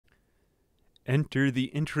Enter the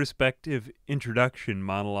introspective introduction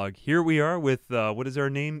monologue. Here we are with, what is our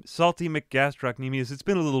name? Salty McGastrocnemius. It's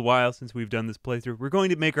been a little while since we've done this playthrough. We're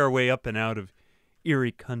going to make our way up and out of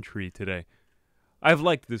Eerie country today. I've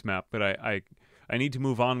liked this map, but I need to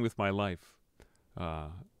move on with my life. I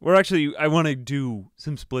want to do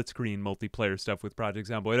some split-screen multiplayer stuff with Project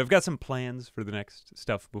Zomboid. I've got some plans for the next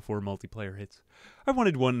stuff before multiplayer hits. I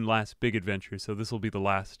wanted one last big adventure, so this will be the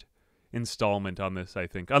last installment on this, I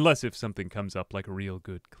think. Unless if something comes up like a real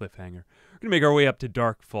good cliffhanger. We're going to make our way up to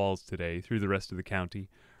Dark Falls today through the rest of the county.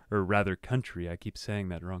 Or rather, country. I keep saying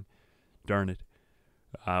that wrong. Darn it.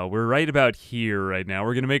 We're right about here right now.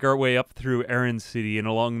 We're going to make our way up through Aaron City and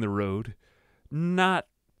along the road. Not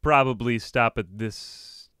probably stop at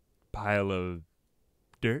this pile of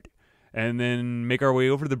dirt. And then make our way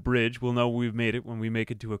over the bridge. We'll know we've made it when we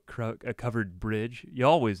make it to a covered bridge. You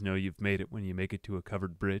always know you've made it when you make it to a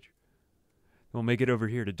covered bridge. We'll make it over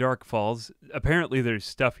here to Dark Falls. Apparently there's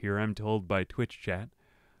stuff here, I'm told by Twitch chat.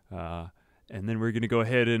 And then we're going to go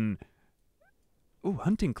ahead and... Ooh,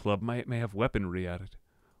 Hunting Club may have weaponry at it.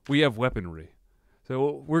 We have weaponry.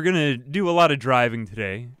 So we're going to do a lot of driving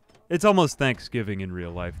today. It's almost Thanksgiving in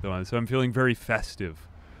real life, though, so I'm feeling very festive.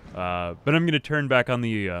 But I'm going to turn back on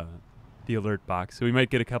the alert box, so we might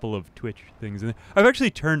get a couple of Twitch things. I've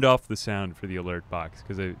actually turned off the sound for the alert box,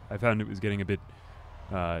 because I found it was getting a bit...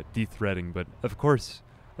 de-threading, but of course,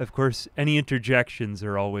 any interjections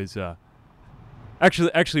are always,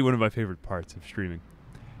 actually one of my favorite parts of streaming.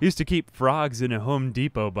 I used to keep frogs in a Home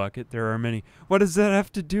Depot bucket. There are many. What does that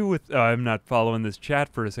have to do with... I'm not following this chat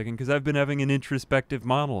for a second, because I've been having an introspective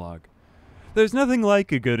monologue. There's nothing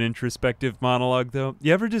like a good introspective monologue, though.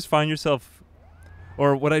 You ever just find yourself...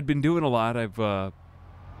 Or what I've been doing a lot, I've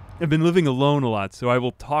been living alone a lot, so I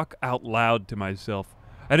will talk out loud to myself.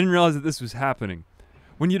 I didn't realize that this was happening.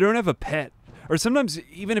 When you don't have a pet, or sometimes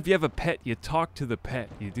even if you have a pet, you talk to the pet.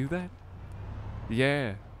 You do that?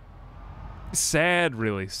 Yeah. Sad,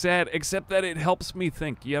 really. Sad, except that it helps me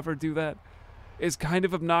think. You ever do that? It's kind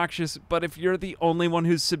of obnoxious, but if you're the only one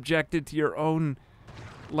who's subjected to your own,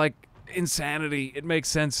 like, insanity, it makes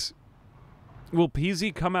sense. Will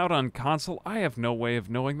PZ come out on console? I have no way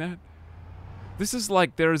of knowing that. This is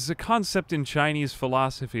like, there's a concept in Chinese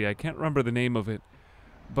philosophy, I can't remember the name of it,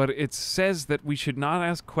 but it says that we should not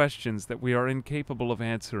ask questions that we are incapable of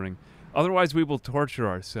answering. Otherwise, we will torture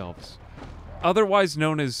ourselves. Otherwise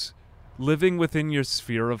known as living within your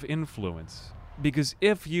sphere of influence. Because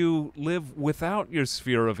if you live without your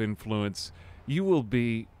sphere of influence, you will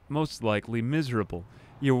be most likely miserable.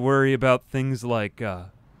 You worry about things like,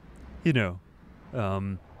 the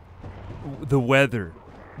weather,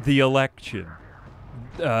 the election,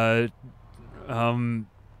 a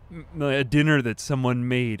dinner that someone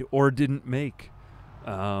made or didn't make,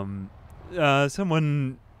 someone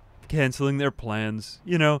canceling their plans,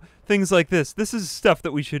 things like this. This is stuff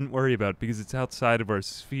that we shouldn't worry about because it's outside of our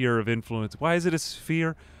sphere of influence. Why is it a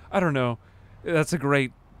sphere? I don't know. That's a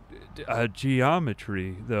great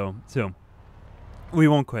geometry, though, so we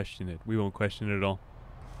won't question it. We won't question it at all.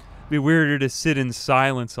 It'd be weirder to sit in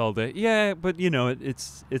silence all day. Yeah, but,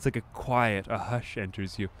 it's like a hush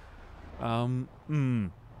enters you.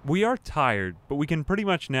 We are tired, but we can pretty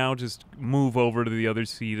much now just move over to the other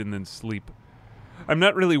seat and then sleep. I'm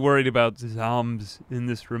not really worried about zombs in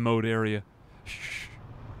this remote area. Shh.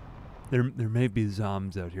 There may be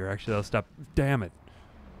zombs out here. Actually, I'll stop. Damn it.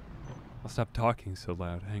 I'll stop talking so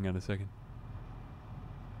loud. Hang on a second.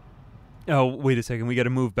 Oh, wait a second. We got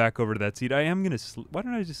to move back over to that seat. I am going to why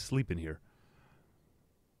don't I just sleep in here?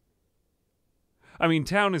 I mean,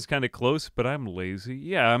 town is kind of close, but I'm lazy.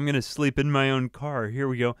 Yeah, I'm going to sleep in my own car. Here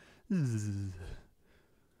we go. A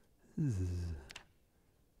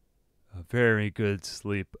very good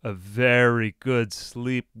sleep. A very good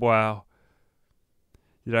sleep. Wow.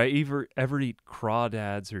 Did I ever eat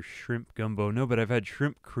crawdads or shrimp gumbo? No, but I've had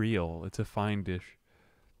shrimp creole. It's a fine dish.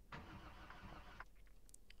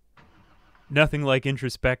 Nothing like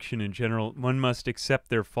introspection in general. One must accept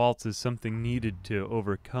their faults as something needed to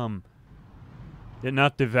overcome. Yet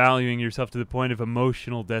not devaluing yourself to the point of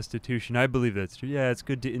emotional destitution. I believe that's true. Yeah, it's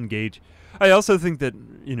good to engage. I also think that,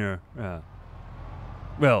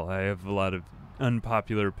 well, I have a lot of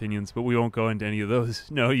unpopular opinions, but we won't go into any of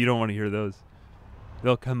those. No, you don't want to hear those.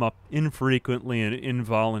 They'll come up infrequently and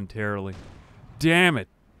involuntarily. Damn it.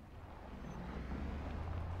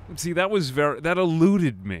 See, that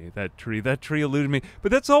eluded me, that tree. That tree eluded me.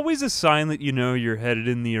 But that's always a sign that you're headed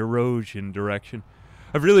in the erosion direction.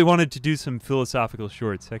 I've really wanted to do some philosophical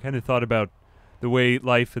shorts. I kind of thought about the way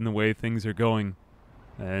life and the way things are going.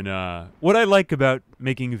 And what I like about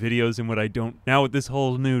making videos and what I don't. Now with this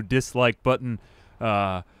whole new dislike button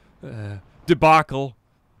debacle.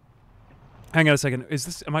 Hang on a second.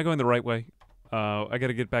 Am I going the right way? I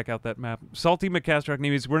gotta get back out that map. Salty McCastrock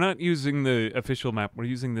Nemies. We're not using the official map. We're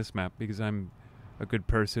using this map because I'm a good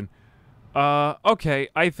person. Okay.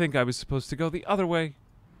 I think I was supposed to go the other way.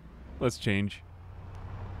 Let's change.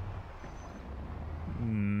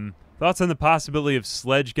 Thoughts on the possibility of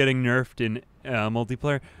Sledge getting nerfed in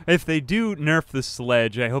multiplayer? If they do nerf the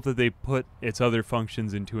Sledge, I hope that they put its other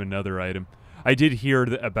functions into another item. I did hear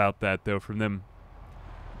about that, though, from them.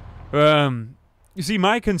 You see,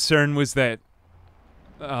 my concern was that,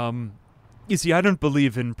 you see, I don't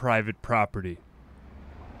believe in private property.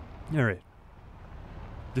 Alright.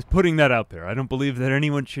 Just putting that out there. I don't believe that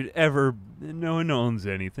anyone should ever... No one owns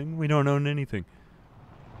anything. We don't own anything.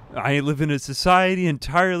 I live in a society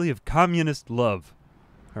entirely of communist love.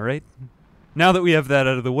 Alright? Now that we have that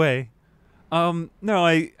out of the way, no,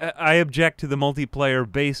 I object to the multiplayer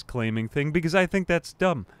base claiming thing because I think that's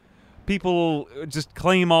dumb. People just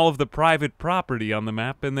claim all of the private property on the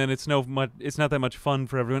map, and then it's not that much fun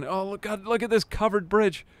for everyone. Oh, God, look at this covered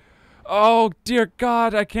bridge. Oh, dear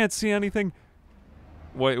God, I can't see anything.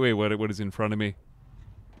 Wait, what is in front of me?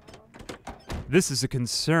 This is a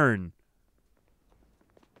concern.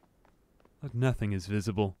 Look, nothing is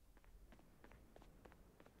visible.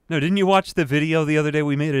 No, didn't you watch the video the other day?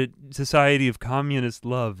 We made a society of communist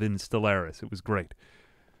love in Stellaris. It was great.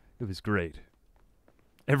 It was great.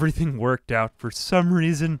 Everything worked out for some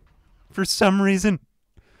reason. For some reason.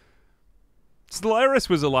 Stellaris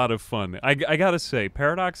was a lot of fun. I gotta say,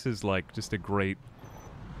 Paradox is like just a great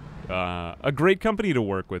company to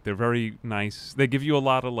work with. They're very nice. They give you a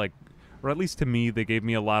lot of like, or at least to me, they gave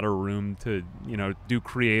me a lot of room to, you know, do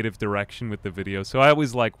creative direction with the video. So I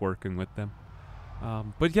always like working with them.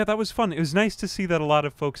 But yeah, that was fun. It was nice to see that a lot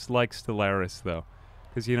of folks like Stellaris, though.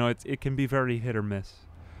 Because, you know, it can be very hit or miss.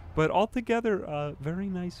 But altogether, very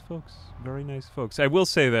nice folks. Very nice folks. I will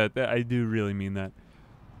say that I do really mean that.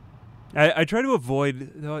 I try to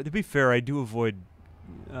avoid, though, to be fair, I do avoid,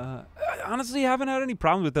 I honestly haven't had any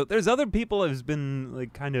problem with that. There's other people that has been,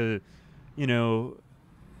 like, kind of, you know,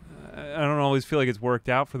 I don't always feel like it's worked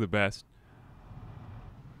out for the best.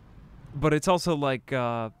 But it's also like,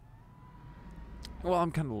 well,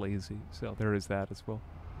 I'm kind of lazy, so there is that as well.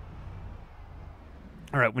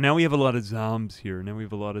 Alright, well now we have a lot of zombs here.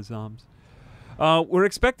 We're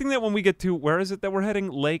expecting that when we get to, where is it that we're heading?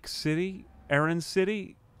 Lake City? Aaron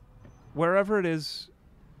City? Wherever it is,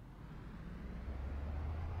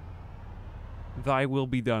 thy will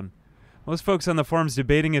be done. Most folks on the forums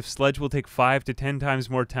debating if Sledge will take 5 to 10 times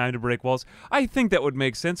more time to break walls. I think that would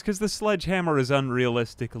make sense, because the sledgehammer is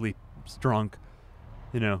unrealistically strong.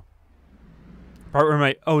 You know. Part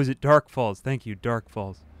where oh, is it Dark Falls? Thank you, Dark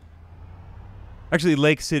Falls. Actually,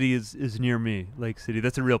 Lake City is near me. Lake City,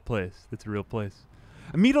 that's a real place. That's a real place.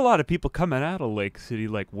 I meet a lot of people coming out of Lake City,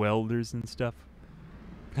 like welders and stuff.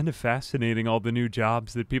 Kind of fascinating, all the new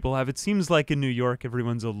jobs that people have. It seems like in New York,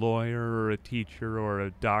 everyone's a lawyer or a teacher or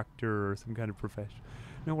a doctor or some kind of profession.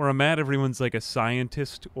 You know, where I'm at, everyone's like a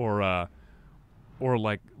scientist or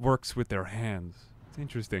like works with their hands. It's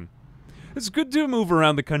interesting. It's good to move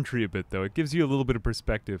around the country a bit, though. It gives you a little bit of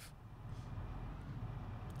perspective.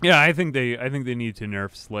 Yeah, I think they need to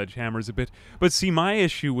nerf sledgehammers a bit. But see, my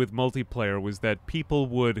issue with multiplayer was that people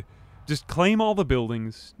would just claim all the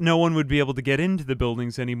buildings. No one would be able to get into the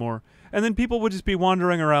buildings anymore. And then people would just be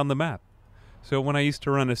wandering around the map. So when I used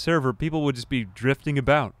to run a server, people would just be drifting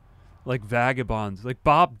about like vagabonds, like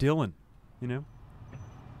Bob Dylan, you know?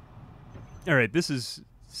 All right, this is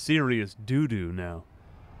serious doo-doo now.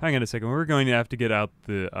 Hang on a second. We're going to have to get out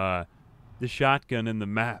the shotgun and the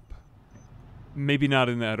map. Maybe not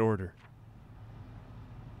in that order.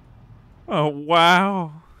 Oh,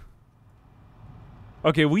 wow.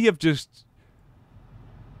 Okay, we have just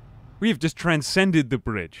transcended the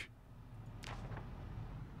bridge.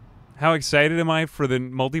 How excited am I for the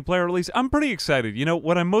multiplayer release? I'm pretty excited. You know,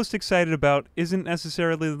 what I'm most excited about isn't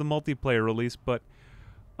necessarily the multiplayer release, but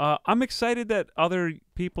I'm excited that other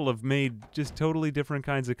people have made just totally different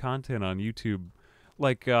kinds of content on YouTube.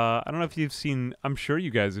 Like, I don't know if you've seen, I'm sure you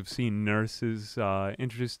guys have seen Nurse's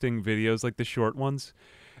interesting videos, like the short ones.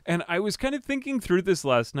 And I was kind of thinking through this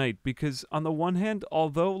last night because on the one hand,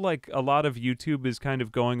 although like a lot of YouTube is kind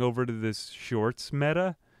of going over to this shorts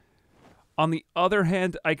meta, on the other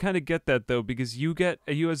hand, I kind of get that though, because you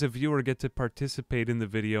as a viewer get to participate in the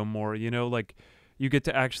video more, you know, like you get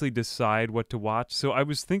to actually decide what to watch. So I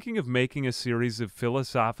was thinking of making a series of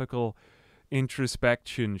philosophical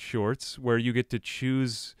introspection shorts where you get to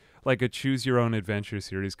choose, like a choose your own adventure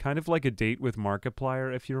series, kind of like a Date with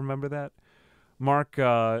Markiplier, if you remember that. Mark,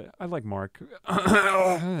 I like Mark.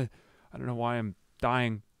 I don't know why I'm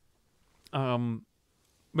dying.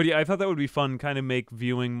 But yeah, I thought that would be fun, kind of make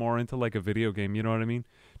viewing more into like a video game, you know what I mean?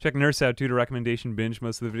 Check Nurse out too to recommendation binge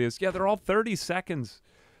most of the videos. Yeah, they're all 30 seconds.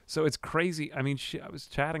 So it's crazy. I mean, I was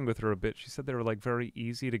chatting with her a bit. She said they were like very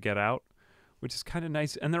easy to get out, which is kind of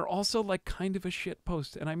nice. And they're also like kind of a shit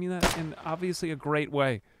post. And I mean that in obviously a great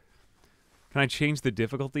way. Can I change the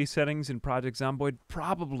difficulty settings in Project Zomboid?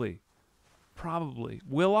 Probably. Probably.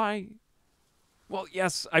 Will I? Well,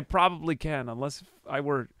 yes, I probably can, unless I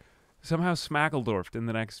were somehow smackledorfed in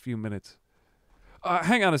the next few minutes.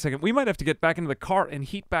 Hang on a second. We might have to get back into the car and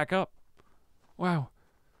heat back up. Wow.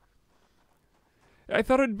 I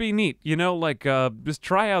thought it'd be neat, you know, like just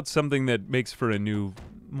try out something that makes for a new,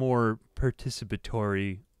 more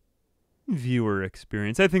participatory viewer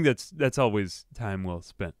experience. I think that's always time well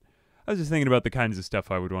spent. I was just thinking about the kinds of stuff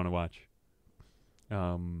I would want to watch.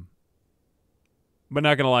 But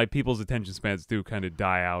not gonna lie, people's attention spans do kind of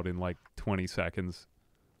die out in like 20 seconds.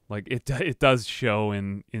 Like it does show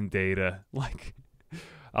in data. Like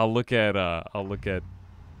I'll look at Anna,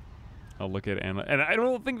 and I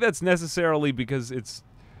don't think that's necessarily because it's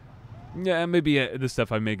maybe the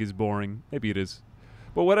stuff I make is boring. Maybe it is,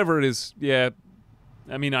 but whatever it is, yeah.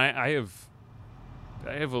 I mean, I have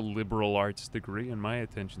a liberal arts degree, and my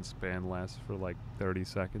attention span lasts for like 30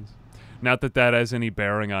 seconds. Not that that has any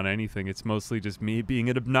bearing on anything. It's mostly just me being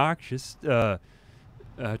an obnoxious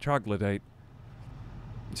troglodyte.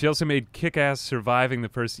 She also made Kick-Ass Surviving the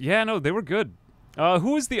First... Yeah, no, they were good.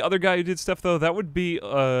 Who was the other guy who did stuff, though? That would be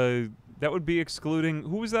excluding...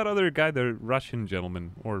 Who was that other guy? The Russian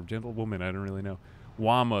gentleman, or gentlewoman, I don't really know.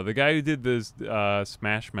 Wama, the guy who did this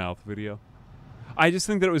Smash Mouth video. I just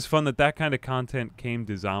think that it was fun that kind of content came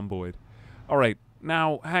to Zomboid. All right,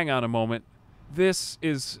 now, hang on a moment. This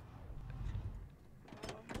is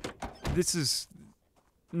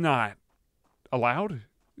not allowed.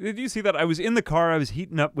 Did you see that? I was in the car. I was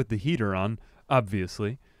heating up with the heater on,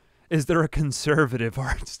 obviously. Is there a conservative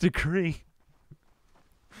arts degree?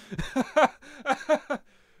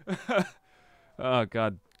 Oh,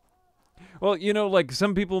 God. Well, you know, like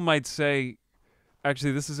some people might say...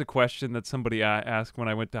 Actually, this is a question that somebody asked when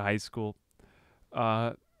I went to high school.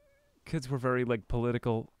 Kids were very, like,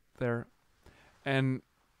 political there. And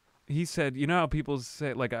he said, you know how people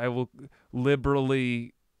say, like, I will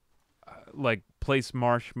liberally, like, place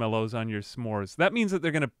marshmallows on your s'mores. That means that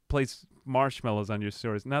they're going to place marshmallows on your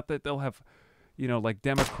s'mores. Not that they'll have, you know, like,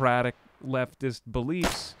 democratic leftist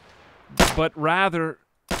beliefs, but rather...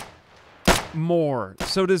 more.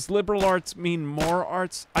 So does liberal arts mean more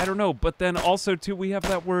arts? I don't know. But then also, too, we have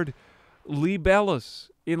that word libellus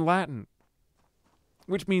in Latin,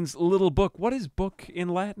 which means little book. What is book in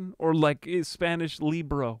Latin? Or like is Spanish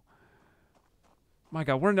libro? My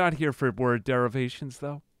God, we're not here for word derivations,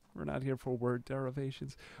 though. We're not here for word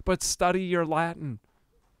derivations. But study your Latin.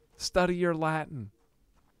 Study your Latin.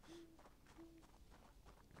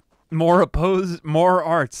 More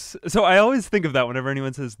arts. So I always think of that whenever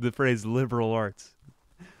anyone says the phrase liberal arts.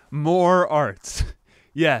 More arts.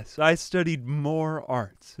 Yes, I studied more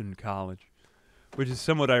arts in college, which is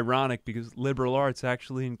somewhat ironic because liberal arts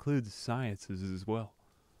actually includes sciences as well.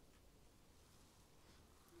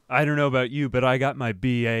 I don't know about you, but I got my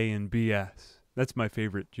BA and BS. That's my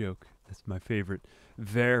favorite joke. That's my favorite.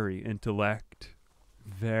 Very intellect.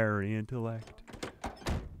 Very intellect.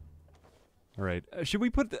 All right. Should we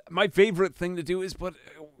put... my favorite thing to do is put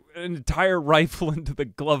an entire rifle into the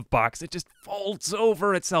glove box. It just folds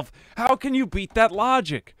over itself. How can you beat that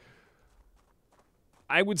logic?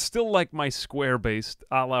 I would still like my square-based,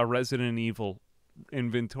 a la Resident Evil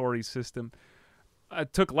inventory system. I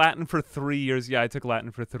took Latin for 3 years. Yeah, I took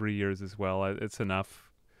Latin for 3 years as well. It's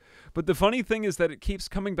enough. But the funny thing is that it keeps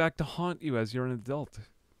coming back to haunt you as you're an adult.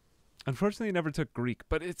 Unfortunately, I never took Greek,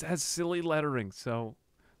 but it has silly lettering, so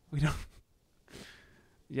we don't...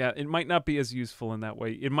 Yeah, it might not be as useful in that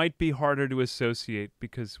way. It might be harder to associate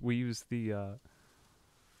because we use the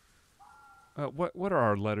what are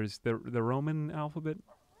our letters? The Roman alphabet?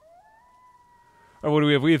 Or what do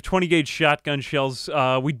we have? We have 20 gauge shotgun shells.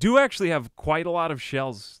 We do actually have quite a lot of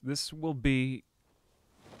shells. This will be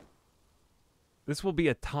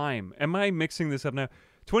a time. Am I mixing this up now?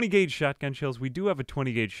 20 gauge shotgun shells. We do have a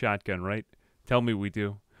 20 gauge shotgun, right? Tell me we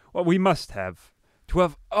do. Well, we must have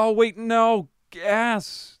 12. Oh wait, no.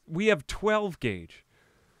 Gas. We have 12 gauge.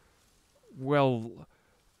 Well,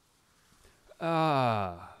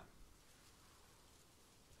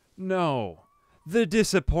 no. The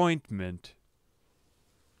disappointment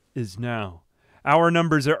is now. Our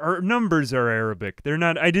numbers are Arabic. They're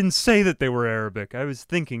not. I didn't say that they were Arabic. I was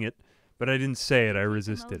thinking it, but I didn't say it. I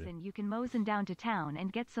resisted it. You can Mosin down to town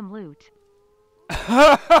and get some loot.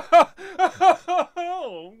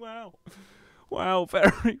 Oh, wow. Wow,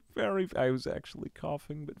 very, very, I was actually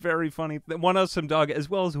coughing, but very funny. One awesome dog, as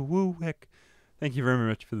well as Woo Heck. Thank you very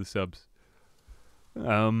much for the subs. We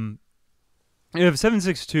have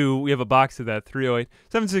 762, we have a box of that, 308.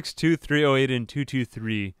 762, 308, and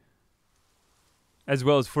 223. As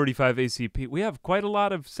well as 45 ACP. We have quite a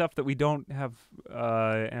lot of stuff that we don't have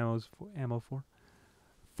ammo for.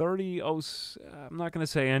 30, I'm not going to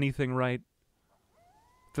say anything right.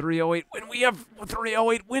 308, when we have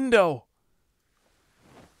 308 window.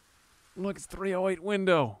 Look, it's 308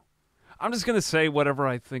 window. I'm just going to say whatever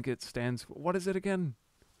I think it stands for. What is it again?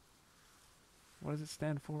 What does it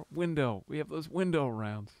stand for? Window. We have those window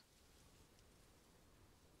rounds.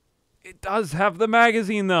 It does have the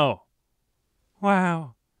magazine, though.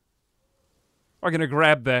 Wow. We're going to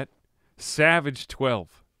grab that. Savage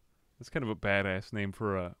 12. That's kind of a badass name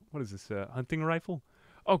for a, what is this, a hunting rifle?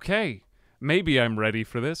 Okay. Maybe I'm ready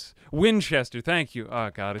for this. Winchester, thank you. Oh,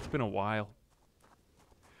 God, it's been a while.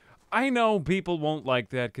 I know people won't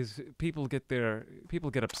like that because people get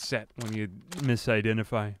upset when you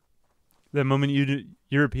misidentify. The moment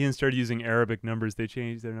Europeans started using Arabic numbers, they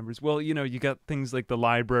changed their numbers. Well, you know, you got things like the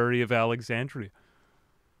Library of Alexandria.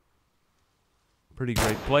 Pretty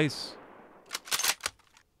great place.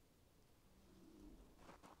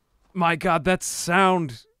 My God, that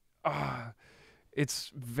sound. It's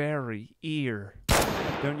very ear.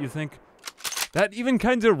 Don't you think? That even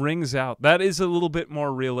kind of rings out. That is a little bit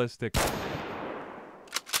more realistic.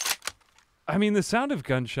 I mean, the sound of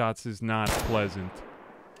gunshots is not pleasant.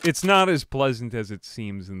 It's not as pleasant as it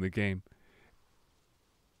seems in the game.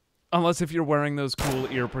 Unless if you're wearing those cool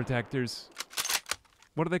ear protectors.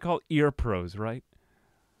 What do they call? Ear pros, right?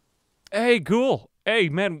 Hey, cool. Hey,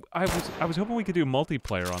 man, I was hoping we could do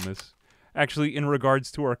multiplayer on this. Actually, in regards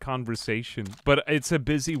to our conversation. But it's a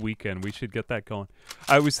busy weekend. We should get that going.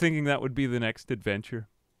 I was thinking that would be the next adventure.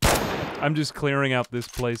 I'm just clearing out this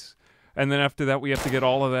place. And then after that, we have to get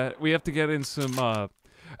all of that. We have to get in some,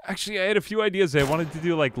 Actually, I had a few ideas. I wanted to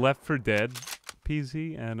do, like, Left 4 Dead,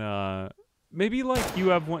 PZ, and, maybe, like, you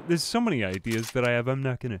have one. There's so many ideas that I have. I'm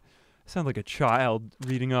not gonna sound like a child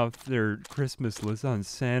reading off their Christmas list on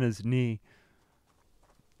Santa's knee.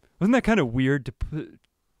 Wasn't that kind of weird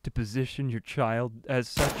to position your child as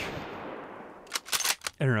such?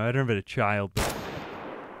 I don't know. I don't have a child, but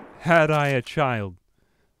had I a child?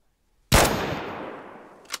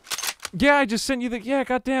 Yeah, I just sent you the. Yeah,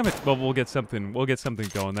 God damn it. Well, we'll get something. We'll get something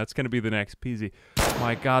going. That's gonna be the next PZ.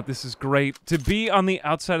 My God, this is great to be on the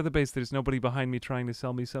outside of the base. There's nobody behind me trying to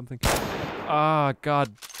sell me something. Ah,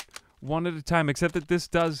 God. One at a time. Except that this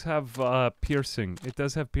does have piercing. It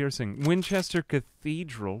does have piercing. Winchester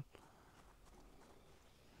Cathedral.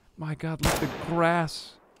 My God, look, the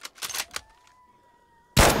grass.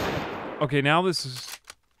 Okay, now this is...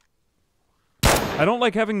 I don't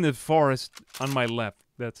like having the forest on my left.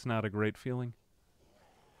 That's not a great feeling.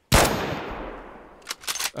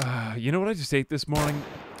 You know what I just ate this morning?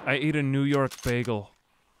 I ate a New York bagel.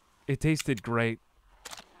 It tasted great.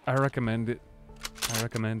 I recommend it. I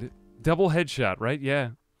recommend it. Double headshot, right?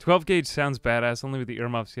 Yeah. 12 gauge sounds badass, only with the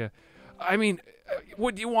earmuffs, yeah. I mean...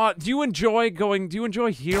 What do you want? Do you enjoy going? Do you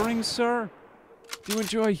enjoy hearing, sir? Do you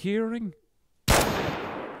enjoy hearing?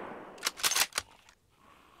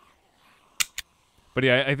 But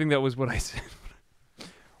yeah, I think that was what I said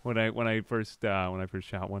when I first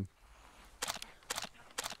shot one.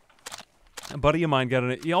 A buddy of mine got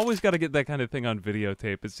it. You always got to get that kind of thing on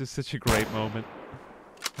videotape. It's just such a great moment.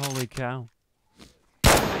 Holy cow!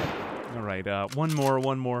 All right, one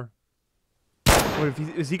more. What if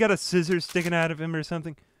has he got a scissor sticking out of him or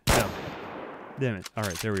something? No. Damn it. All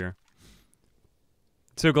right, there we are.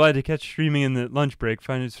 So glad to catch streaming in the lunch break.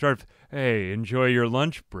 Find it start. Hey, enjoy your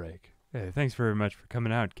lunch break. Hey, thanks very much for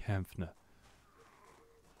coming out, Kampfna.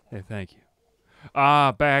 Hey, thank you.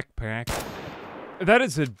 Ah, backpack. That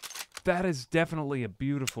is definitely a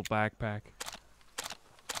beautiful backpack.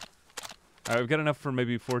 I've got enough for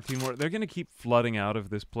maybe 14 more. They're gonna keep flooding out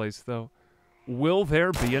of this place, though. Will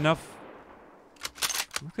there be enough?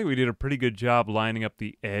 I think we did a pretty good job lining up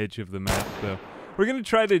the edge of the map, though. We're going to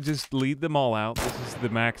try to just lead them all out. This is the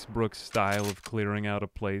Max Brooks style of clearing out a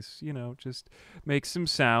place. You know, just make some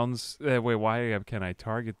sounds. Wait, why can I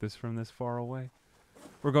target this from this far away?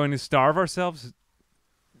 We're going to starve ourselves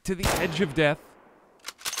to the edge of death.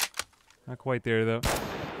 Not quite there, though.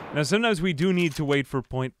 Now, sometimes we do need to wait for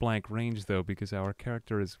point-blank range, though, because our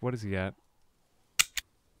character is... What is he at?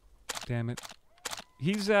 Damn it.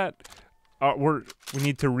 He's at... we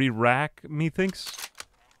need to re-rack, methinks.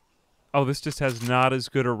 Oh, this just has not as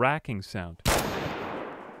good a racking sound.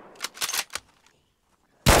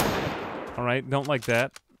 All All right, don't like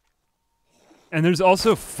that. And there's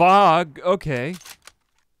also fog. Okay.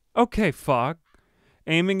 Okay, fog.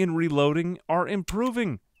 Aiming and reloading are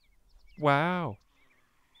improving. Wow.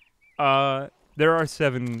 There are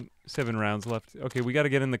seven rounds left. Okay, we got to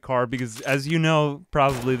get in the car because, as you know,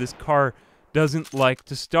 probably this car doesn't like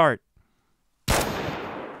to start.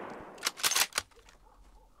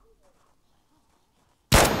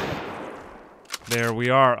 There we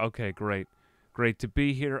are. Okay, great. Great to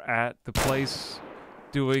be here at the place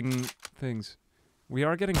doing things. We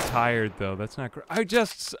are getting tired, though. That's not great.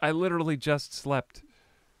 I literally just slept.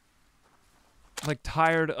 Like,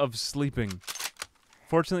 tired of sleeping.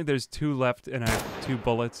 Fortunately, there's 2 left, and I have 2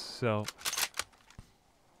 bullets, so...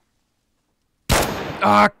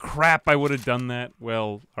 Ah, crap! I would have done that.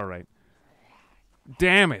 Well, alright.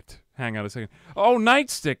 Damn it! Hang on a second. Oh,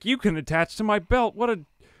 nightstick! You can attach to my belt! What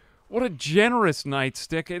a generous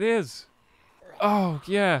nightstick it is! Oh,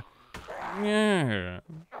 yeah. Yeah.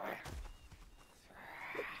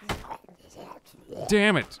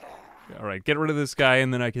 Damn it! Alright, get rid of this guy,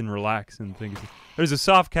 and then I can relax and think... There's a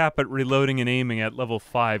soft cap at reloading and aiming at level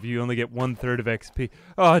 5. You only get 1/3 of XP.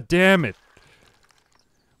 Oh, damn it.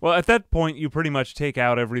 Well, at that point, you pretty much take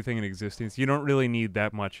out everything in existence. You don't really need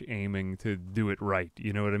that much aiming to do it right.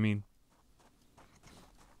 You know what I mean?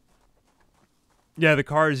 Yeah, the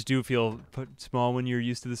cars do feel small when you're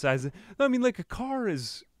used to the size. I mean, like, a car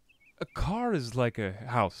is like a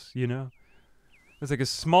house, you know? It's like a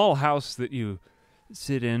small house that you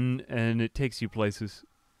sit in, and it takes you places.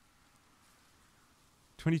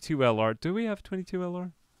 22 LR. Do we have 22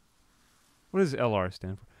 LR? What does LR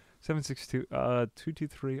stand for? 762,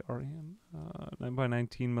 223 REM,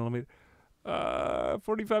 9x19 millimeter,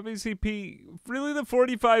 45 ACP. Really, the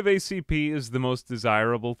 45 ACP is the most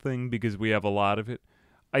desirable thing because we have a lot of it.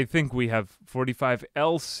 I think we have 45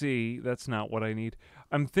 LC. That's not what I need.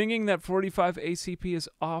 I'm thinking that 45 ACP is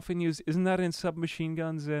often used. Isn't that in submachine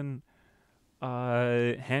guns and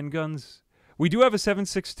handguns? We do have a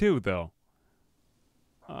 762 though.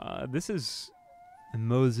 This is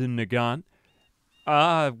Mosin Nagant.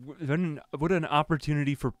 What an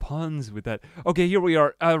opportunity for puns with that. Okay, here we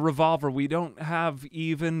are. A revolver. We don't have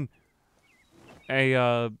even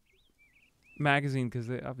a magazine because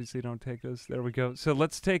they obviously don't take those. There we go. So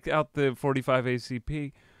let's take out the 45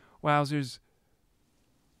 ACP. Wowzers.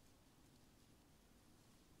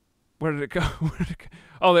 Where did it go? Where did it go?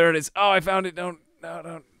 Oh, there it is. Oh, I found it. Don't.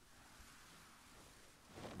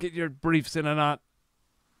 Get your briefs in a knot.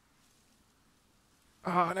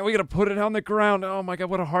 Oh, now we gotta put it on the ground. Oh my god,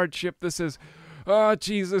 what a hardship this is. Oh,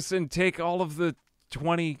 Jesus, and take all of the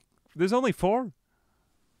 20. There's only 4?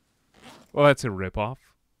 Well, that's a ripoff.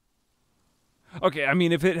 Okay, I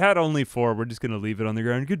mean, if it had only 4, we're just gonna leave it on the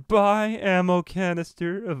ground. Goodbye, ammo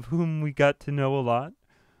canister, of whom we got to know a lot.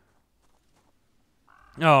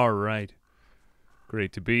 Alright.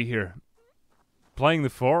 Great to be here. Playing the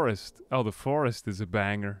forest. Oh, the forest is a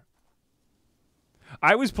banger.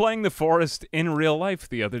 I was playing the forest in real life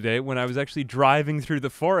the other day when I was actually driving through the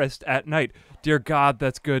forest at night. Dear God,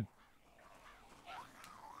 that's good.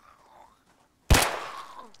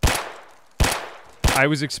 I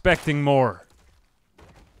was expecting more.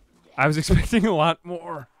 I was expecting a lot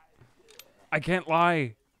more. I can't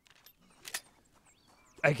lie.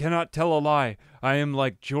 I cannot tell a lie. I am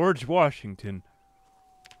like George Washington.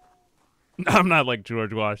 I'm not like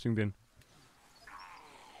George Washington.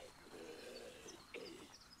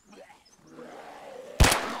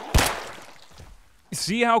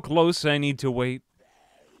 See how close I need to wait?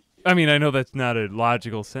 I mean, I know that's not a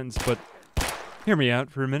logical sentence, but hear me out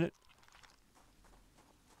for a minute.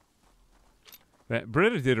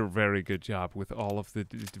 Britta did a very good job with all of the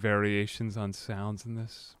variations on sounds in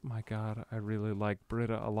this. My God, I really like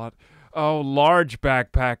Britta a lot. Oh, large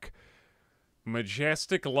backpack.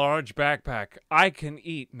 Majestic large backpack. I can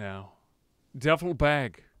eat now. Duffel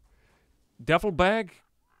bag. Duffel bag?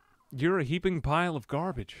 You're a heaping pile of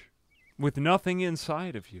garbage. With nothing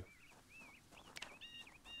inside of you.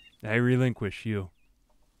 I relinquish you.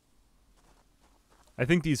 I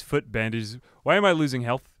think these foot bandages... Why am I losing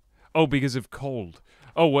health? Oh, because of cold.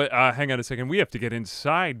 Oh, what? Hang on a second. We have to get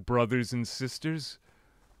inside, brothers and sisters.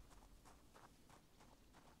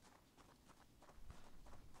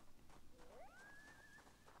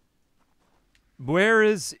 Where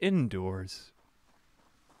is indoors?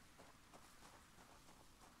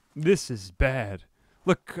 This is bad.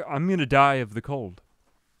 Look, I'm gonna die of the cold.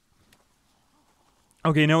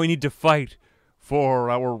 Okay, now we need to fight for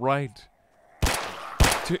our right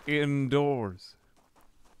to indoors.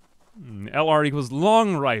 LR equals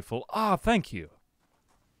long rifle. Ah, thank you.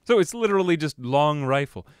 So it's literally just long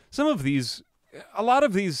rifle. Some of these a lot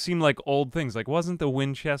of these seem like old things. Like, wasn't the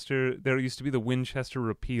Winchester, there used to be the Winchester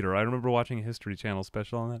repeater. I remember watching a History Channel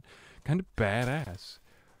special on that. Kind of badass.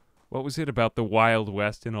 What was it about the Wild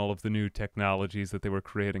West and all of the new technologies that they were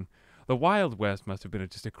creating? The Wild West must have been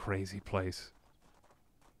just a crazy place.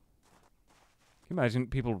 Can you imagine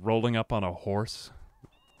people rolling up on a horse?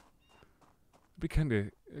 It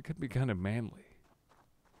could be kind of manly.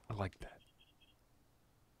 I like that.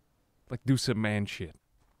 Like, do some man shit.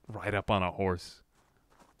 Ride up on a horse.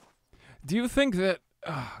 Do you think that...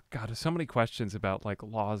 Oh, God, there's so many questions about, like,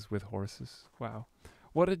 laws with horses. Wow.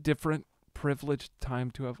 What a different, privileged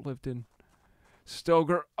time to have lived in.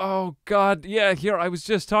 Stoker. Oh, God. Yeah, here, I was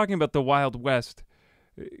just talking about the Wild West.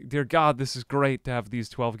 Dear God, this is great to have these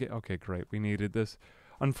 12... Okay, great. We needed this.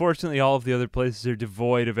 Unfortunately, all of the other places are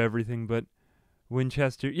devoid of everything, but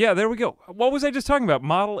Winchester... Yeah, there we go. What was I just talking about?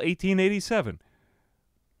 Model 1887.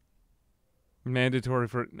 Mandatory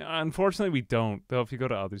for... Unfortunately, we don't, though, if you go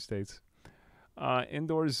to other states.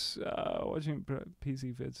 Indoors, watching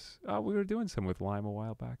PC vids. We were doing some with Lime a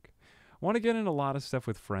while back. I want to get in a lot of stuff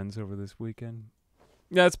with friends over this weekend.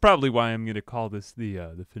 Yeah, that's probably why I'm going to call this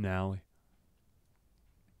the finale.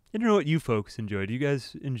 I don't know what you folks enjoy. Do you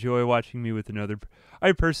guys enjoy watching me with another...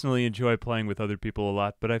 I personally enjoy playing with other people a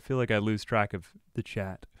lot, but I feel like I lose track of the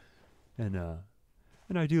chat. And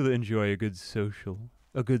I do enjoy a good social...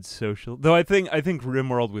 Though I think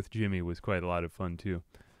RimWorld with Jimmy was quite a lot of fun too.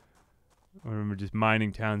 I remember just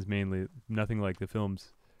mining towns mainly, nothing like the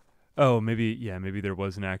films. Oh, maybe there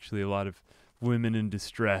wasn't actually a lot of women in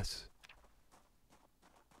distress.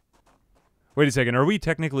 Wait a second, are we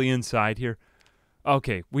technically inside here?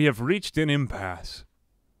 Okay, we have reached an impasse.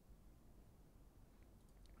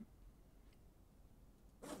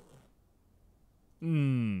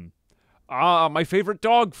 My favorite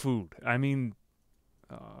dog food. I mean...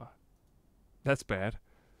 that's bad.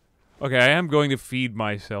 Okay, I am going to feed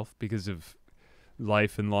myself because of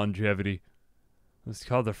life and longevity. It's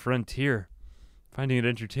called the frontier. Finding it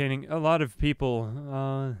entertaining. A lot of people,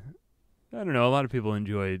 I don't know, a lot of people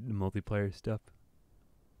enjoy the multiplayer stuff.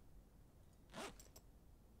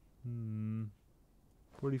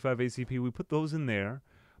 45 ACP, we put those in there.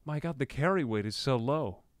 My God, the carry weight is so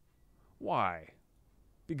low. Why?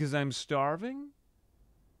 Because I'm starving?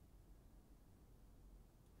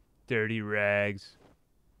 Dirty rags.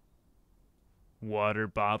 Water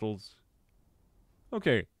bottles.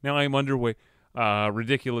 Okay, now I'm underway.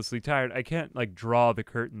 Ridiculously tired. I can't, like, draw the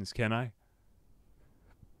curtains, can I?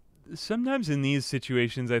 Sometimes in these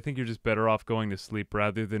situations, I think you're just better off going to sleep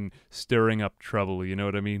rather than stirring up trouble, you know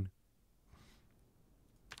what I mean?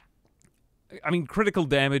 I mean, critical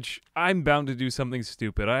damage, I'm bound to do something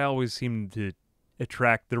stupid. I always seem to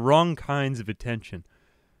attract the wrong kinds of attention,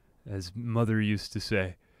 as Mother used to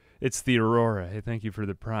say. It's the Aurora. Hey, thank you for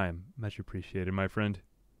the Prime. Much appreciated, my friend.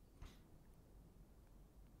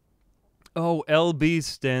 Oh, LB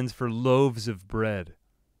stands for loaves of bread.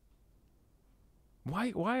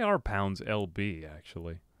 Why are pounds LB,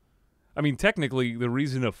 actually? I mean, technically, the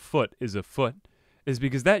reason a foot is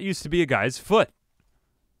because that used to be a guy's foot.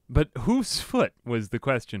 But whose foot was the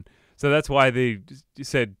question. So that's why they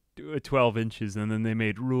said 12 inches, and then they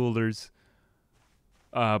made rulers.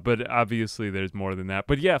 But obviously there's more than that.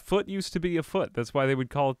 But yeah, foot used to be a foot. That's why they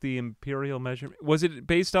would call it the imperial measurement. Was it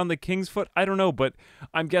based on the king's foot? I don't know, but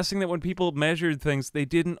I'm guessing that when people measured things, they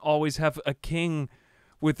didn't always have a king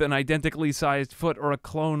with an identically sized foot or a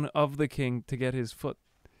clone of the king to get his foot.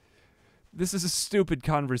 This is a stupid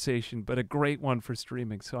conversation, but a great one for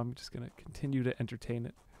streaming, so I'm just going to continue to entertain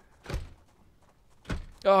it.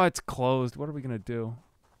 Oh, it's closed. What are we going to do?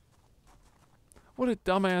 What a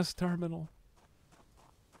dumbass terminal.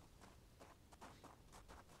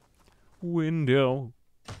 Window.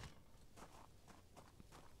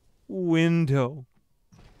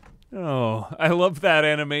 Oh, I love that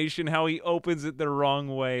animation, how he opens it the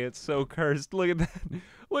wrong way. It's so cursed. Look at that.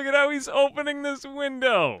 Look at how he's opening this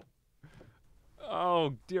window.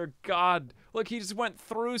 Oh, dear God. Look, he just went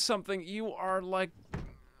through something. You are like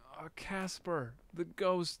Casper, the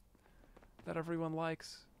ghost that everyone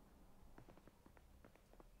likes.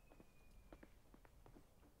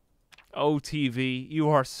 Oh, TV, you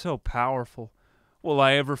are so powerful. Will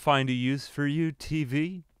I ever find a use for you,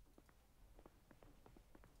 TV?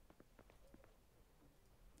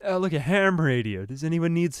 Oh, look at ham radio. Does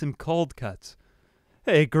anyone need some cold cuts?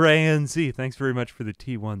 Hey, Gray NZ, thanks very much for the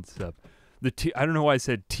T1 sub. I don't know why I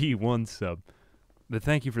said T1 sub, but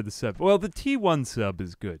thank you for the sub. Well, the T1 sub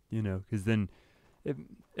is good, you know, because then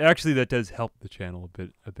actually that does help the channel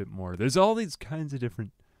a bit more. There's all these kinds of different,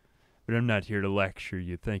 but I'm not here to lecture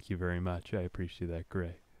you. Thank you very much. I appreciate that,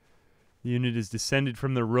 Gray. The unit is descended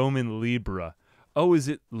from the Roman Libra. Oh, is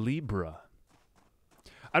it Libra?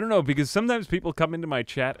 I don't know, because sometimes people come into my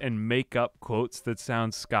chat and make up quotes that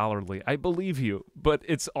sound scholarly. I believe you, but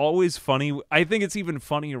it's always funny. I think it's even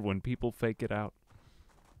funnier when people fake it out.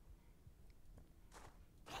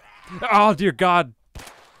 Oh, dear God.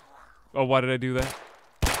 Oh, why did I do that?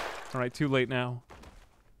 All right, too late now.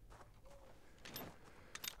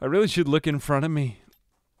 I really should look in front of me.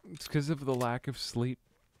 It's because of the lack of sleep.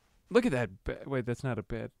 Look at that. Wait, that's not a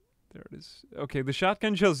bed. There it is. Okay, the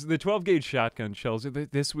shotgun shells, the 12-gauge shotgun shells,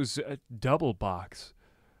 this was a double box.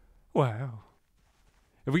 Wow.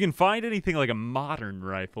 If we can find anything like a modern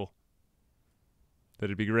rifle,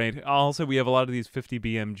 that'd be great. Also, we have a lot of these 50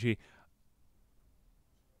 BMG.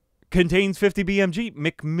 Contains 50 BMG.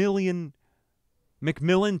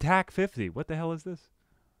 Macmillan TAC 50. What the hell is this?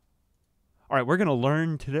 All right, we're going to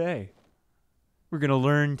learn today. We're going to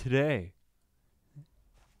learn today.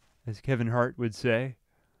 As Kevin Hart would say.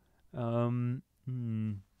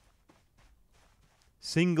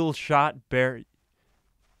 Single shot bear.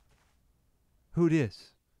 Who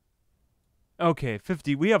dis? Okay,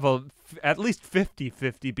 50. We have at least 50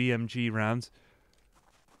 BMG rounds.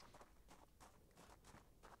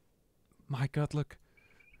 My God, look.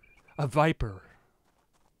 A Viper.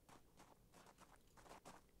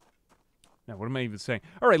 Now, what am I even saying?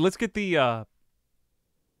 All right, let's get the, I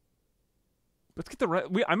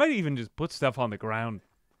might even just put stuff on the ground.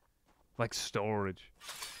 Like storage.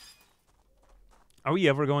 Are we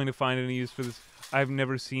ever going to find any use for this? I've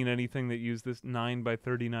never seen anything that used this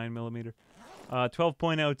 9x39 millimeter.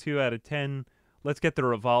 12.02 out of 10. Let's get the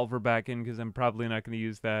revolver back in because I'm probably not going to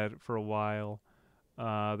use that for a while.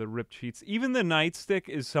 The ripped sheets. Even the nightstick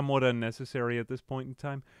is somewhat unnecessary at this point in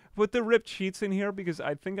time. Put the ripped sheets in here because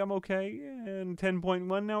I think I'm okay. And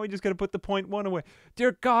 10.1 now we just got to put the 0.1 away.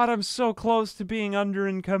 Dear God, I'm so close to being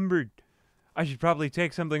under-encumbered. I should probably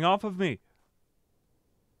take something off of me.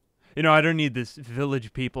 You know, I don't need this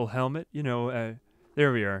Village People helmet. You know,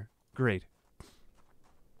 there we are. Great.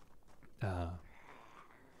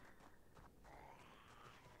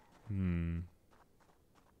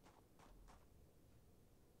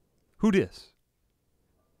 Who dis?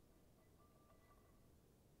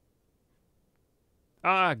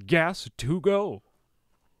 Gas to go.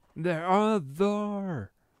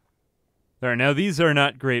 There. Now, these are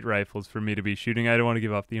not great rifles for me to be shooting. I don't want to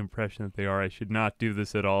give off the impression that they are. I should not do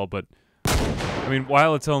this at all, but... I mean,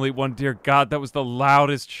 while it's only one, dear God, that was the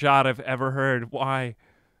loudest shot I've ever heard. Why?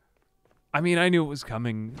 I mean, I knew it was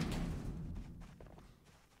coming.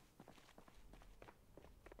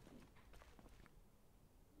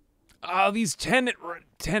 Oh, these tennis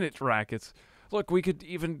rackets. Look, we could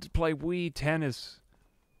even play Wii Tennis.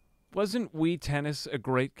 Wasn't Wii Tennis a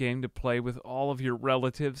great game to play with all of your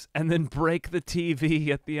relatives and then break the TV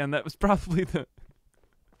at the end? That was probably the...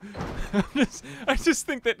 I just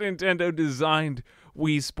think that Nintendo designed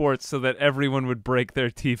Wii Sports so that everyone would break their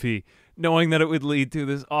TV, knowing that it would lead to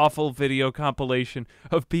this awful video compilation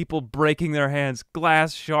of people breaking their hands,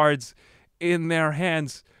 glass shards in their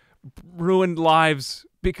hands, ruined lives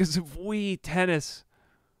because of Wii Tennis.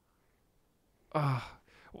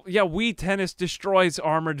 Yeah, Wii Tennis destroys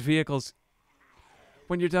armored vehicles.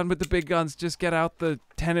 When you're done with the big guns, just get out the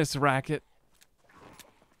tennis racket.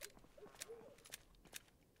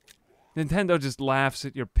 Nintendo just laughs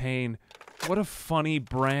at your pain. What a funny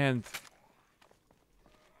brand.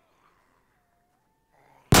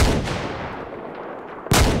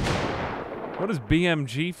 What is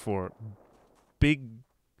BMG for? Big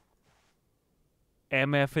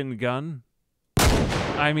MFing gun?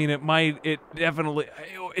 I mean, it definitely,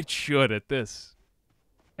 it should at this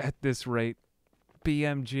rate.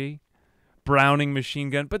 BMG, Browning machine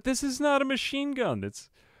gun, but this is not a machine gun. It's,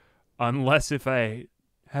 unless if I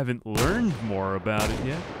haven't learned more about it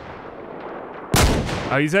yet.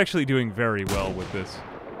 He's actually doing very well with this.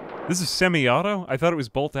 This is semi-auto? I thought it was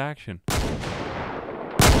bolt action.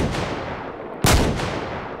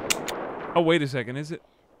 Oh, wait a second, is it?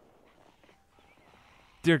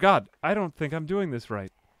 Dear God, I don't think I'm doing this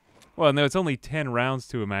right. Well, no, it's only 10 rounds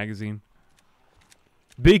to a magazine.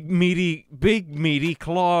 Big meaty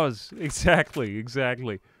claws. Exactly.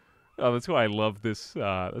 Oh, that's why I love this.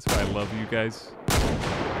 That's why I love you guys.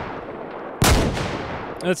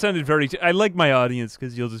 That sounded very... I like my audience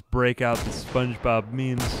because you'll just break out the SpongeBob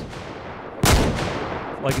memes.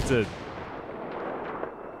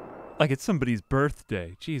 Like it's somebody's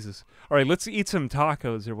birthday. Jesus. All right, let's eat some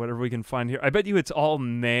tacos or whatever we can find here. I bet you it's all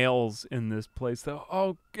nails in this place, though.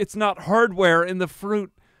 Oh, it's not hardware in the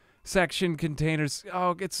fruit section containers.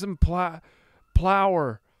 Oh, get some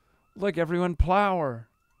flour. Look, everyone, flour.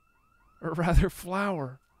 Or rather,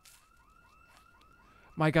 flour.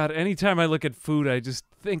 My God, anytime I look at food, I just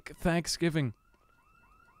think Thanksgiving.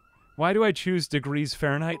 Why do I choose degrees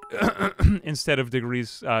Fahrenheit instead of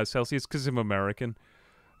degrees Celsius? Because I'm American,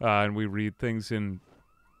 and we read things in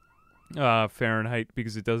Fahrenheit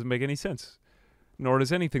because it doesn't make any sense. Nor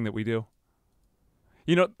does anything that we do.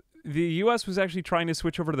 You know, the U.S. was actually trying to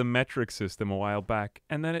switch over to the metric system a while back,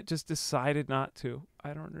 and then it just decided not to.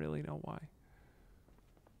 I don't really know why.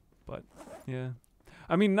 But, yeah.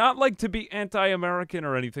 I mean, not like to be anti-American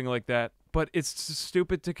or anything like that, but it's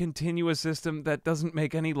stupid to continue a system that doesn't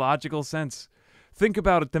make any logical sense. Think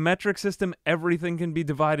about it. The metric system, everything can be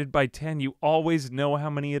divided by 10. You always know how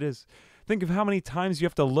many it is. Think of how many times you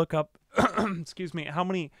have to look up, excuse me, how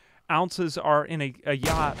many ounces are in a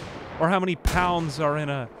yacht, or how many pounds are in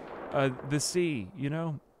the sea, you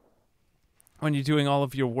know? When you're doing all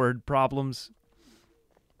of your word problems.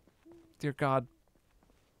 Dear God.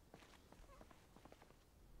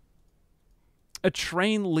 A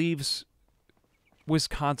train leaves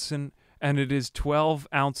Wisconsin and it is 12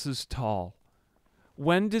 ounces tall.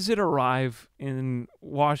 When does it arrive in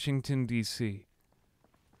Washington, D.C.?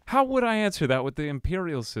 How would I answer that with the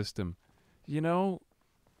imperial system? You know,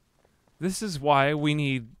 this is why we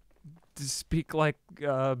need to speak like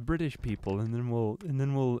British people, and then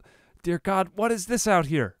we'll. Dear God, what is this out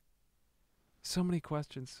here? So many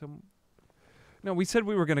questions. No, we said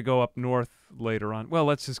we were going to go up north later on. Well,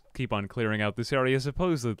 let's just keep on clearing out this area.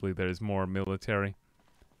 Supposedly there's more military.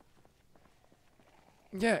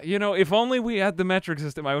 Yeah, you know, if only we had the metric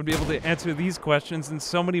system, I would be able to answer these questions and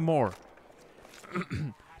so many more.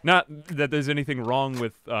 Not that there's anything wrong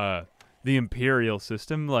with the imperial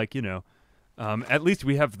system, like, you know, at least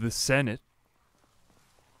we have the Senate.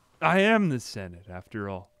 I am the Senate, after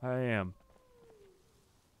all. I am.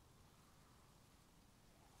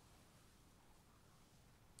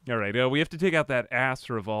 All right, we have to take out that ass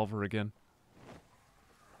revolver again.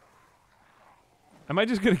 Am I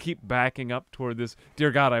just gonna keep backing up toward this? Dear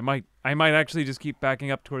God, I might actually just keep backing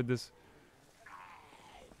up toward this.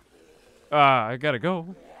 I gotta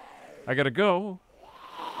go. I gotta go.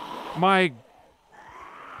 My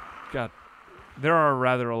God, there are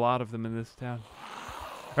rather a lot of them in this town.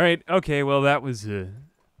 All right, okay, well that was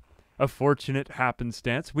a fortunate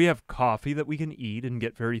happenstance. We have coffee that we can eat and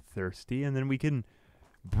get very thirsty, and then we can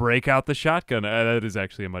break out the shotgun. That is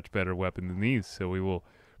actually a much better weapon than these, so we will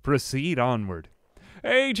proceed onward.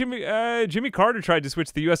 Hey, Jimmy Carter tried to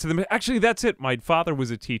switch the U.S. to the... Actually, that's it. My father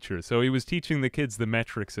was a teacher, so he was teaching the kids the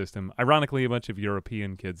metric system. Ironically, a bunch of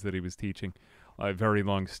European kids that he was teaching. A very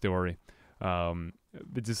long story. But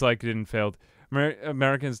disliked it and failed.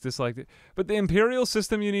 Americans disliked it. But the imperial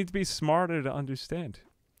system, you need to be smarter to understand.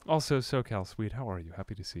 Also, SoCal Sweet, how are you?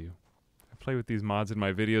 Happy to see you. I play with these mods in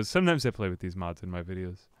my videos. Sometimes I play with these mods in my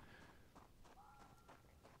videos.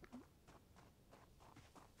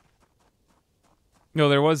 No,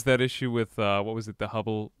 there was that issue with, what was it, the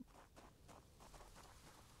Hubble...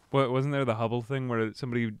 What, wasn't there the Hubble thing where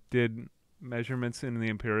somebody did measurements in the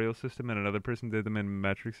imperial system and another person did them in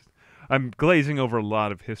metric system? I'm glazing over a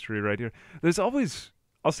lot of history right here. There's always...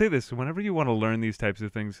 I'll say this, whenever you want to learn these types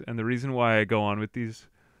of things, and the reason why I go on with these...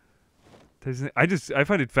 I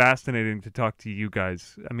find it fascinating to talk to you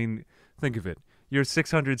guys. I mean, think of it. You're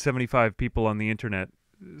 675 people on the internet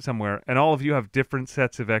somewhere, and all of you have different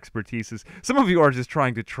sets of expertises. Some of you are just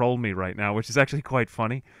trying to troll me right now, which is actually quite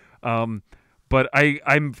funny. But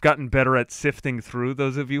I've gotten better at sifting through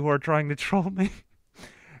those of you who are trying to troll me.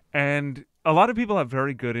 And a lot of people have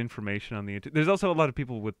very good information on the internet. There's also a lot of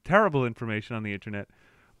people with terrible information on the internet.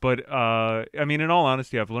 But, I mean, in all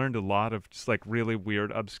honesty, I've learned a lot of just, like, really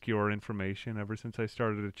weird, obscure information ever since I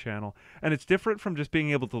started a channel. And it's different from just being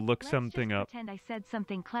able to look something up. Let's just pretend I said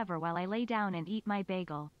something clever while I lay down and eat my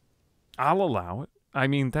bagel. I'll allow it. I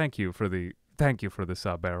mean, thank you for the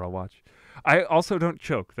sub, Arrow Watch. I also don't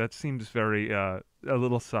choke. That seems very, a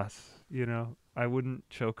little sus, you know? I wouldn't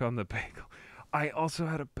choke on the bagel. I also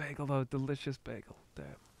had a bagel, though. Delicious bagel.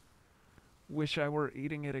 Damn. Wish I were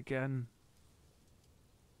eating it again.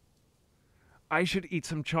 I should eat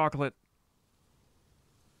some chocolate.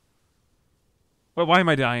 Well, why am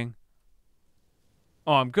I dying?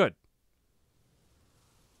 Oh, I'm good.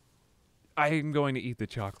 I am going to eat the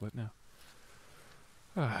chocolate now.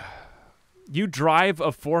 You drive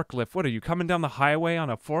a forklift. What, are you coming down the highway on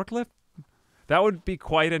a forklift? That would be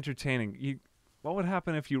quite entertaining. What would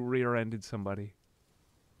happen if you rear-ended somebody?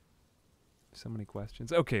 So many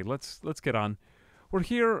questions. Okay, let's get on. We're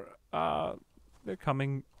here. They're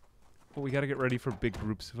coming. But we got to get ready for big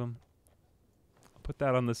groups of them. I'll put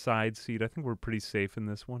that on the side seat. I think we're pretty safe in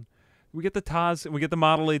this one. We get the Taz, and we get the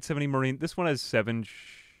Model 870 Marine. This one has 7.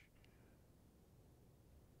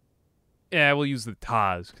 Yeah, we'll use the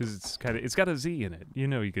Taz because it's got a Z in it. You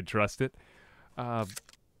know, you could trust it. All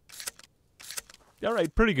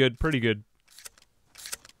right, pretty good, pretty good.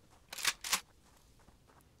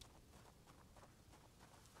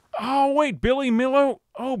 Oh wait, Billy Milo.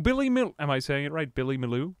 Oh, Billy Mil. Am I saying it right? Billy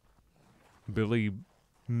Milou. Billy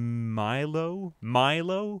Milo.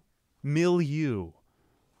 Milieu.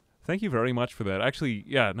 Thank you very much for that. Actually,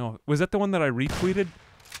 yeah, no, was that the one that I retweeted?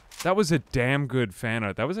 That was a damn good fan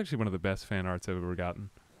art. That was actually one of the best fan arts I've ever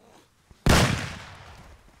gotten.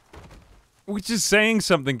 Which is saying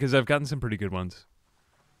something because I've gotten some pretty good ones.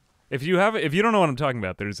 If you don't know what I'm talking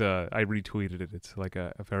about, I retweeted it. It's like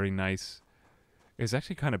a very nice. It's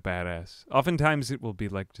actually kind of badass. Oftentimes it will be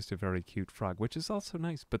like just a very cute frog, which is also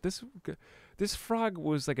nice. But this frog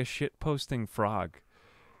was like a shit posting frog.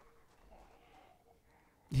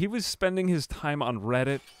 He was spending his time on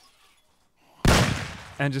Reddit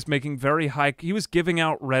and just making very high. He was giving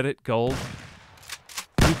out Reddit gold.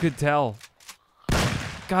 You could tell.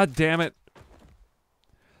 God damn it.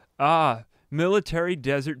 Ah, military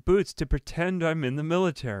desert boots to pretend I'm in the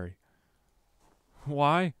military.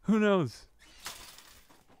 Why? Who knows?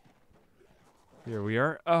 Here we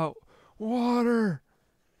are. Oh, water.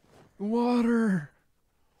 Water.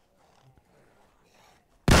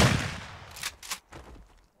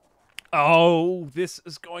 Oh, this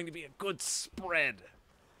is going to be a good spread.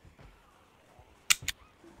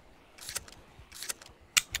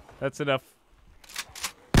 That's enough.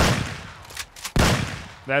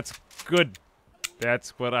 That's good.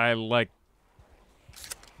 That's what I like.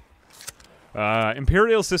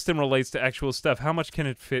 Imperial system relates to actual stuff. How much can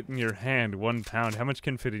it fit in your hand? 1 pound. How much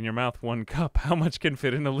can fit in your mouth? 1 cup. How much can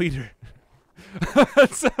fit in a liter? That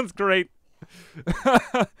sounds great.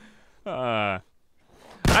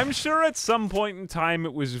 I'm sure at some point in time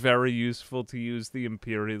it was very useful to use the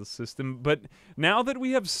imperial system, but now that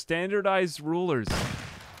we have standardized rulers,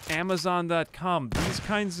 Amazon.com, these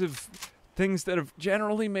kinds of things that have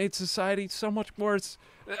generally made society so much worse,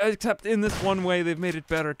 except in this one way they've made it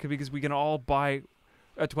better because we can all buy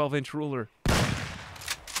a 12-inch ruler.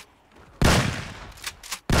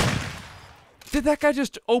 Did that guy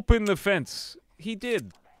just open the fence? He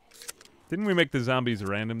did. Didn't we make the zombies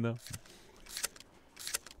random, though?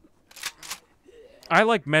 I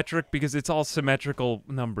like metric because it's all symmetrical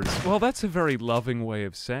numbers. Well, that's a very loving way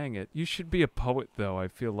of saying it. You should be a poet, though, I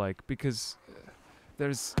feel like, because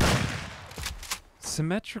there's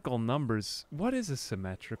symmetrical numbers. What is a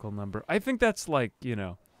symmetrical number? I think that's like,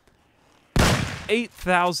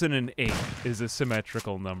 8,008 is a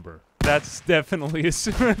symmetrical number. That's definitely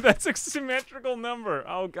that's a symmetrical number.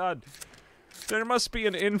 Oh, God. There must be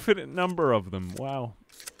an infinite number of them. Wow.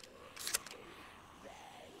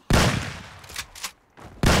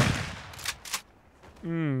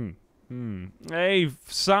 Hey,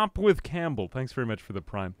 Sop with Campbell. Thanks very much for the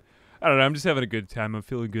prime. I don't know, I'm just having a good time. I'm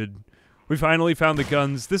feeling good. We finally found the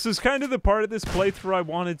guns. This is kind of the part of this playthrough I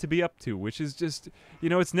wanted to be up to, which is just,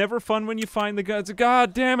 it's never fun when you find the guns.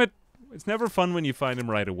 God damn it! It's never fun when you find them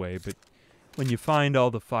right away, but when you find all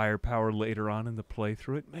the firepower later on in the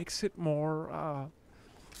playthrough, it makes it more,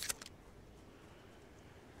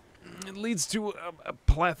 it leads to a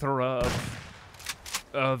plethora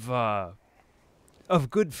of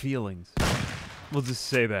good feelings. We'll just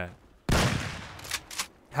say that.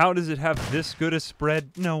 How does it have this good a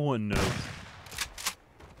spread? No one knows.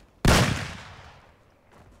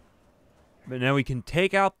 But now we can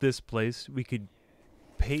take out this place. We could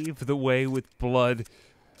pave the way with blood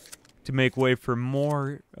to make way for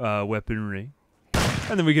more weaponry.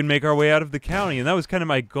 And then we can make our way out of the county. And that was kind of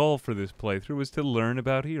my goal for this playthrough, was to learn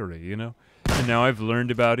about Eerie, And now I've learned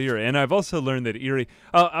about Eerie. And I've also learned that Eerie...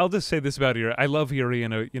 I'll just say this about Eerie. I love Eerie,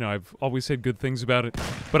 and I've always said good things about it.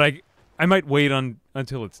 But I might wait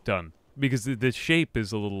until it's done, because the shape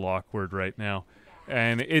is a little awkward right now.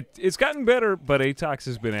 And it's gotten better, but Atox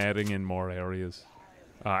has been adding in more areas.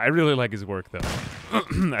 I really like his work, though.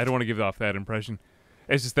 I don't want to give off that impression.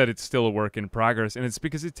 It's just that it's still a work in progress, and it's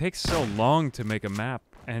because it takes so long to make a map,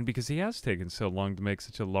 and because he has taken so long to make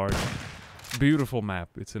such a large, beautiful map.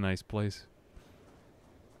 It's a nice place.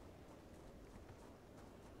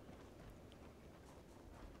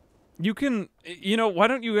 You can, why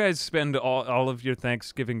don't you guys spend all of your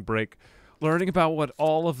Thanksgiving break learning about what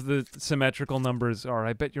all of the symmetrical numbers are?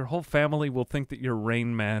 I bet your whole family will think that you're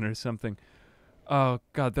Rain Man or something. Oh,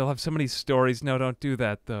 God, they'll have so many stories. No, don't do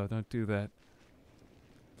that, though. Don't do that.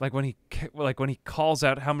 Like when he calls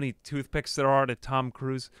out how many toothpicks there are to Tom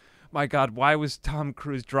Cruise. My God, why was Tom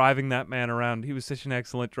Cruise driving that man around? He was such an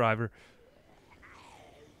excellent driver.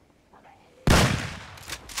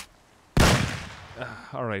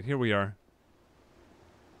 All right, here we are.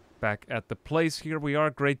 Back at the place, here we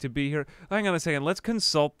are. Great to be here. Hang on a second. Let's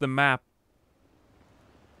consult the map.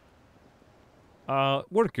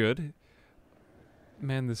 We're good.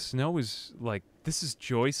 Man, the snow is like... This is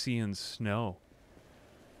Joycean snow.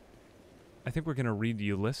 I think we're gonna read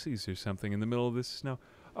Ulysses or something in the middle of this snow.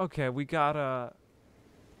 Okay, we got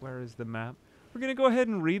where is the map? We're gonna go ahead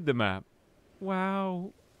and read the map.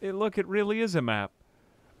 Wow. Look, it really is a map.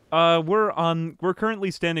 We're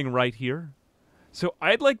currently standing right here. So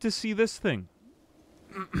I'd like to see this thing.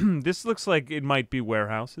 This looks like it might be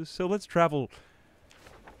warehouses, so let's travel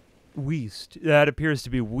west. That appears to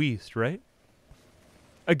be west, right?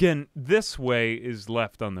 Again, this way is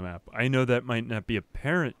left on the map. I know that might not be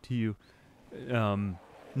apparent to you,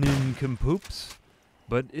 nincompoops,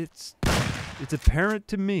 but it's apparent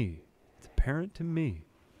to me. It's apparent to me.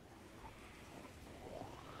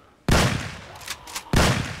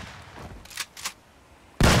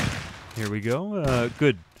 Here we go.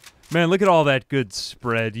 Good. Man, look at all that good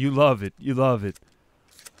spread. You love it. You love it.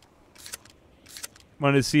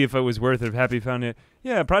 Wanted to see if it was worth it. Happy found it.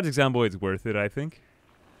 Yeah, Project Zomboid's worth it, I think.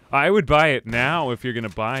 I would buy it now if you're going to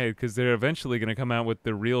buy it, because they're eventually going to come out with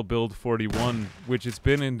the real Build 41, which has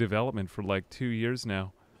been in development for like 2 years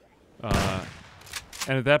now.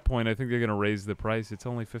 And at that point, I think they're going to raise the price. It's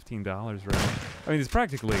only $15 right now. I mean, it's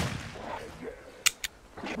practically...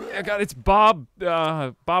 Oh God, it's Bob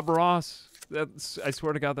Ross. I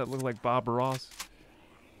swear to God, that looked like Bob Ross.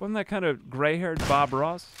 Wasn't that kind of gray-haired Bob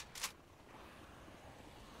Ross?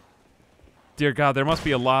 Dear God, there must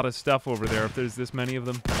be a lot of stuff over there if there's this many of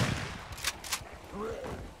them.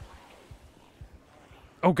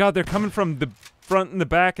 Oh God, they're coming from the front and the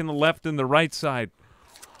back and the left and the right side.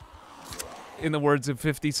 In the words of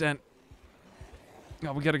 50 Cent.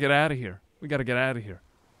 Oh, we gotta get out of here. We gotta get out of here.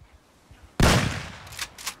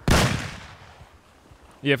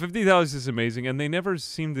 Yeah, $50 is amazing, and they never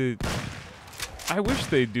seem to... I wish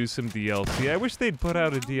they'd do some DLC. I wish they'd put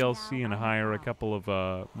out a DLC and hire a couple of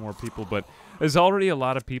more people, but there's already a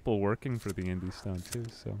lot of people working for the Indie Stone, too,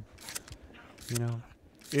 so... You know,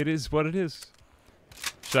 it is what it is.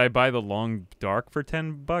 Should I buy the Long Dark for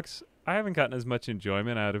 $10? I haven't gotten as much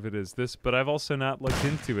enjoyment out of it as this, but I've also not looked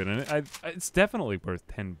into it, and it's definitely worth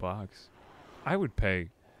 $10.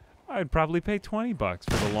 I'd probably pay $20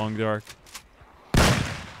 for the Long Dark.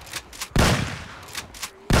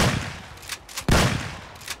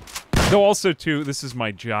 Though also, too, this is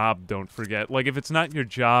my job, don't forget. Like, if it's not your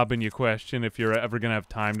job and you question if you're ever going to have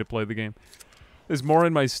time to play the game, there's more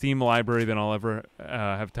in my Steam library than I'll ever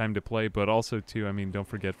have time to play. But also, too, I mean, don't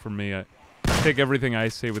forget, for me, I take everything I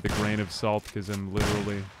say with a grain of salt because I'm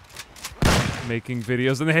literally making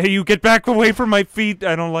videos. And, hey, you get back away from my feet!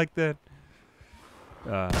 I don't like that.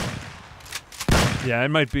 Yeah, it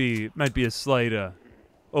might be a slight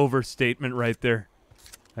overstatement right there,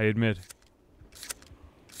 I admit.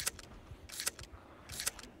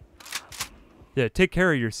 Yeah, take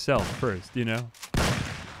care of yourself first, you know?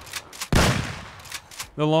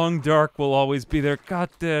 The Long Dark will always be there. God,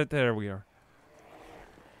 there we are.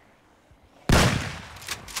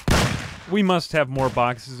 We must have more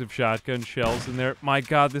boxes of shotgun shells in there. My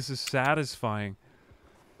God, this is satisfying.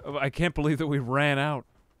 I can't believe that we ran out.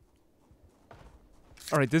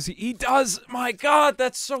 All right, does he? He does! My God,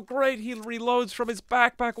 that's so great! He reloads from his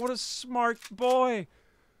backpack. What a smart boy!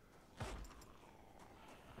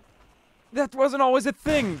 That wasn't always a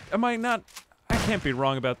thing. Am I not? I can't be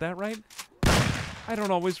wrong about that, right? I don't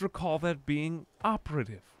always recall that being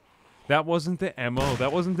operative. That wasn't the MO.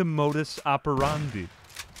 That wasn't the modus operandi.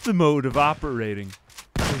 The mode of operating.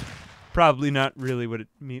 It's probably not really what it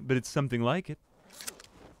means, but it's something like it.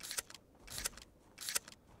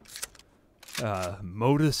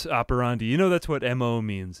 Modus operandi. You know that's what MO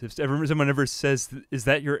means. If someone ever says, is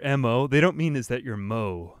that your MO? They don't mean, is that your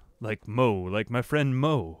Mo? Like Mo, like my friend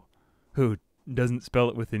Mo. Who doesn't spell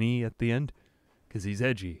it with an E at the end? Because he's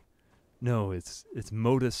edgy. No, it's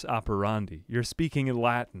modus operandi. You're speaking in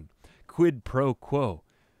Latin. Quid pro quo.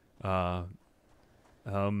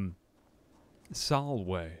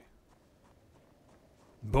 Salve.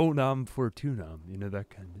 Bonum fortunam. You know, that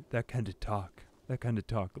kind of talk. That kind of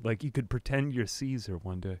talk. Like you could pretend you're Caesar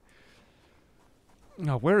one day.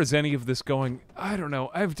 Now, where is any of this going? I don't know.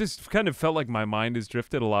 I've just kind of felt like my mind has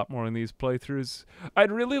drifted a lot more in these playthroughs.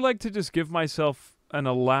 I'd really like to just give myself an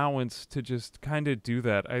allowance to just kind of do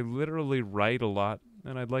that. I literally write a lot,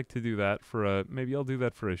 and I'd like to do that for maybe I'll do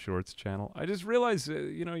that for a shorts channel. I just realized,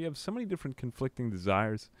 you know, you have so many different conflicting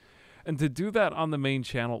desires, and to do that on the main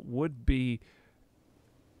channel would be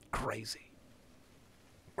crazy.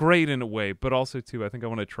 great in a way, but also too, I think I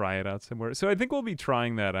want to try it out somewhere. So I think we'll be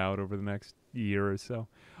trying that out over the next year or so.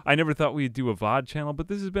 I never thought we'd do a VOD channel, but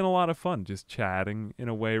this has been a lot of fun, just chatting in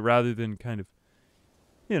a way rather than kind of,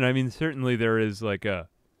 you know, I mean, certainly there is a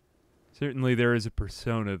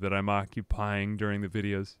persona that I'm occupying during the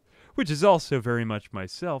videos, which is also very much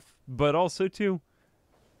myself, but also too,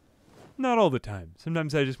 not all the time.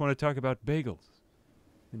 Sometimes I just want to talk about bagels,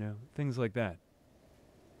 you know, things like that.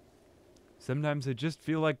 Sometimes I just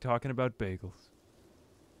feel like talking about bagels.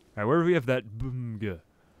 Alright, where do we have that boomga?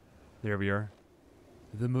 There we are.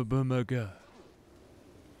 The boomga.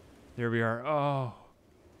 There we are. Oh.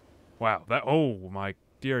 Wow, that, oh my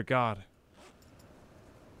dear God.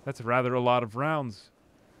 That's rather a lot of rounds.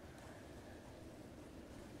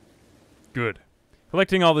 Good.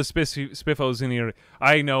 Collecting all the spiffos in here.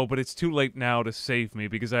 I know, but it's too late now to save me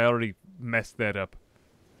because I already messed that up.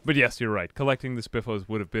 But yes, you're right. Collecting the spiffos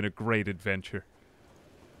would have been a great adventure.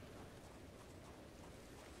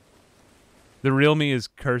 The real me is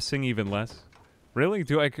cursing even less. Really?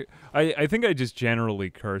 I think I just generally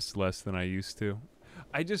curse less than I used to.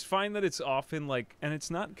 I just find that it's often like, and it's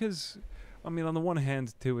not because, I mean, on the one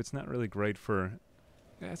hand, too, it's not really great for,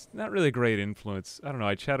 it's not really a great influence. I don't know,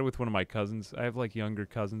 I chatted with one of my cousins. I have, like, younger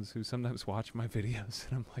cousins who sometimes watch my videos,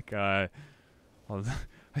 and I'm like, well,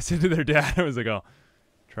 I said to their dad, I was like, oh,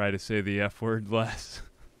 try to say the F word less.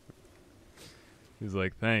 He's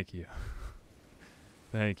like, thank you.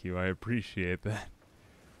 Thank you, I appreciate that.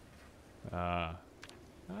 I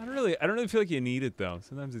don't really feel like you need it, though.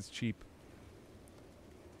 Sometimes it's cheap.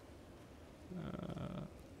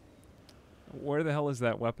 Where the hell is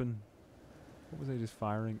that weapon? What was I just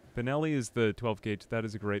firing? Benelli is the 12 gauge. That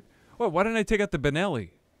is a great... Oh, why didn't I take out the Benelli?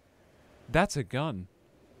 That's a gun.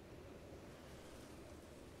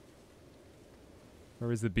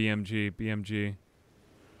 Where is the BMG? BMG.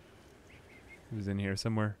 It was in here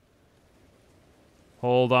somewhere.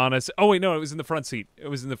 Hold on a oh, wait, no, it was in the front seat. It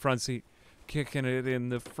was in the front seat. Kicking it in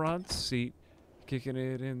the front seat. Kicking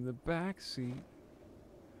it in the back seat.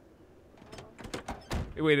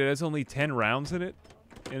 Wait, it has only 10 rounds in it?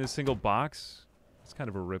 In a single box? It's kind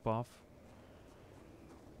of a ripoff.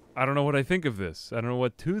 I don't know what I think of this. I don't know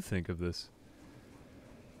what to think of this.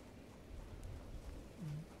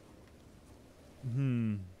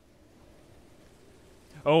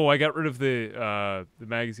 Oh, I got rid of the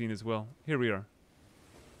magazine as well. Here we are.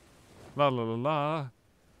 La la la la.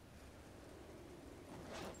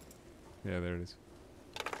 Yeah, there it is.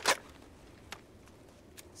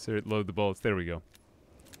 So load the bullets. There we go.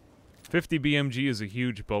 50 BMG is a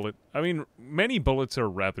huge bullet. I mean, many bullets are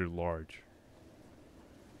rather large.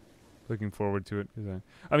 Looking forward to it.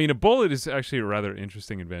 I mean, a bullet is actually a rather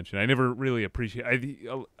interesting invention. I never really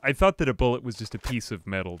I thought that a bullet was just a piece of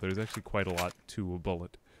metal. There's actually quite a lot to a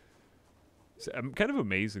bullet. So I'm kind of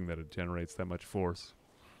amazing that it generates that much force.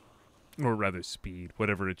 Or rather speed,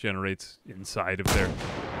 whatever it generates inside of there.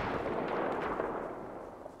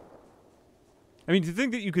 I mean, to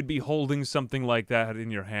think that you could be holding something like that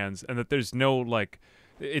in your hands and that there's no, like,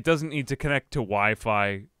 it doesn't need to connect to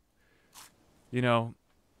Wi-Fi, you know,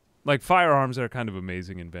 like, firearms are kind of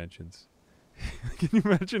amazing inventions. Can you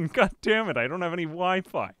imagine? God damn it, I don't have any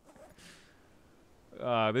Wi-Fi.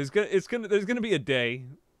 There's gonna be a day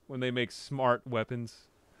when they make smart weapons.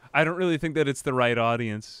 I don't really think that it's the right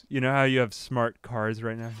audience. You know how you have smart cars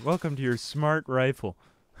right now? Welcome to your smart rifle.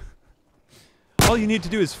 All you need to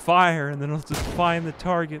do is fire, and then it'll just find the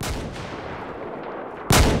target.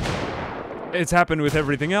 It's happened with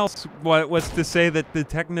everything else. What's to say that the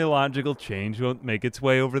technological change won't make its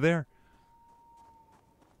way over there?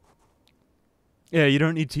 Yeah, you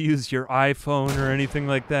don't need to use your iPhone or anything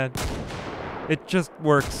like that. It just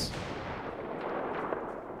works.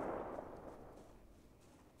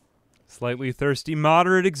 Slightly thirsty,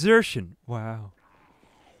 moderate exertion. Wow.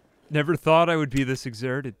 Never thought I would be this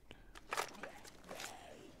exerted.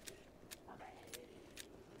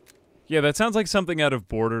 Yeah, that sounds like something out of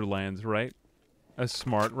Borderlands, right? A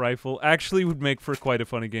smart rifle actually would make for quite a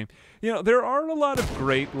funny game. You know, there are a lot of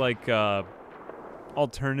great, like,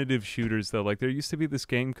 alternative shooters, though. Like, there used to be this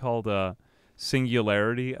game called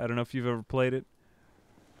Singularity. I don't know if you've ever played it.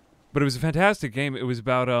 But it was a fantastic game. It was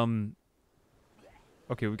about, okay,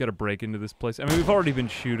 we've got to break into this place. I mean, we've already been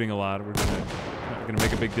shooting a lot. We're gonna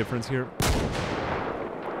make a big difference here.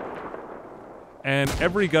 And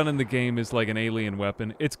every gun in the game is like an alien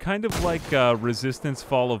weapon. It's kind of like Resistance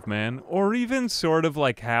Fall of Man, or even sort of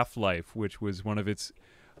like Half-Life, which was one of its,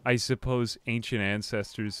 I suppose, ancient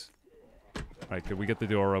ancestors. Alright, good, we get the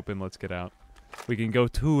door open, let's get out. We can go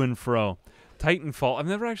to and fro. Titanfall, I've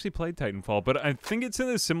never actually played Titanfall, but I think it's in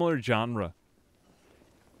a similar genre.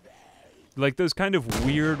 Like those kind of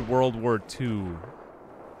weird World War II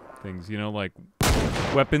things, you know, like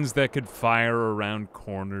weapons that could fire around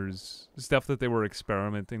corners, stuff that they were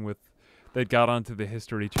experimenting with that got onto the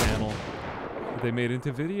History Channel that they made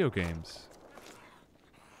into video games.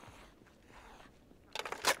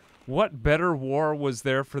 What better war was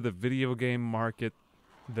there for the video game market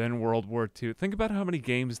than World War II? Think about how many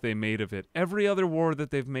games they made of it. Every other war that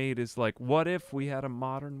they've made is like, what if we had a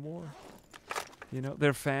modern war? You know,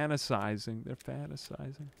 they're fantasizing. They're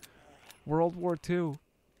fantasizing. World War II.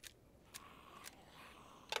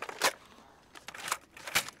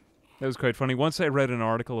 That was quite funny. Once I read an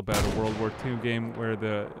article about a World War II game where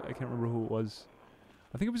I can't remember who it was.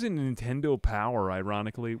 I think it was in Nintendo Power,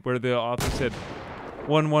 ironically, where the author said,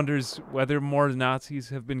 one wonders whether more Nazis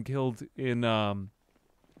have been killed in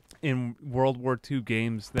World War II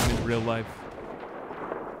games than in real life.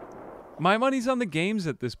 My money's on the games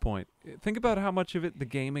at this point. Think about how much of it the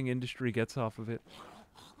gaming industry gets off of it.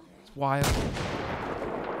 It's wild.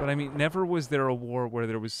 But I mean, never was there a war where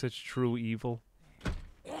there was such true evil.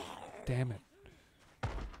 Damn it.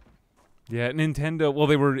 Yeah, Nintendo,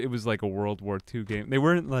 well, it was like a World War II game. They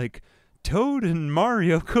weren't like, Toad and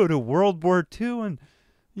Mario go to World War II and,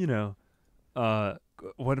 you know,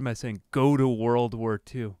 what am I saying? Go to World War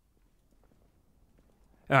II.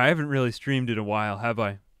 I haven't really streamed in a while, have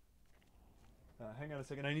I? Hang on a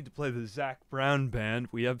second. I need to play the Zach Brown Band.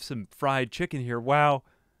 We have some fried chicken here. Wow.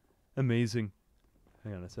 Amazing.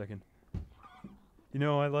 Hang on a second. You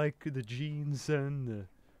know, I like the jeans and the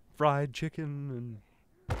fried chicken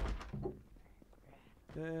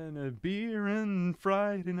and a beer and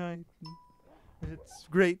Friday night. It's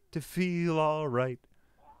great to feel all right.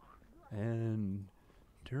 And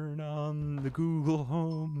turn on the Google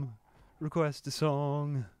Home. Request a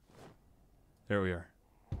song. There we are.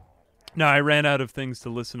 No, I ran out of things to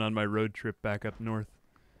listen on my road trip back up north.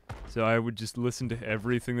 So I would just listen to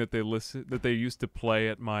everything that they used to play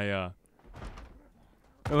at my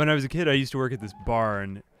when I was a kid, I used to work at this bar,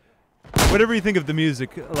 and whatever you think of the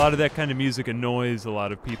music, a lot of that kind of music annoys a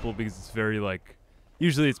lot of people because it's very like,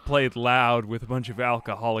 usually it's played loud with a bunch of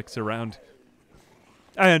alcoholics around.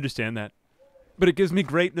 I understand that. But it gives me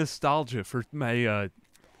great nostalgia for my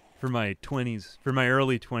 20s, for my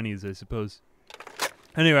early 20s, I suppose.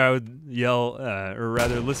 Anyway, I would yell, or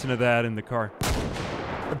rather listen to that in the car.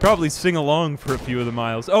 I'd probably sing along for a few of the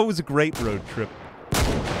miles. Oh, it was a great road trip.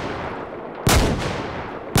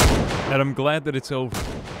 And I'm glad that it's over.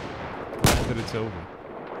 Glad that it's over.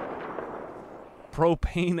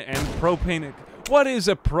 Propane and propane. What is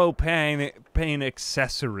a propane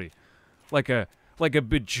accessory? Like a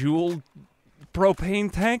Bejeweled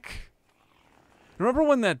propane tank? Remember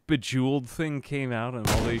when that Bejeweled thing came out and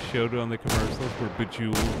all they showed on the commercials were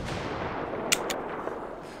Bejeweled?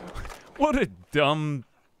 What a dumb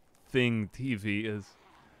thing TV is.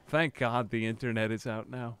 Thank God the internet is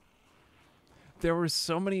out now. There were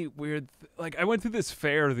so many weird... like, I went to this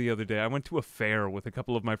fair the other day. I went to a fair with a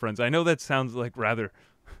couple of my friends. I know that sounds like rather...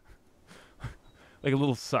 like a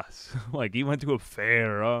little sus. Like, you went to a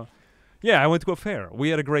fair. Yeah, I went to a fair. We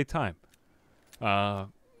had a great time.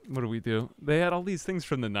 What do we do? They had all these things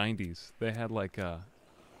from the 90s. They had like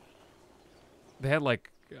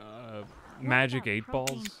magic 8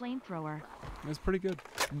 balls. Flamethrower. That's pretty good.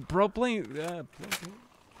 Propane.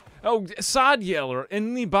 Oh, Sod Yeller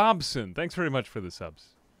and Lee Bobson. Thanks very much for the subs.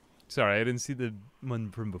 Sorry, I didn't see the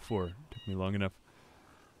one from before. Took me long enough.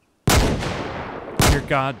 Dear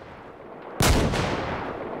God.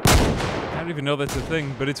 I don't even know that's a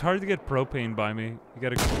thing, but it's hard to get propane by me. You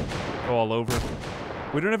gotta go all over.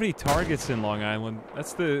 We don't have any Targets in Long Island.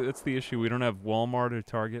 That's the issue. We don't have Walmart or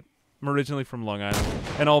Target. I'm originally from Long Island.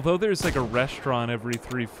 And although there's like a restaurant every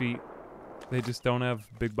 3 feet, they just don't have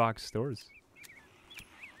big box stores.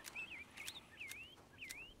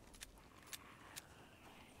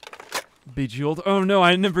 Bejeweled? Oh no,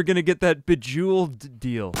 I'm never gonna get that Bejeweled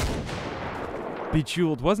deal.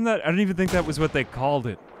 Bejeweled. Wasn't that? I don't even think that was what they called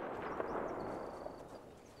it.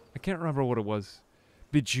 I can't remember what it was.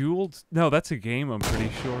 Bejeweled? No, that's a game, I'm pretty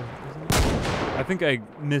sure. Isn't it? I think I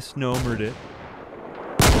misnomered it.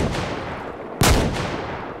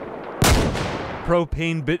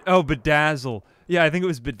 Propane Bedazzle. Yeah, I think it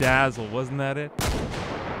was Bedazzle. Wasn't that it?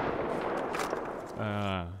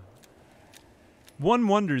 One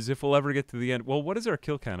wonders if we'll ever get to the end. Well, what is our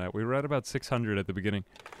kill count at? We were at about 600 at the beginning.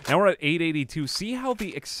 Now we're at 882. See how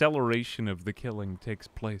the acceleration of the killing takes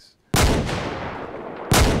place. Be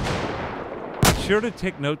sure to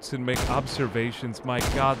take notes and make observations. My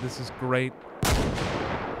God, this is great.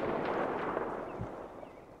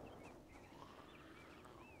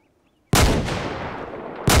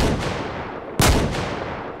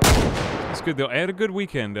 was good though. I had a good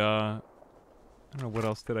weekend. I don't know what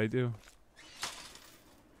else did I do.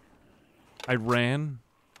 I ran.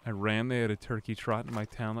 They had a turkey trot in my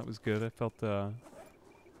town. That was good. I felt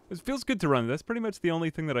it feels good to run. That's pretty much the only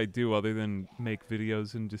thing that I do other than make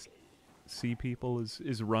videos and just see people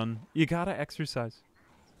is run. You gotta exercise.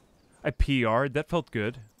 I PR'd. That felt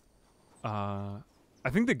good. I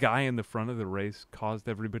think the guy in the front of the race caused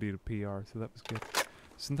everybody to PR, so that was good.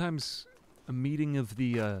 Sometimes a meeting of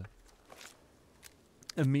the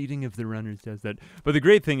runners does that. But the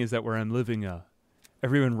great thing is that where I'm living,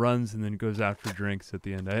 everyone runs and then goes out for drinks at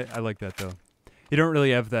the end. I like that though. You don't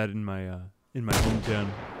really have that in my hometown.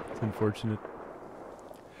 It's unfortunate.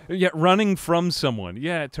 Yeah, running from someone.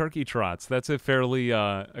 Yeah, turkey trots. That's a fairly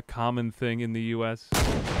a common thing in the U.S.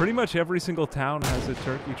 Pretty much every single town has a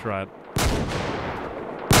turkey trot.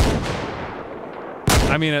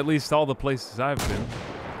 I mean, at least all the places I've been.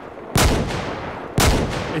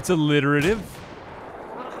 It's alliterative.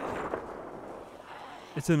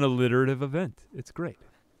 It's an alliterative event. It's great.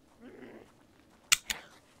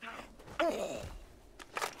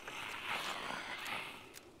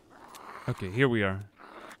 Okay, here we are.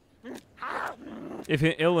 If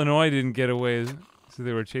Illinois didn't get away, so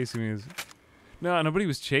they were chasing me. No, nobody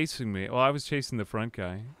was chasing me. Well, I was chasing the front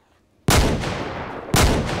guy.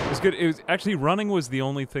 It was good. It was actually running was the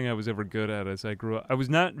only thing I was ever good at as I grew up. I was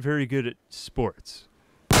not very good at sports.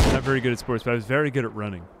 Not very good at sports, but I was very good at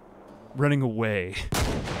running. Running away.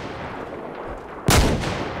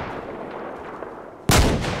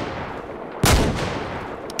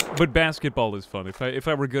 But basketball is fun. If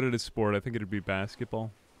I were good at a sport, I think it'd be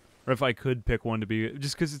basketball. Or if I could pick one to be,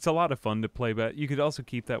 just because it's a lot of fun to play, but you could also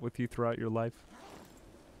keep that with you throughout your life.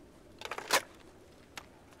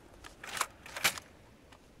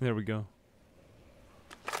 There we go.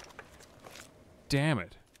 Damn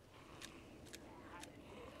it.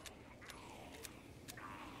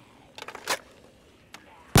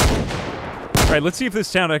 Alright, let's see if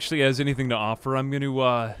this town actually has anything to offer. I'm going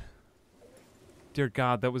to, dear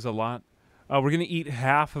God, that was a lot. We're going to eat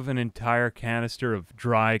half of an entire canister of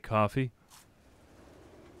dry coffee.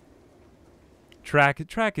 Track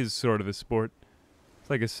is sort of a sport. It's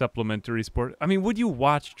like a supplementary sport. I mean, would you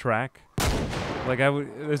watch track? Like,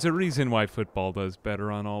 there's a reason why football does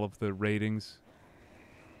better on all of the ratings.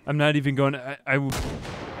 I'm not even going to, I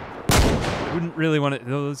wouldn't really want to,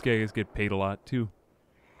 those guys get paid a lot too.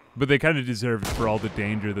 But they kind of deserve it for all the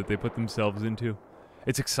danger that they put themselves into.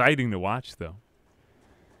 It's exciting to watch, though.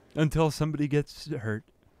 Until somebody gets hurt.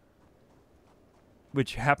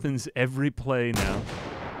 Which happens every play now.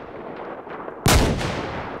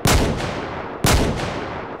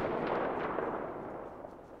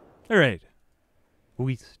 Alright.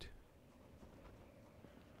 West.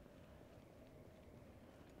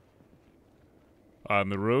 On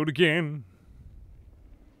the road again.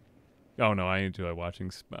 Oh no, I enjoy watching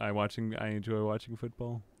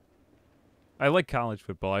football. I like college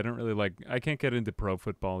football. I don't really like, I can't get into pro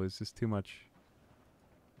football. There's just too much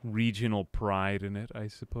regional pride in it, I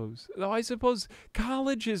suppose. Though I suppose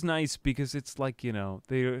college is nice because it's like, you know,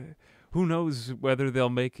 who knows whether they'll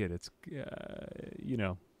make it. It's, you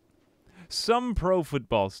know, some pro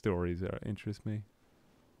football stories interest me,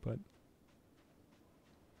 but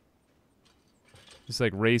it's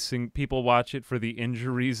like racing. People watch it for the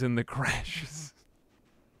injuries and the crashes.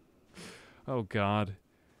 Oh, God.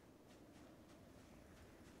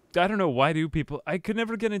 I don't know, why do people... I could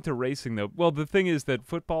never get into racing, though. Well, the thing is that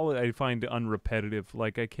football I find unrepetitive.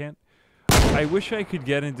 Like, I can't... I wish I could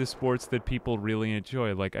get into sports that people really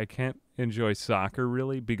enjoy. Like, I can't enjoy soccer,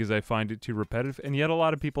 really, because I find it too repetitive. And yet a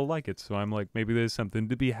lot of people like it, so I'm like, maybe there's something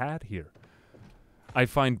to be had here. I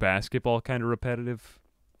find basketball kind of repetitive.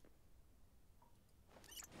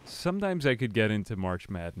 Sometimes I could get into March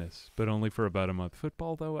Madness, but only for about a month.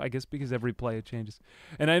 Football, though, I guess because every play it changes.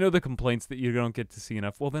 And I know the complaints that you don't get to see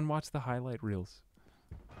enough. Well, then watch the highlight reels.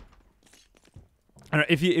 I don't know,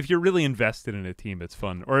 if you're really invested in a team, it's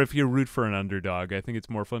fun. Or if you root for an underdog, I think it's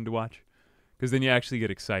more fun to watch. Because then you actually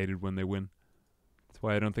get excited when they win. That's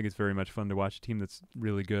why I don't think it's very much fun to watch a team that's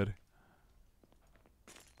really good.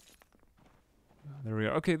 There we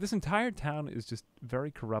are. Okay, this entire town is just very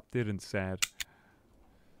corrupted and sad.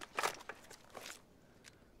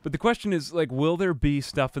 But the question is, like, will there be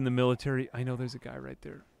stuff in the military? I know there's a guy right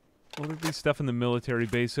there. Will there be stuff in the military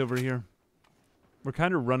base over here? We're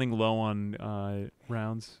kind of running low on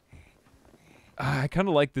rounds. I kind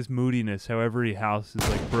of like this moodiness, how every house is,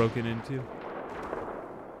 like, broken into.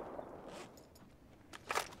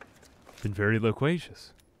 Been very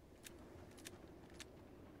loquacious.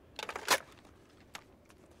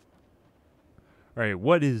 All right,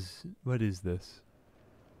 what is this?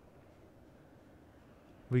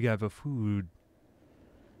 We got the food.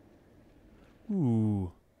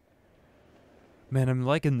 Ooh. Man, I'm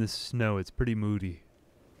liking this snow. It's pretty moody.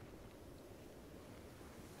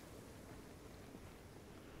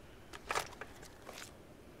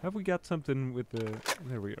 Have we got something with the...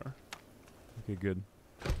 There we are. Okay, good.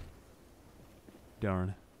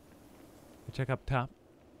 Darn. Check up top.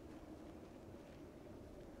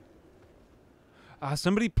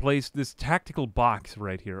 Somebody placed this tactical box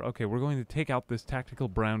right here. Okay, we're going to take out this tactical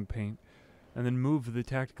brown paint and then move the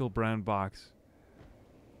tactical brown box.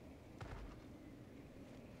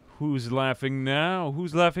 Who's laughing now?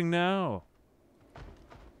 Who's laughing now?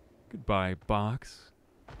 Goodbye, box.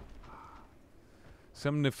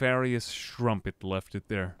 Some nefarious strumpet left it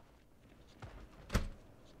there.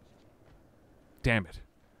 Damn it.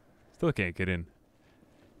 Still can't get in.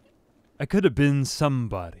 I could have been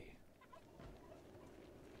somebody.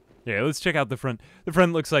 Yeah, let's check out the front. The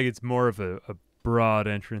front looks like it's more of a broad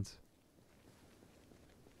entrance.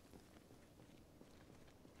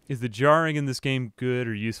 Is the jarring in this game good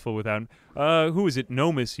or useful without... who is it?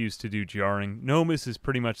 Nomus used to do jarring. Nomus is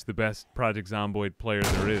pretty much the best Project Zomboid player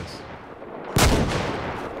there is.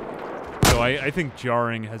 So I think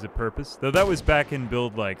jarring has a purpose. Though that was back in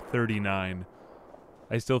build like 39.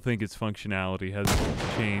 I still think its functionality hasn't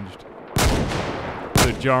changed.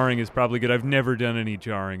 So jarring is probably good. I've never done any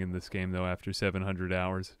jarring in this game though after 700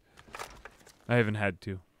 hours. I haven't had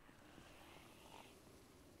to.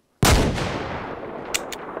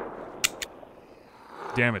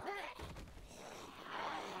 Damn it.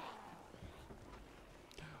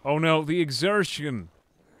 Oh no, the exertion.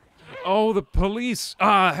 Oh, the police.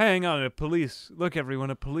 Hang on, a police. Look, everyone,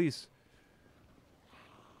 a police.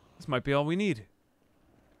 This might be all we need.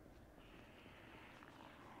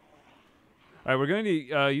 Alright, we're going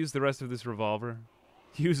to use the rest of this revolver.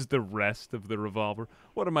 Use the rest of the revolver.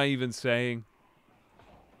 What am I even saying?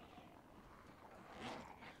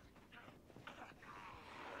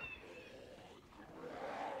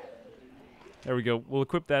 There we go. We'll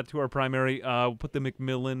equip that to our primary. We'll put the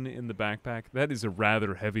Macmillan in the backpack. That is a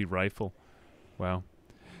rather heavy rifle. Wow.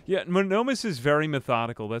 Yeah, Nomus is very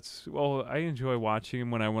methodical. That's... Well, I enjoy watching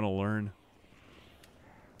him when I want to learn.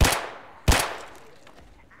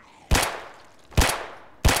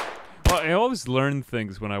 Well, I always learn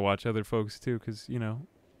things when I watch other folks, too, because, you know,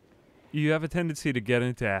 you have a tendency to get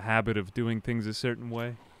into a habit of doing things a certain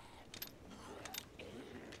way.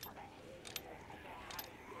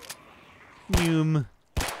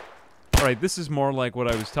 Alright, this is more like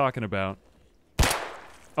what I was talking about.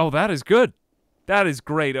 Oh, that is good. That is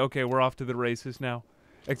great. Okay, we're off to the races now.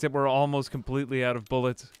 Except we're almost completely out of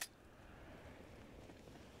bullets.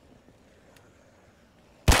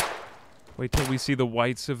 Wait till we see the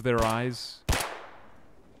whites of their eyes.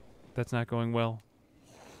 That's not going well.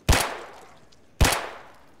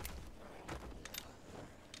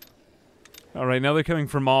 Alright, now they're coming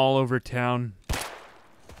from all over town.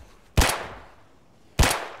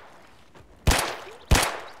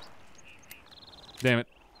 Damn it.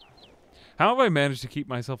 How have I managed to keep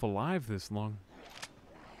myself alive this long?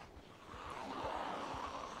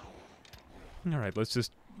 Alright, let's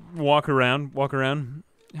just walk around.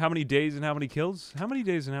 How many days and how many kills? How many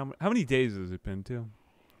days and how many days has it been, too?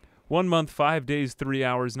 1 month, 5 days, 3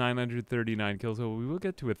 hours, 939 kills. Oh, we will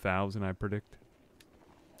get to 1,000, I predict.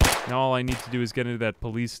 Now all I need to do is get into that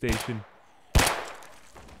police station.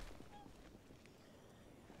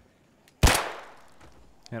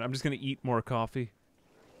 And I'm just going to eat more coffee.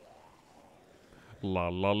 La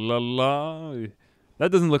la la la. That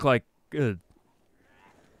doesn't look like like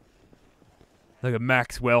a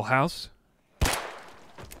Maxwell house.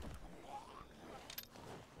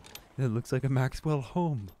 It looks like a Maxwell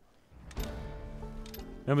home.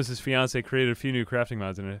 Nemesis' fiance created a few new crafting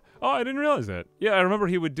mods in it. Oh, I didn't realize that. Yeah, I remember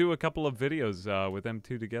he would do a couple of videos with them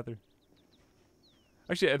two together.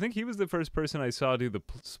 Actually, I think he was the first person I saw do the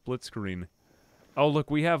split screen. Oh,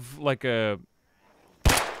 look, we have like a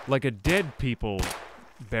dead people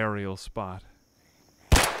burial spot.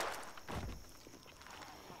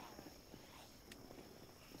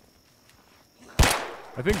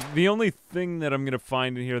 I think the only thing that I'm going to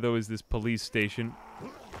find in here, though, is this police station.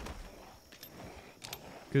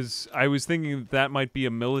 Because I was thinking that might be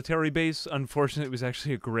a military base. Unfortunately, it was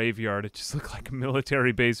actually a graveyard. It just looked like a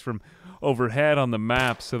military base from overhead on the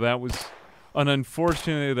map, so that was an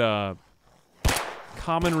unfortunate...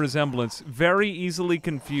 common resemblance. Very easily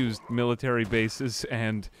confused military bases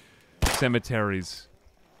and cemeteries.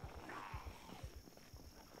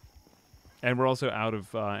 And we're also out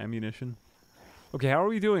of ammunition. Okay, how are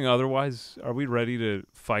we doing otherwise? Are we ready to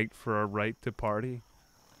fight for our right to party?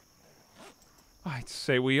 I'd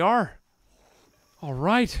say we are. All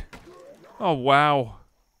right. Oh, wow.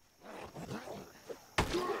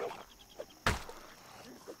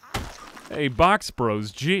 Hey, Box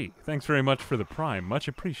Bros, gee. Thanks very much for the prime. Much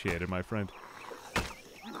appreciated, my friend.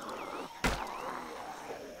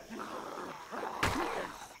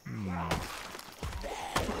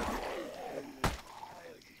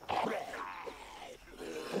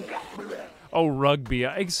 Oh, rugby.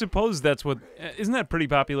 I suppose that's what... Isn't that pretty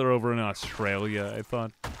popular over in Australia, I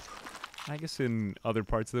thought? I guess in other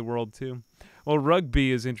parts of the world, too. Well,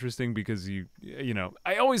 rugby is interesting because you know,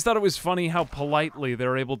 I always thought it was funny how politely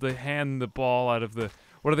they're able to hand the ball out of the...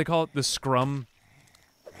 What do they call it? The scrum?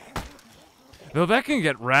 Though that can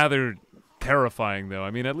get rather terrifying, though.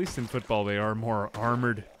 I mean, at least in football, they are more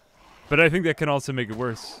armored. But I think that can also make it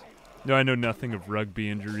worse. No, I know nothing of rugby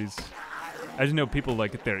injuries. I just know people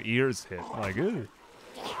like get their ears hit. Like, ooh.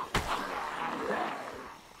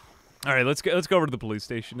 All right, let's go over to the police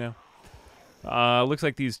station now. Looks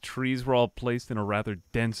like these trees were all placed in a rather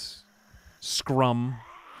dense scrum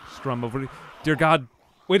over. Dear God,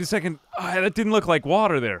 wait a second. That didn't look like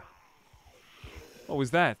water there. What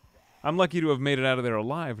was that? I'm lucky to have made it out of there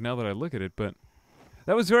alive now that I look at it, but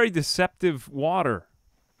that was very deceptive water.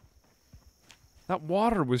 That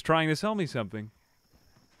water was trying to sell me something.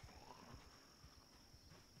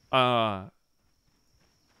 Yeah,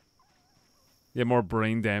 more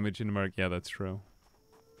brain damage in America. Yeah, that's true.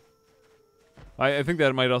 I think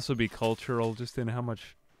that might also be cultural, just in how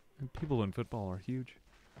much people in football are huge.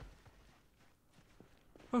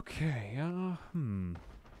 Okay, Or,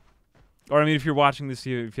 I mean, if you're watching this,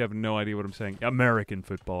 if you have no idea what I'm saying, American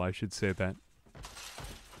football, I should say that.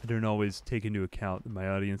 I don't always take into account that my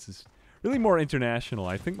audience is really more international.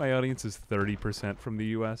 I think my audience is 30% from the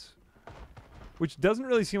U.S., which doesn't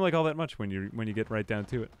really seem like all that much when you get right down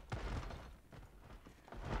to it.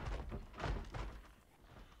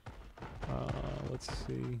 Let's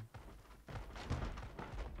see.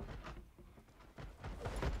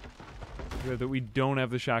 That we don't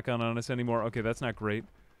have the shotgun on us anymore. Okay, that's not great.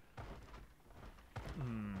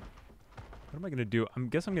 What am I gonna do? I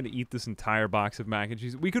guess I'm gonna eat this entire box of mac and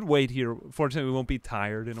cheese. We could wait here. Fortunately, we won't be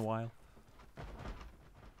tired in a while.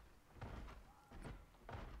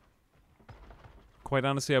 Quite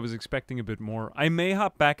honestly, I was expecting a bit more. I may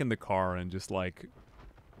hop back in the car and just like...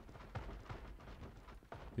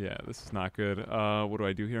 Yeah, this is not good. What do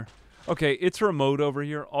I do here? Okay, it's remote over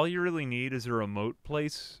here. All you really need is a remote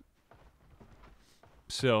place.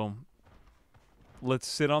 So, let's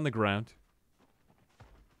sit on the ground.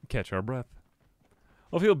 Catch our breath.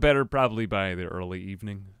 I'll feel better probably by the early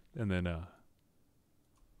evening. And then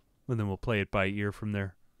we'll play it by ear from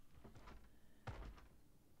there.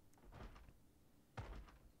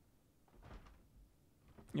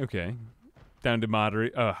 Okay. Down to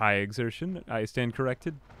moderate, high exertion. I stand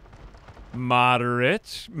corrected.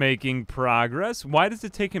 Moderate. Making progress. Why does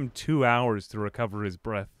it take him 2 hours to recover his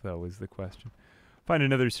breath, though, is the question. Find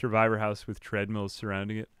another survivor house with treadmills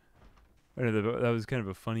surrounding it. That was kind of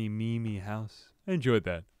a funny, meme-y house. I enjoyed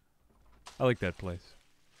that. I like that place.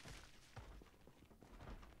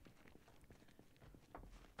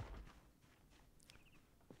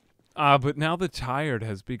 But now the tired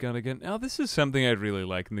has begun again. Now, this is something I'd really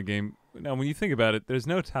like in the game. Now, when you think about it, there's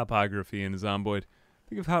no topography in Zomboid.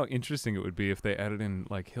 Think of how interesting it would be if they added in,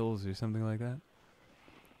 like, hills or something like that.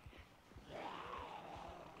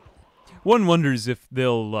 One wonders if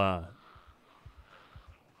they'll, I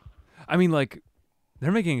mean, like,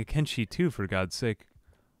 they're making a Kenshi 2, for God's sake.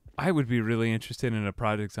 I would be really interested in a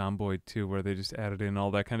Project Zomboid 2 where they just added in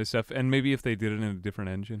all that kind of stuff. And maybe if they did it in a different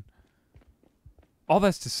engine. All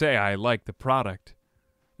that's to say, I like the product,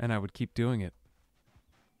 and I would keep doing it.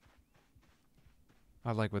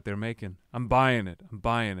 I like what they're making. I'm buying it. I'm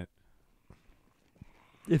buying it.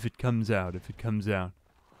 If it comes out, if it comes out.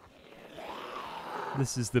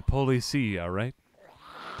 This is the Polizia, right?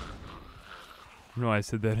 No, I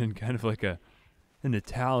said that in kind of like an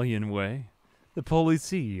Italian way. The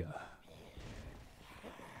Polizia.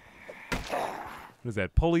 What is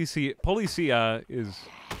that? Policia is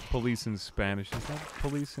police in Spanish. Is that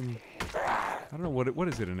police in... I don't know, what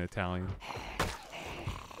is it in Italian?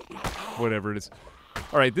 Whatever it is.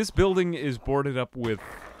 Alright, this building is boarded up with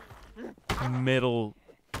metal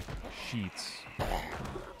sheets.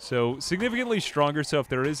 So, significantly stronger, so if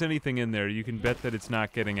there is anything in there, you can bet that it's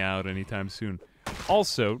not getting out anytime soon.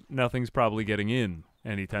 Also, nothing's probably getting in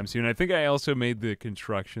anytime soon. I think I also made the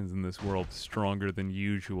constructions in this world stronger than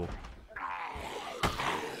usual.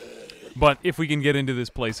 But if we can get into this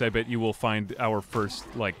place, I bet you will find our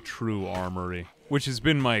first, like, true armory. Which has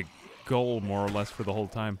been my goal, more or less, for the whole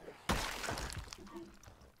time.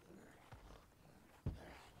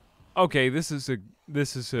 Okay, this is a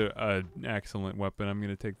excellent weapon. I'm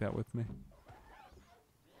gonna take that with me.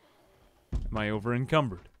 Am I over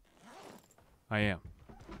encumbered? I am.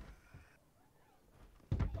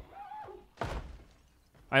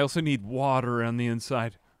 I also need water on the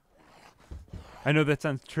inside. I know that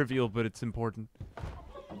sounds trivial, but it's important.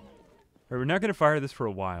 All right, we're not gonna fire this for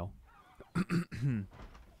a while.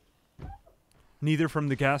 Neither from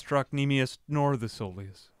the gastrocnemius nor the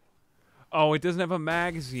soleus. Oh, it doesn't have a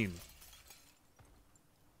magazine.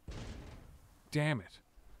 Damn it.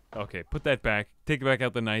 Okay, put that back. Take back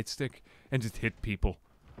out the nightstick and just hit people.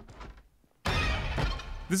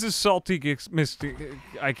 This is Salty Mystic.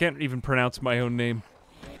 I can't even pronounce my own name.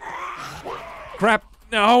 Crap.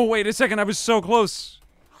 No, wait a second. I was so close.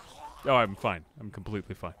 Oh, I'm fine. I'm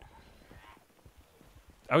completely fine.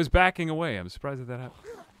 I was backing away. I'm surprised that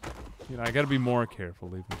happened. You know, I gotta be more careful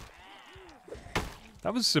even.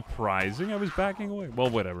 That was surprising. I was backing away. Well,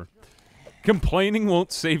 whatever. Complaining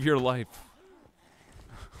won't save your life.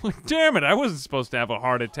 Like, damn it, I wasn't supposed to have a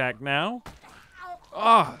heart attack now.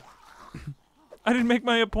 Ah. I didn't make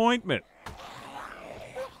my appointment.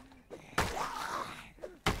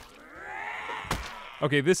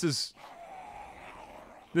 Okay, this is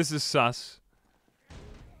sus.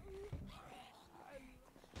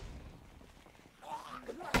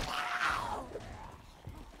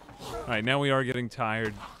 Alright, now we are getting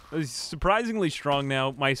tired. He's surprisingly strong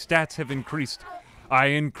now. My stats have increased. I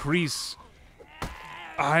increase.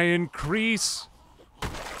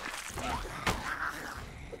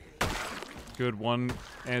 Good, 1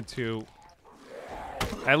 and 2.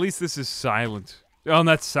 At least this is silent. Oh,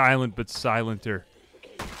 not silent, but silenter.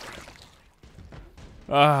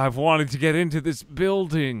 I've wanted to get into this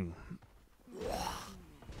building.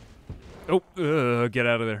 Oh, get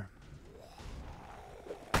out of there.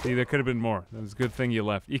 See, there could have been more. That was a good thing you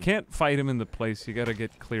left. You can't fight him in the place. You gotta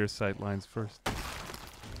get clear sight lines first.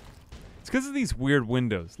 It's because of these weird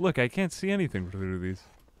windows. Look, I can't see anything through these.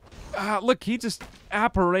 Look, he just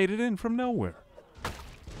apparated in from nowhere.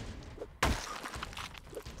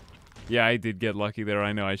 Yeah, I did get lucky there.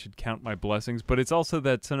 I know I should count my blessings, but it's also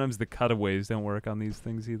that sometimes the cutaways don't work on these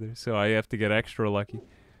things either, so I have to get extra lucky.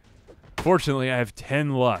 Fortunately, I have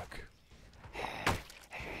 10 luck.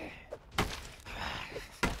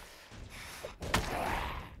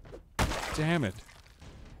 Damn it.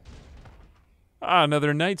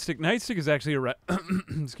 Another nightstick. Nightstick is actually a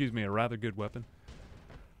excuse me, a rather good weapon.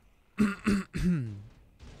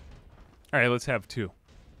 Alright, let's have 2.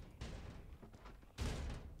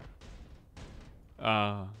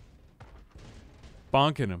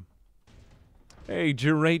 Bonking him. Hey,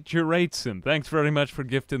 Gerateson. Thanks very much for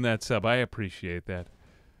gifting that sub. I appreciate that.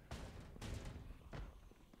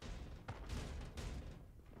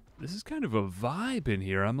 This is kind of a vibe in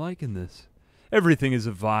here. I'm liking this. Everything is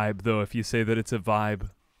a vibe, though, if you say that it's a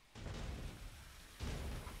vibe.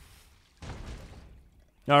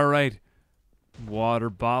 All right. Water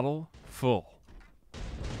bottle full.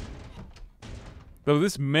 Though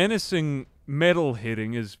this menacing metal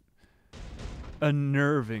hitting is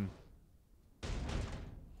unnerving.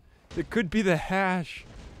 It could be the hash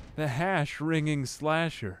ringing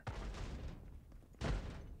slasher.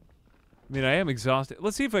 I mean, I am exhausted.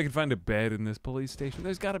 Let's see if I can find a bed in this police station.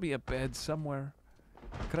 There's got to be a bed somewhere.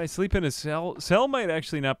 Could I sleep in a cell? Cell might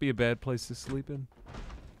actually not be a bad place to sleep in.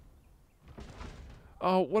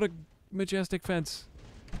 Oh, what a majestic fence.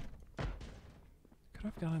 Could I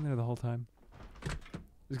have gone in there the whole time?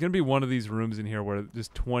 There's going to be one of these rooms in here where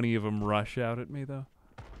just 20 of them rush out at me, though.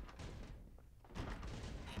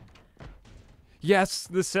 Yes,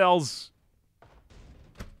 the cells.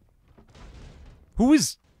 Who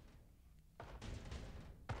is...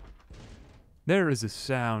 There is a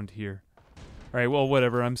sound here. Alright, well,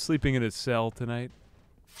 whatever. I'm sleeping in a cell tonight.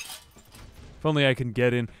 If only I can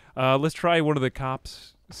get in. Let's try one of the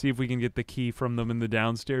cops. See if we can get the key from them in the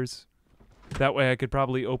downstairs. That way I could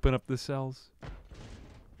probably open up the cells.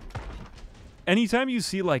 Anytime you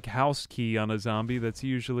see, like, house key on a zombie, that's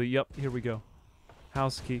usually... Yep, here we go.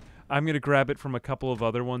 House key. I'm going to grab it from a couple of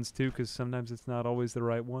other ones, too, because sometimes it's not always the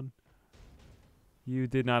right one. You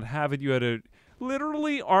did not have it. You had a...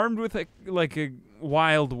 Literally armed with, a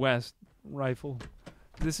Wild West rifle.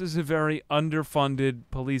 This is a very underfunded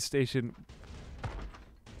police station.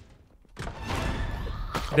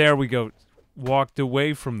 There we go. Walked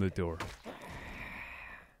away from the door.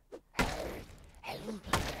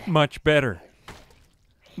 Much better.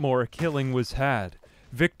 More killing was had.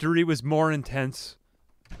 Victory was more intense.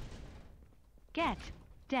 Get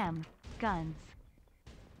dem guns.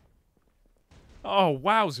 Oh,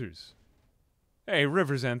 wowzers. Hey,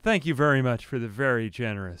 Rivers End, thank you very much for the very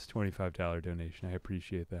generous $25 donation. I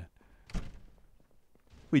appreciate that.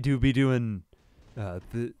 We do be doing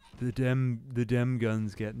the dem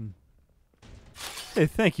guns getting. Hey,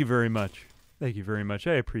 thank you very much. Thank you very much.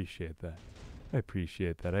 I appreciate that. I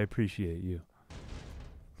appreciate that. I appreciate you.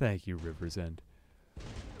 Thank you, Rivers End.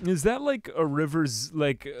 Is that like a Rivers,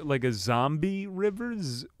 like a zombie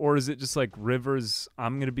Rivers, or is it just like Rivers?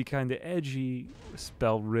 I'm gonna be kind of edgy.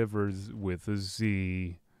 Spell Rivers with a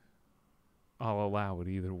Z. I'll allow it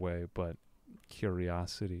either way, but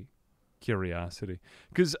curiosity.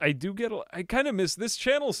 Because I do get, I kind of miss, this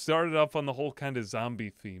channel started off on the whole kind of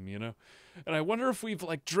zombie theme, you know? And I wonder if we've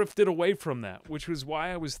like drifted away from that, which was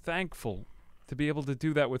why I was thankful to be able to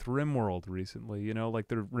do that with RimWorld recently, you know? Like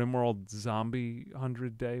the RimWorld Zombie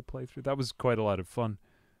 100-day playthrough. That was quite a lot of fun.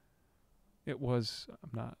 It was,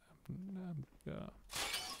 I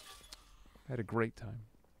had a great time.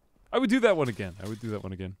 I would do that one again.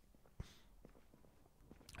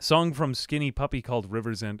 Song from Skinny Puppy called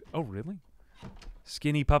Rivers End. Oh, really?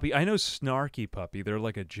 Skinny Puppy. I know Snarky Puppy. They're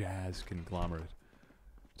like a jazz conglomerate.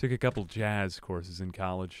 Took a couple jazz courses in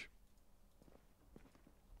college.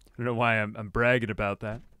 I don't know why I'm bragging about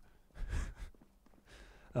that.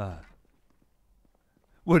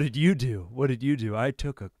 What did you do? I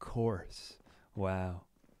took a course. Wow.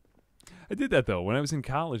 I did that, though. When I was in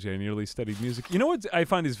college, I nearly studied music. You know what I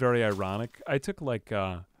find is very ironic? I took, like,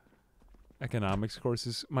 economics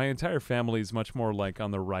courses. My entire family is much more like on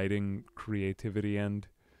the writing creativity end.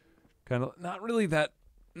 Kind of not really that,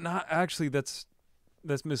 not actually that's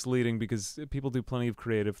misleading because people do plenty of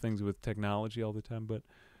creative things with technology all the time, but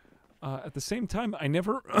at the same time I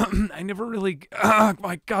never really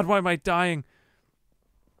my god, why am I dying?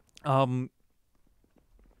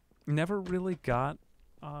 Never really got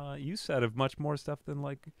use out of much more stuff than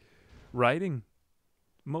like writing.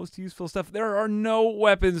 Most useful stuff. There are no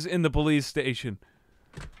weapons in the police station.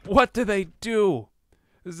 What do they do?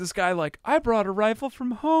 Is this guy like, I brought a rifle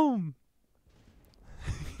from home?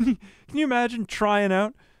 Can you imagine trying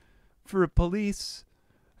out for a police?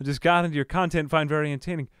 I just got into your content, find very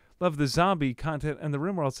entertaining. Love the zombie content and the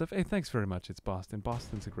RimWorld stuff. Hey, thanks very much. It's Boston.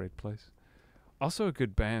 Boston's a great place. Also a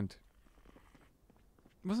good band.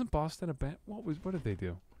 Wasn't Boston a band? What did they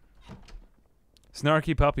do?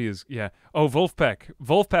 Snarky Puppy is, yeah. Oh, Wolfpack.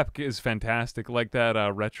 Wolfpack is fantastic. Like that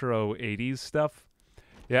retro 80s stuff.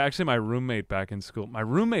 Yeah, actually my roommate back in school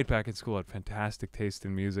had fantastic taste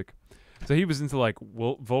in music. So he was into like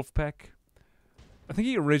Wolfpack. I think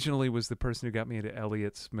he originally was the person who got me into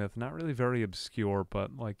Elliott Smith. Not really very obscure,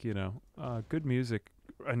 but like, you know, good music.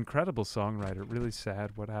 Incredible songwriter. Really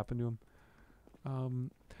sad what happened to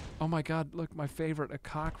him. Oh my god, look, my favorite, a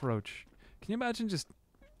cockroach. Can you imagine just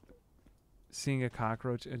seeing a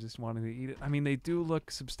cockroach and just wanting to eat it? I mean, they do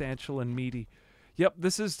look substantial and meaty. Yep,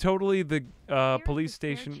 this is totally the police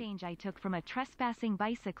station. Change I took from a trespassing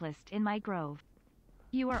bicyclist in my grove.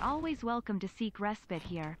 You are always welcome to seek respite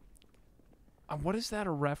here. What is that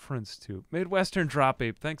a reference to? Midwestern Drop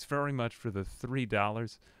Ape, thanks very much for the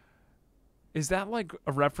 $3. Is that like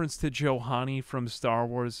a reference to Johanny from Star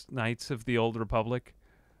Wars Knights of the Old Republic?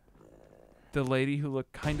 The lady who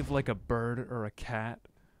looked kind of like a bird or a cat,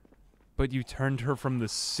 but you turned her from the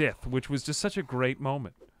Sith, which was just such a great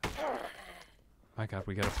moment. My god,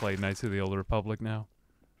 we gotta play Knights of the Old Republic now.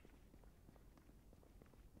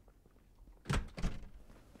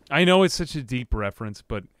 I know it's such a deep reference,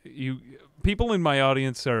 but people in my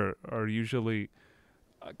audience are usually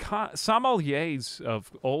sommeliers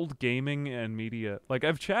of old gaming and media. Like,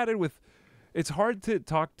 I've chatted with... It's hard to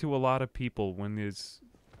talk to a lot of people when there's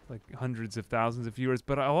like hundreds of thousands of viewers,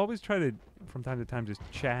 but I'll always try to, from time to time, just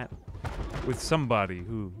chat with somebody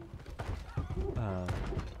who...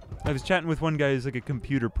 I was chatting with one guy who's like a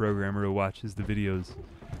computer programmer who watches the videos,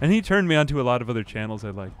 and he turned me onto a lot of other channels I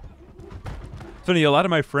like. Funny, a lot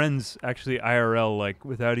of my friends, actually IRL, like,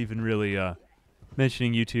 without even really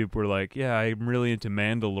mentioning YouTube, were like, yeah, I'm really into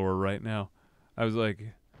Mandalore right now. I was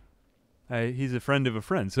like, he's a friend of a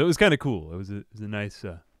friend, so it was kind of cool. It was a nice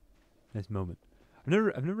nice moment.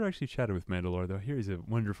 I've never actually chatted with Mandalore, though. Here he's a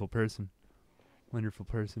wonderful person. Wonderful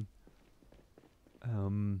person.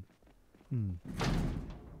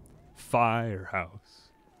 Firehouse.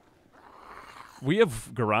 We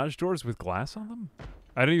have garage doors with glass on them?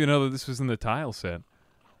 I didn't even know that this was in the tile set.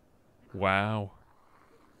 Wow.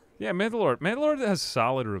 Yeah, Mandalore. Mandalore has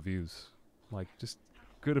solid reviews. Like, just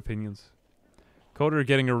good opinions. Coder is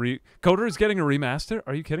getting a remaster?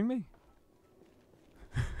 Are you kidding me?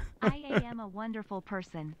 I am a wonderful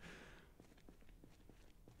person.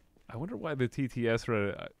 I wonder why the TTS read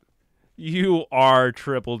it. You are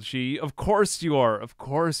Triple G. Of course you are. Of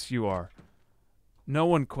course you are. No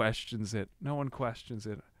one questions it. No one questions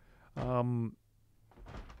it.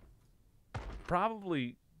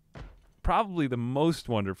 Probably probably the most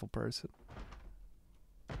wonderful person.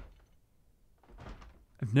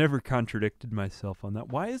 I've never contradicted myself on that.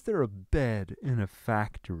 Why is there a bed in a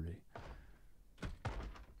factory?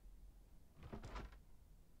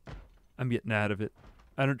 I'm getting out of it.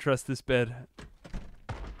 I don't trust this bed.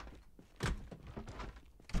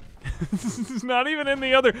 It's not even in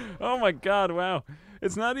the other... Oh my god, wow.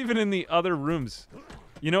 It's not even in the other rooms.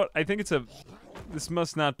 You know what? I think it's a... This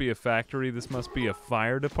must not be a factory. This must be a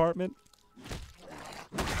fire department.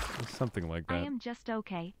 Or something like that. I am just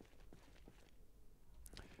okay.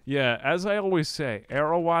 Yeah, as I always say,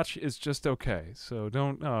 Aerowatch is just okay. So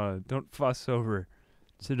don't fuss over...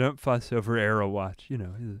 So don't fuss over Aerowatch. You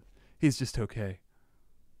know, he's just okay.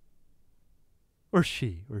 Or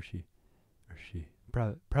she.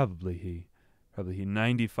 Probably he.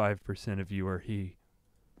 95% of you are he.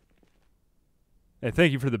 Hey,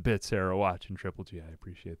 thank you for the bits, Sarah Watch and Triple G. I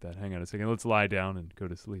appreciate that. Hang on a second. Let's lie down and go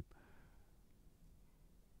to sleep.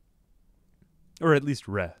 Or at least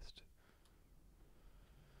rest.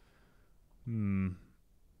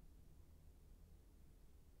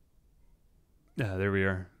 There we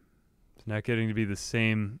are. It's not getting to be the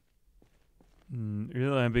same.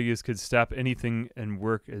 Real ambiguous could stop anything and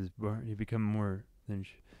work as you become more than...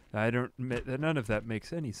 none of that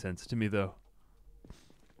makes any sense to me, though.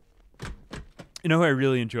 You know who I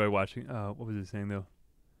really enjoy watching? What was it saying, though?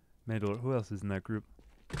 Mandalore. Who else is in that group?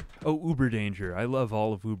 Oh, Uber Danger. I love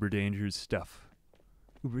all of Uber Danger's stuff.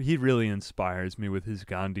 He really inspires me with his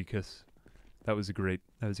Gandhikus. That was a great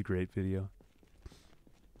video.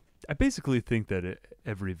 I basically think that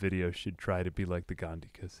every video should try to be like the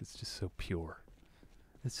Gandhikus. It's just so pure.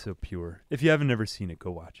 It's so pure. If you haven't ever seen it,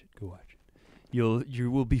 go watch it. Go watch it.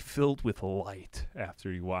 You will be filled with light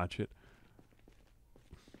after you watch it.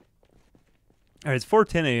 All right, it's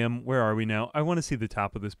 4:10 a.m. Where are we now? I want to see the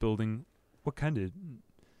top of this building. What kind of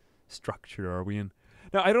structure are we in?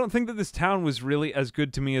 Now, I don't think that this town was really as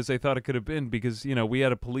good to me as I thought it could have been because, you know, we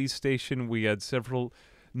had a police station. We had several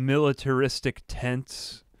militaristic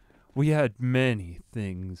tents. We had many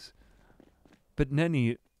things. But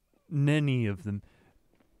any of them...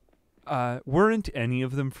 weren't any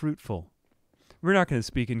of them fruitful. We're not going to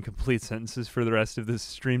speak in complete sentences for the rest of this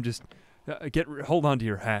stream. Just hold on to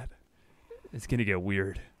your hat. It's going to get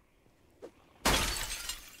weird.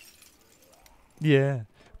 Yeah.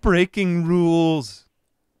 Breaking rules.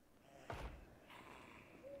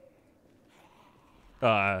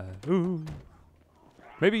 Ooh.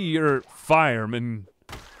 Maybe your fireman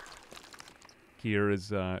here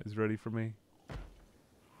is ready for me.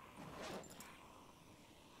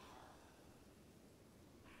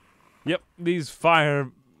 Yep, these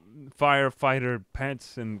firefighter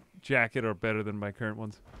pants and jacket are better than my current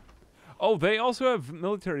ones. Oh, they also have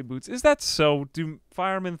military boots. Is that so? Do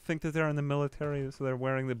firemen think that they're in the military, so they're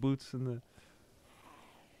wearing the boots and the...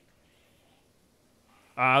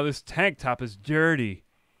 this tank top is dirty.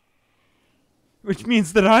 Which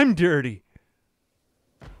means that I'm dirty.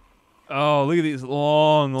 Oh, look at these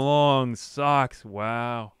long socks.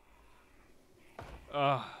 Wow.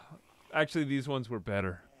 Actually, these ones were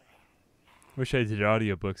better. Wish I did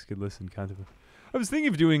audiobooks, could listen kind of. I was thinking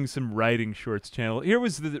of doing some writing shorts channel. Here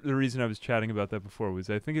was the reason I was chatting about that before, was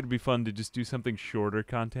I think it'd be fun to just do something shorter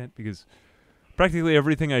content, because practically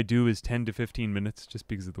everything I do is 10 to 15 minutes, just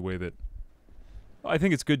because of the way that... I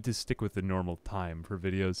think it's good to stick with the normal time for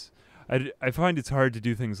videos. I find it's hard to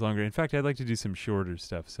do things longer. In fact, I'd like to do some shorter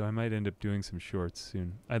stuff, so I might end up doing some shorts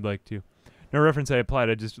soon. I'd like to. No reference I applied,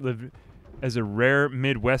 I just lived as a rare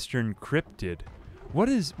Midwestern cryptid. What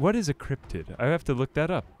is a cryptid? I have to look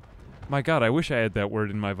that up. My god, I wish I had that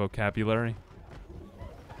word in my vocabulary.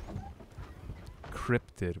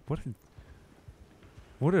 Cryptid.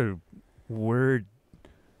 What a word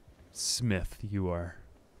smith you are.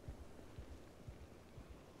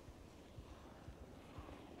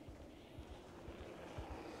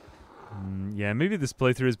 Yeah, maybe this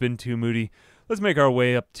playthrough has been too moody. Let's make our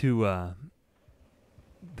way up to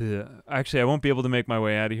Actually, I won't be able to make my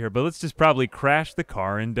way out of here, but let's just probably crash the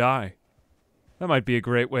car and die. That might be a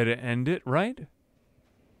great way to end it, right?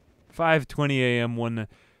 5:20 a.m. one...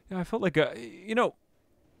 Yeah, I felt like you know,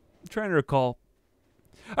 I'm trying to recall.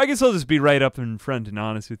 I guess I'll just be right up in front and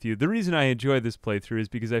honest with you. The reason I enjoy this playthrough is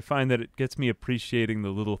because I find that it gets me appreciating the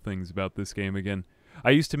little things about this game again.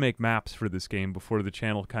 I used to make maps for this game before the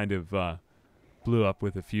channel kind of blew up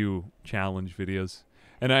with a few challenge videos.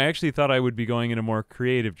 And I actually thought I would be going in a more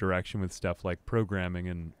creative direction with stuff like programming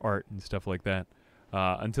and art and stuff like that,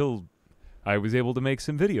 until I was able to make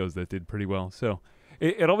some videos that did pretty well. So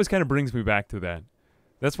it always kind of brings me back to that.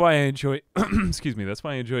 That's why I enjoy... excuse me, that's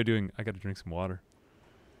why I enjoy doing... I gotta drink some water.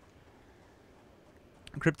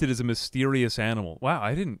 Cryptid is a mysterious animal. Wow,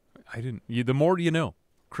 I didn't. The more you know.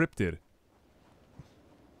 Cryptid.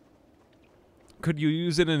 Could you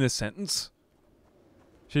use it in a sentence?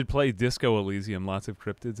 Should play Disco Elysium. Lots of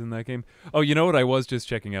cryptids in that game. Oh, you know what I was just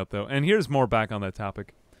checking out, though? And here's more back on that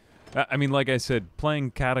topic. I mean, like I said,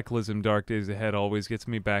 playing Cataclysm Dark Days Ahead always gets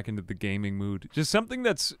me back into the gaming mood. Just something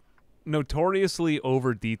that's notoriously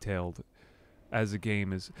over-detailed as a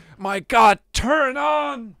game is... My God, turn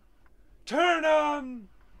on! Turn on!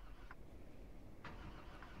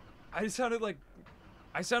 I sounded like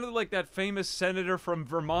that famous senator from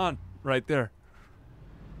Vermont right there.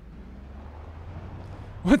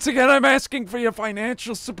 Once again, I'm asking for your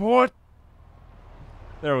financial support.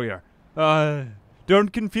 There we are.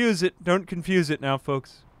 Don't confuse it. Don't confuse it now,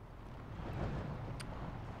 folks.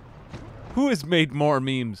 Who has made more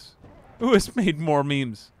memes? Who has made more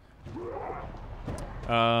memes?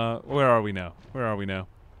 Where are we now? Where are we now?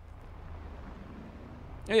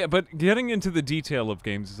 Yeah, but getting into the detail of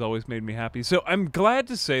games has always made me happy. So I'm glad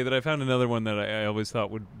to say that I found another one that I always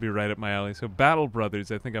thought would be right up my alley. So Battle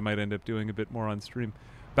Brothers, I think I might end up doing a bit more on stream.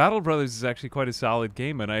 Battle Brothers is actually quite a solid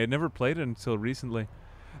game, and I had never played it until recently.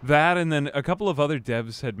 That, and then a couple of other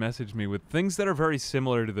devs had messaged me with things that are very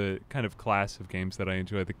similar to the kind of class of games that I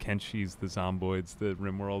enjoy. The Kenshis, the Zomboids, the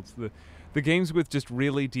Rimworlds, the games with just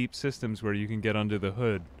really deep systems where you can get under the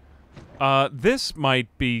hood. This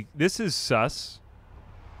is sus.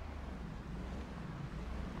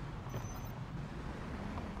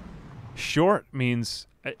 Short means,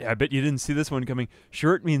 I bet you didn't see this one coming.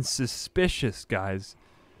 Short means suspicious, guys.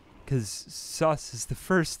 Because sus is the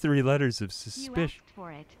first 3 letters of suspicion. You asked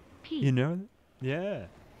for it. P. You know that? Yeah.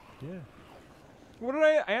 Yeah. What did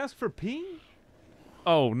I ask for P?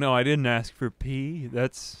 Oh, no, I didn't ask for P.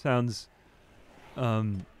 That sounds...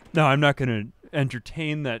 No, I'm not going to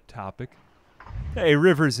entertain that topic. Hey,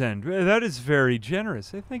 River's End, that is very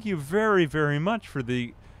generous. I thank you very, very much for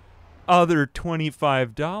the other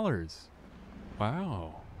 $25.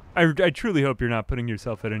 Wow. I truly hope you're not putting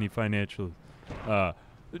yourself at any financial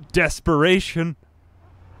desperation.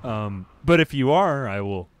 But if you are, I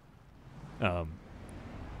will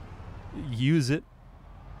use it.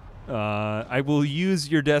 I will use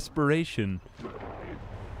your desperation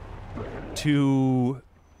to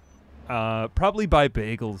probably buy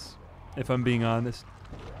bagels, if I'm being honest.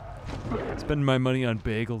 Spend my money on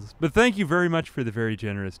bagels. But thank you very much for the very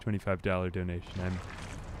generous $25 donation. I'm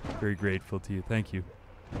very grateful to you. Thank you.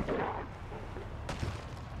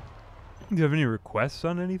 Do you have any requests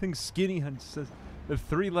on anything? Skinny Hunt says the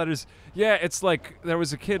 3 letters. Yeah, it's like there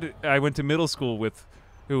was a kid I went to middle school with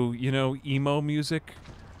who, you know, emo music.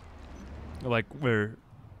 Like where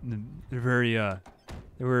they're very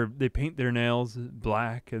they paint their nails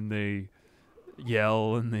black and they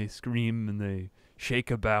yell and they scream and they shake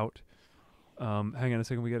about. Hang on a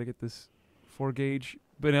second, we gotta get this 4-gauge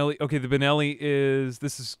Benelli. Okay, the Benelli is...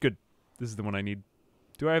 This is good. This is the one I need.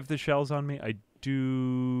 Do I have the shells on me? I do...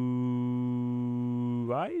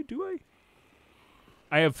 Do I?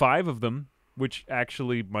 I have 5 of them, which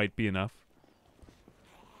actually might be enough.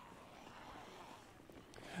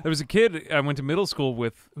 There was a kid I went to middle school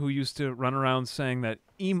with who used to run around saying that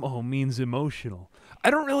emo means emotional.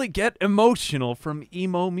 I don't really get emotional from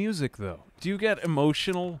emo music, though. Do you get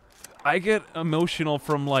emotional? I get emotional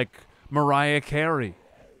from, like, Mariah Carey.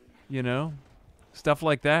 You know? Stuff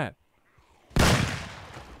like that.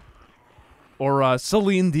 Or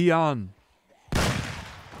Celine Dion.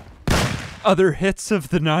 Other hits of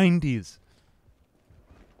the 90s.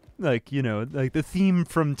 Like, you know, like the theme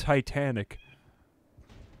from Titanic.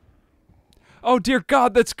 Oh, dear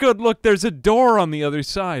God, that's good. Look, there's a door on the other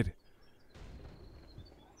side.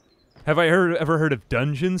 Have I ever heard of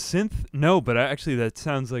dungeon synth? No, but actually that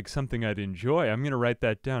sounds like something I'd enjoy. I'm going to write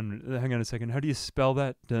that down. Hang on a second. How do you spell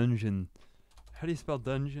that? Dungeon. How do you spell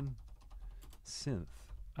dungeon? Synth.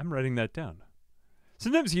 I'm writing that down.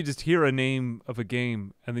 Sometimes you just hear a name of a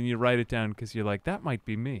game and then you write it down because you're like, that might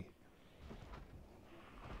be me.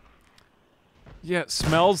 Yeah,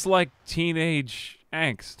 Smells Like Teenage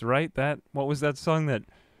Angst, right? What was that song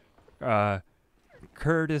that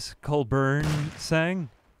Curtis Colburn sang?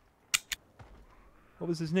 What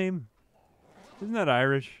was his name? Isn't that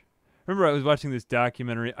Irish? Remember I was watching this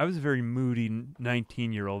documentary. I was a very moody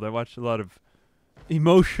 19-year-old. I watched a lot of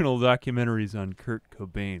emotional documentaries on Kurt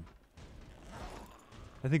Cobain.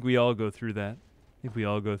 I think we all go through that.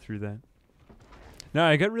 No,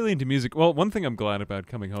 I got really into music. Well, one thing I'm glad about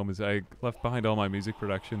coming home is I left behind all my music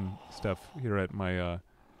production stuff here at my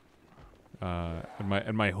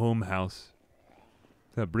home house.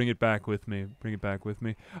 Bring it back with me.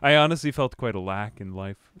 I honestly felt quite a lack in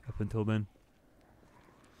life up until then.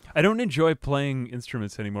 I don't enjoy playing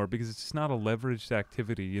instruments anymore because it's just not a leveraged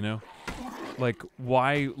activity, you know? Like,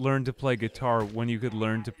 why learn to play guitar when you could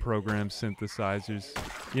learn to program synthesizers?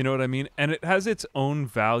 You know what I mean? And it has its own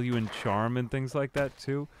value and charm and things like that,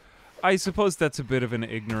 too. I suppose that's a bit of an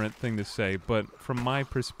ignorant thing to say, but from my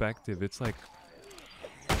perspective, it's like...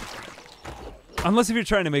 Unless if you're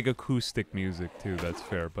trying to make acoustic music, too, that's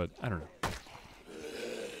fair, but I don't know.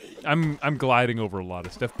 I'm gliding over a lot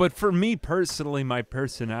of stuff, but for me personally, my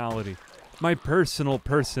personality, my personal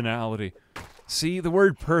personality. See, the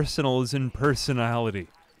word personal is in personality,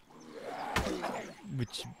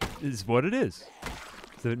 which is what it is.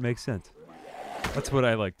 So it makes sense. That's what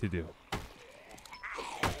I like to do.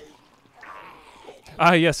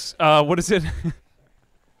 Ah, yes. What is it?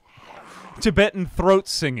 Tibetan throat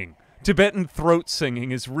singing. Tibetan throat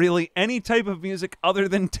singing is really any type of music other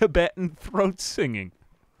than Tibetan throat singing.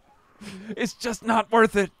 It's just not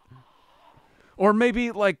worth it. Or maybe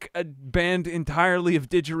like a band entirely of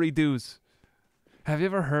didgeridoos. Have you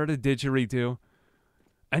ever heard a didgeridoo?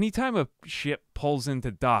 Anytime a ship pulls into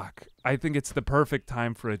dock, I think it's the perfect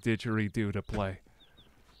time for a didgeridoo to play.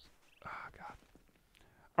 Oh, God.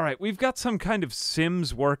 All right, we've got some kind of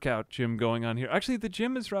Sims workout gym going on here. Actually, the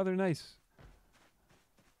gym is rather nice.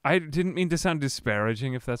 I didn't mean to sound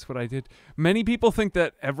disparaging if that's what I did. Many people think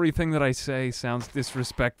that everything that I say sounds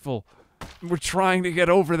disrespectful. We're trying to get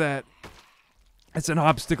over that. It's an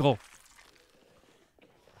obstacle.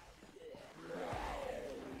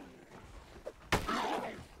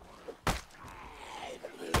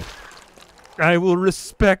 I will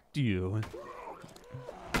respect you.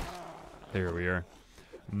 There we are.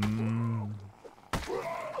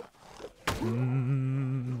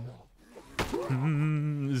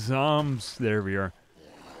 Zombs. There we are.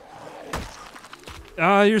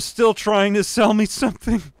 Ah, you're still trying to sell me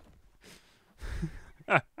something.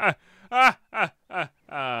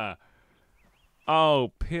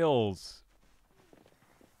 Oh, pills.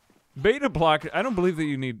 Beta blocker. I don't believe that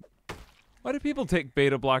you need... Why do people take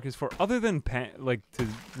beta blockers for? Other than like to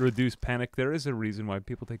reduce panic, there is a reason why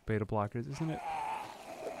people take beta blockers, isn't it?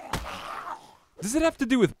 Does it have to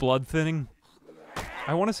do with blood thinning?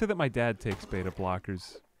 I want to say that my dad takes beta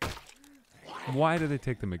blockers. Why do they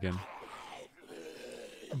take them again?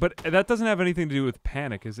 But that doesn't have anything to do with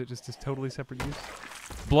panic, is it? Just a totally separate use?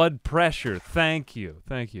 Blood pressure. Thank you.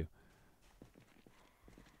 Thank you.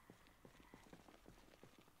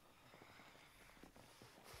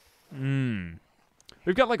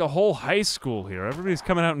 We've got like a whole high school here. Everybody's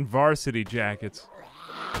coming out in varsity jackets.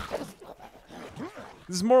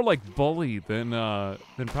 This is more like Bully than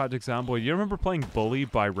Project Zomboid. You remember playing Bully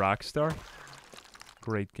by Rockstar?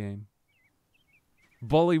 Great game.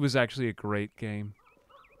 Bully was actually a great game.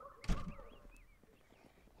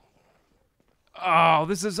 Oh,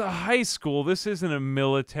 this is a high school. This isn't a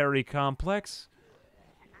military complex.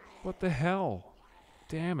 What the hell?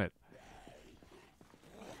 Damn it.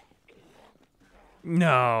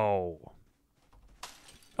 No.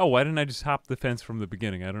 Oh, why didn't I just hop the fence from the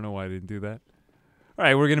beginning? I don't know why I didn't do that. All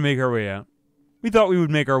right, we're going to make our way out. We thought we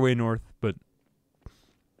would make our way north, but...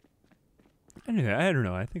 I don't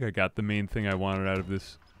know. I think I got the main thing I wanted out of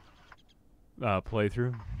this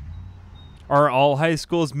playthrough. Are all high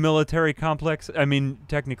schools military complex? I mean,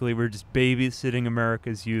 technically, we're just babysitting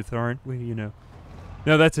America's youth, aren't we? You know.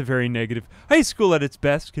 No, that's a very negative... High school at its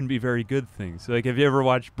best can be very good things. Like, have you ever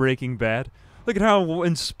watched Breaking Bad? Look at how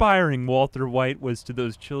inspiring Walter White was to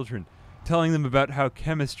those children, telling them about how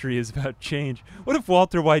chemistry is about change. What if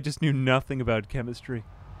Walter White just knew nothing about chemistry?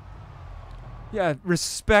 Yeah,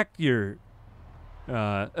 respect your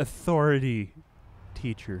authority,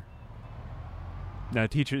 teacher. Now,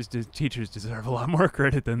 teachers deserve a lot more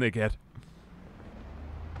credit than they get.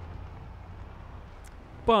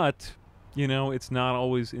 But, you know, it's not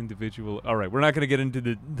always individual. All right, we're not going to get into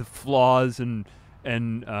the flaws and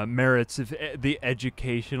merits of the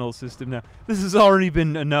educational system now. This has already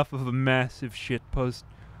been enough of a massive shitpost.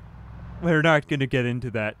 We're not going to get into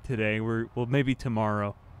that today. Well, maybe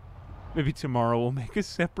tomorrow. Maybe tomorrow we'll make a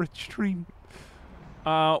separate stream.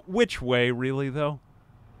 Which way, really, though?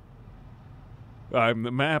 The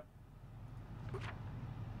map.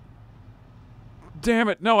 Damn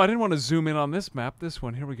it. No, I didn't want to zoom in on this map. This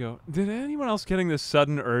one. Here we go. Did anyone else getting this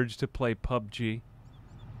sudden urge to play PUBG?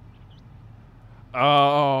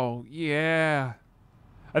 Oh, yeah.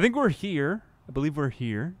 I think we're here. I believe we're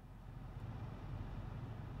here.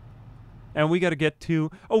 And we got to get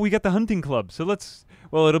to... Oh, we got the hunting club. So let's...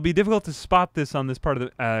 Well, it'll be difficult to spot this on this part of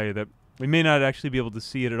the... that we may not actually be able to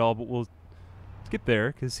see it at all, but we'll get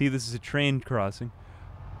there. Because, see, this is a train crossing.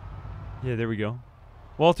 Yeah, there we go.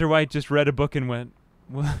 Walter White just read a book and went,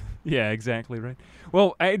 Well, yeah, exactly right.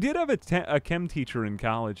 Well, I did have a chem teacher in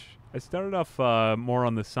college. I started off more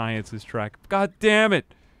on the sciences track. God damn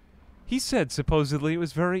it! He said supposedly it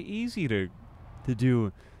was very easy to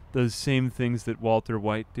do those same things that Walter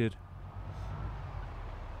White did.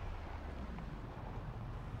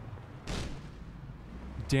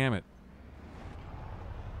 Damn it.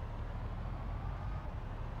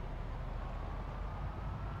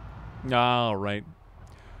 All right.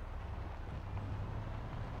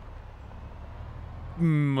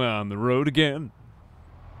 On the road again.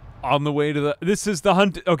 On the way to the... This is the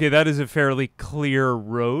hunt... Okay, that is a fairly clear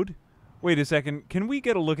road. Wait a second. Can we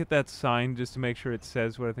get a look at that sign just to make sure it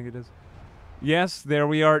says what I think it is? Yes, there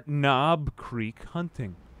we are. Knob Creek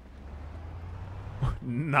hunting.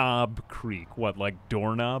 Knob Creek. What, like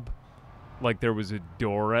doorknob? Like there was a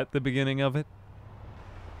door at the beginning of it?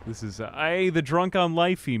 This is... the drunk on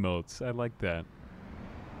life emotes. I like that.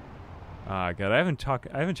 Ah, God, I haven't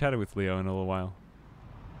chatted with Leo in a little while.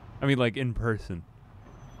 I mean, like, in person.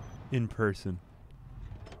 In person.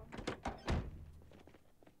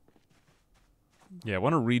 Yeah, I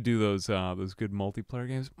want to redo those good multiplayer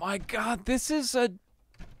games. My God, this is a...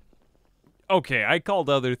 Okay, I called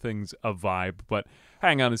other things a vibe, but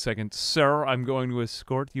hang on a second. Sir, I'm going to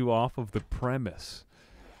escort you off of the premise.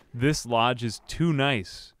 This lodge is too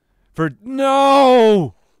nice for...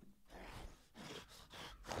 No!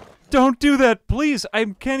 Don't do that, please. I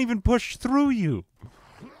can't even push through you.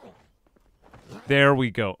 There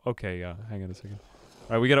we go. Okay, hang on a second.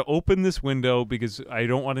 All right, we got to open this window because I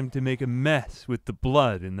don't want him to make a mess with the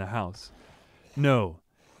blood in the house. No,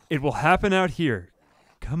 it will happen out here.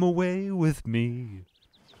 Come away with me.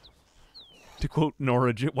 To quote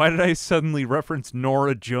Nora why did I suddenly reference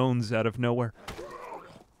Nora Jones out of nowhere?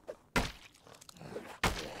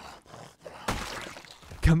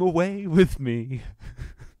 Come away with me.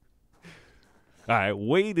 I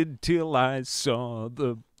waited till I saw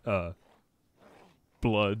the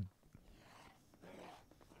blood.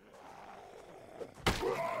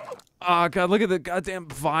 Ah, God, look at the goddamn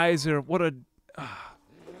visor. What a...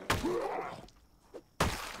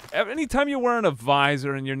 Anytime you're wearing a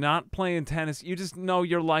visor and you're not playing tennis, you just know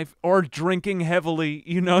your life, or drinking heavily,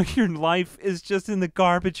 you know your life is just in the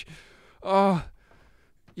garbage. Oh,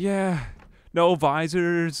 yeah. No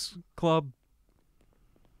visors club.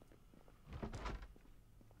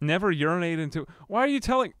 Never urinate into... Why are you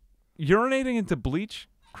telling... Urinating into bleach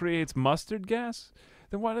creates mustard gas?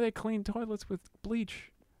 Then why do they clean toilets with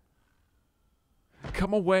bleach?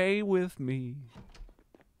 Come away with me.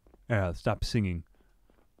 Stop singing.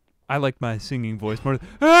 I like my singing voice more.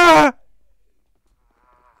 Ah!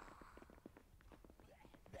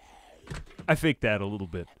 I faked that a little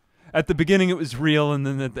bit. At the beginning it was real, and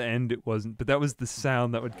then at the end it wasn't. But that was the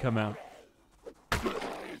sound that would come out.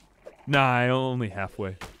 Nah, only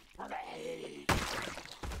halfway.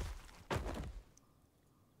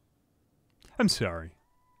 I'm sorry.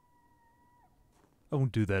 I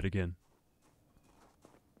won't do that again.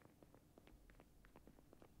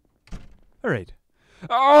 All right.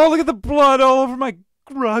 Oh, look at the blood all over my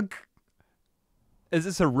rug. Is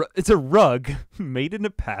this a it's a rug made in a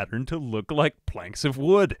pattern to look like planks of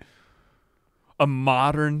wood. A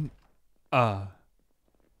modern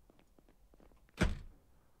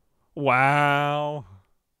Wow.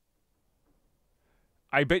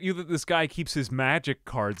 I bet you that this guy keeps his magic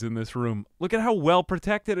cards in this room. Look at how well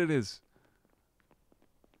protected it is.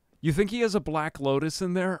 You think he has a Black Lotus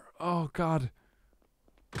in there? Oh, God.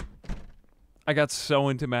 I got so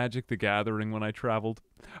into Magic the Gathering when I traveled.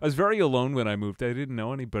 I was very alone when I moved. I didn't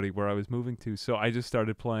know anybody where I was moving to, so I just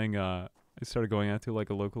started playing, I started going out to like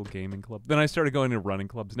a local gaming club. Then I started going to running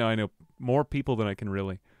clubs. Now I know more people than I can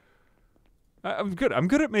really. I'm good. I'm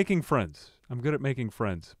good at making friends.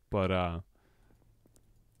 But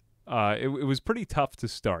it was pretty tough to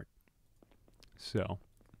start. So,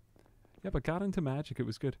 yeah, but got into Magic. It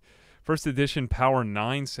was good. First edition Power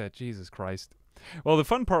 9 set. Jesus Christ. Well, the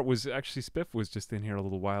fun part was actually Spiff was just in here a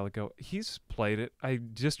little while ago. He's played it. I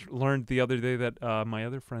just learned the other day that my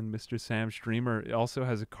other friend, Mr. Sam Streamer, also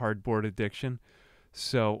has a cardboard addiction.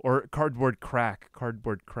 So, or cardboard crack,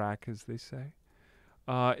 as they say.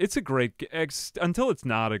 It's a great until it's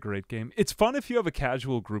not a great game. It's fun if you have a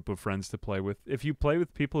casual group of friends to play with. If you play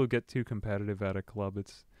with people who get too competitive at a club,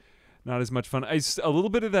 it's not as much fun. A little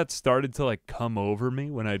bit of that started to like come over me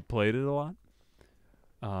when I'd played it a lot.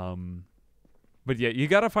 But yeah, you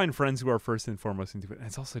gotta find friends who are first and foremost into it. And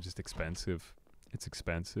it's also just expensive. It's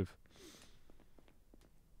expensive.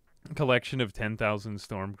 A collection of 10,000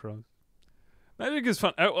 Stormcrows. Magic is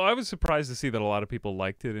fun. I was surprised to see that a lot of people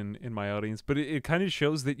liked it in my audience, but it kind of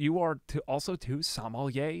shows that you are also two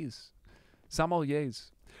sommeliers.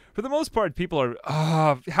 Sommeliers. For the most part, people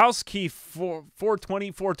are, house key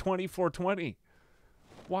 420, 420, 420.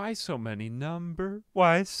 Why so many number?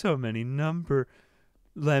 Why so many number?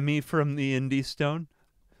 Lemmy from the Indie Stone?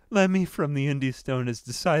 Lemmy from the Indie Stone has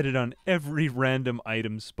decided on every random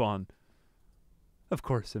item spawn. Of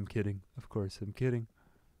course I'm kidding. Of course I'm kidding.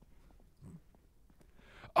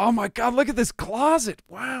 Oh my god, look at this closet!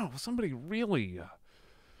 Wow, somebody really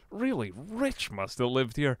rich must have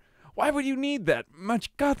lived here. Why would you need that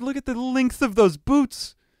much? God, look at the length of those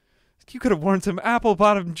boots! You could have worn some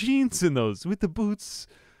apple-bottom jeans in those, with the boots,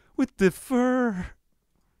 with the fur.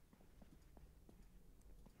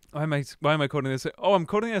 Why am I quoting this? Oh, I'm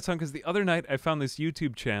quoting that song because the other night I found this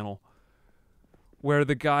YouTube channel where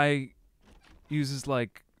the guy uses,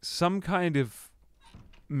 like, some kind of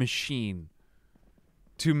machine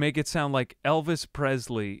to make it sound like Elvis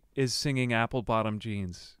Presley is singing Apple Bottom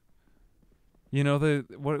Jeans. You know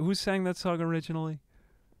who sang that song originally?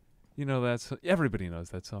 You know everybody knows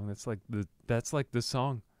that song. That's like the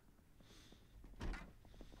song.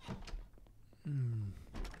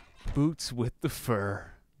 Boots with the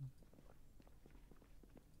fur.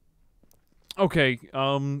 Okay,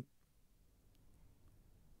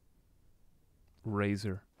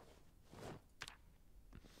 Razor.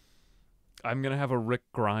 I'm gonna have a Rick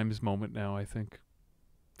Grimes moment now, I think.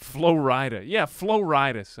 Flo Rida. Yeah, Flo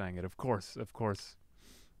Rida sang it, of course.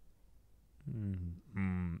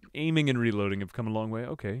 Aiming and reloading have come a long way.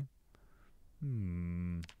 Okay.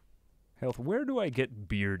 Health. Where do I get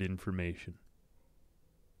beard information?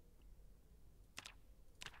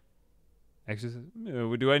 Exercise.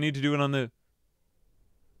 Do I need to do it on the...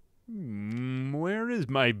 where is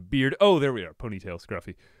my beard? Oh, there we are. Ponytail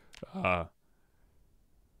Scruffy.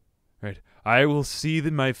 Right. I will see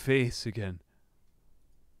my face again.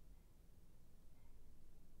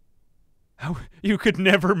 How you could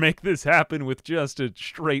never make this happen with just a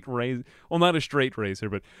straight razor. Well, not a straight razor,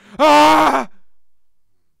 but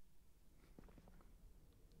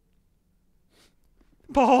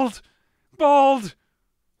bald.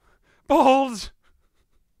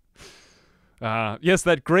 Yes,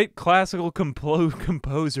 that great classical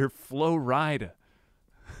composer Flo Rida.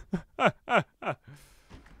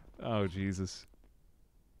 Oh, Jesus.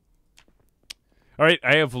 All right,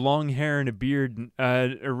 I have long hair and a beard,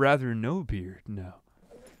 or rather no beard now.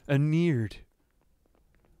 A neared.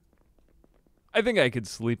 I think I could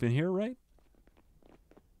sleep in here, right?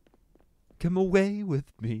 Come away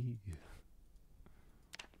with me.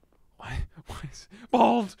 Why is...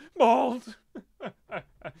 Bald!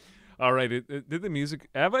 All right, did the music...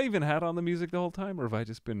 Have I even had on the music the whole time, or have I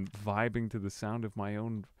just been vibing to the sound of my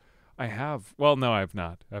own... I have. Well, no, I've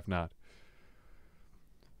not.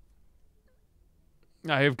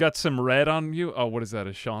 I have got some red on you. Oh, what is that?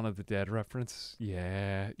 A Shaun of the Dead reference?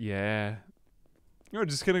 Yeah. You're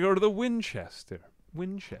just going to go to the Winchester.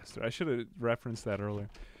 I should have referenced that earlier.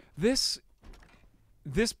 This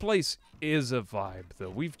place is a vibe, though.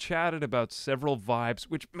 We've chatted about several vibes,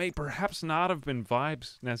 which may perhaps not have been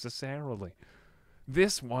vibes necessarily.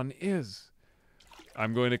 This one is.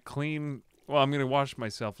 I'm going to clean... Well, I'm going to wash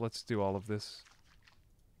myself. Let's do all of this.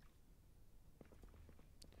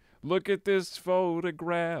 Look at this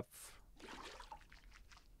photograph.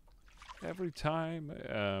 Every time...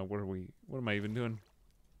 What am I even doing?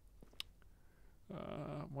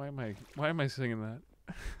 Why am I singing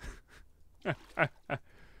that?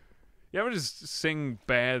 You ever just sing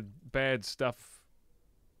bad stuff?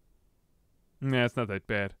 Nah, it's not that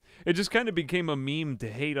bad. It just kind of became a meme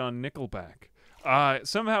to hate on Nickelback.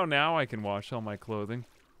 Somehow now I can wash all my clothing.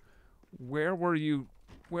 Where are you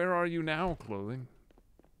now, clothing?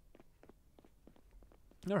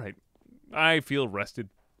 Alright. I feel rested.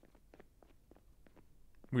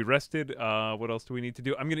 We rested. What else do we need to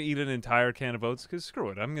do? I'm going to eat an entire can of oats, because screw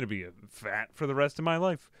it. I'm going to be fat for the rest of my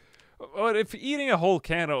life. But if eating a whole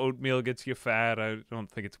can of oatmeal gets you fat, I don't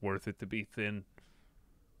think it's worth it to be thin.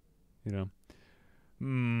 You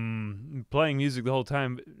know? Playing music the whole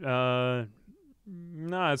time.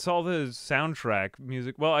 Nah, it's all the soundtrack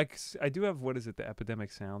music. Well, I do have, what is it, the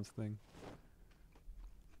Epidemic Sounds thing.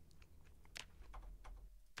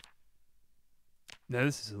 Now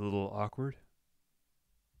this is a little awkward.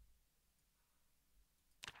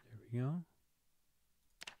 There we go.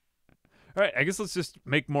 Alright, I guess let's just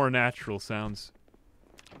make more natural sounds.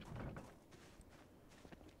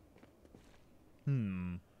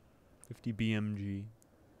 50 BMG.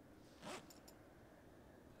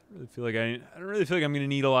 I don't really feel like I'm going to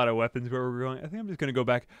need a lot of weapons where we're going. I think I'm just going to go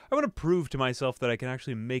back. I want to prove to myself that I can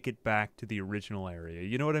actually make it back to the original area.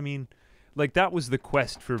 You know what I mean? Like, that was the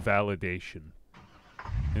quest for validation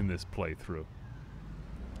in this playthrough.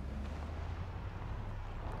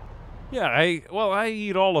 Yeah, I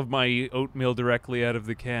eat all of my oatmeal directly out of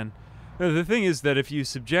the can. The thing is that if you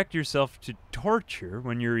subject yourself to torture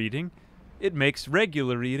when you're eating, it makes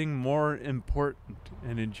regular eating more important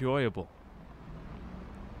and enjoyable.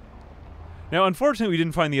 Now, unfortunately, we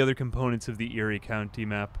didn't find the other components of the Eerie County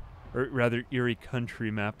map, or rather, Eerie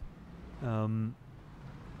Country map.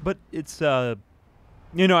 But it's,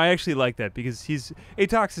 you know, I actually like that because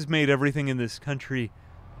Atox has made everything in this country,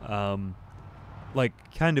 like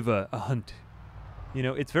kind of a hunt. You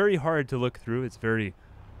know, it's very hard to look through. It's very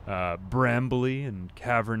brambly and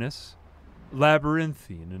cavernous,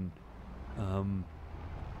 labyrinthine, and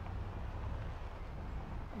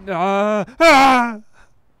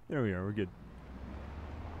there we are. We're good.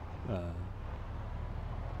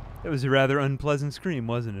 That was a rather unpleasant scream,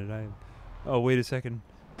 wasn't it? Oh, wait a second.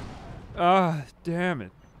 Damn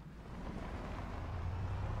it.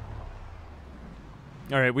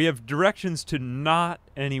 Alright, we have directions to not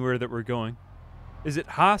anywhere that we're going. Is it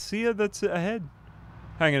Hacia that's ahead?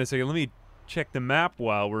 Hang on a second, let me check the map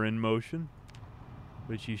while we're in motion.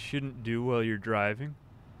 Which you shouldn't do while you're driving.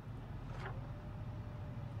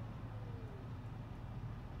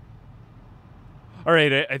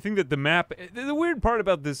 Alright, I think that the map... The weird part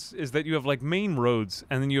about this is that you have, like, main roads,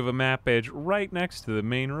 and then you have a map edge right next to the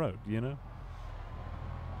main road, you know?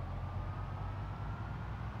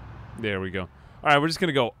 There we go. Alright, we're just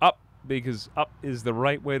gonna go up, because up is the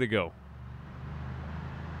right way to go.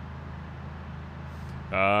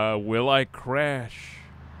 Will I crash?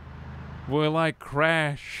 Will I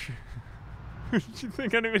crash? Do you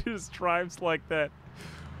think anybody just drives like that?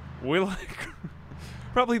 Will I crash?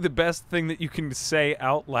 Probably the best thing that you can say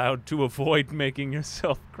out loud to avoid making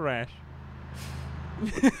yourself crash.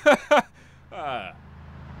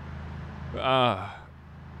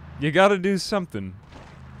 You gotta do something.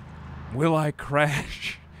 Will I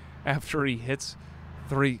crash after he hits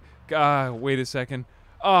 3? Wait a second.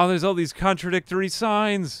 Oh, there's all these contradictory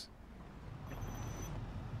signs.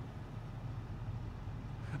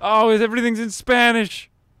 Oh, everything's in Spanish.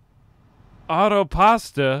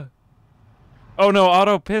 Autopasta. Oh no,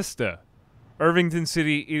 Autopista. Irvington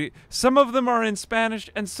City. Some of them are in Spanish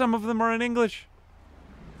and some of them are in English.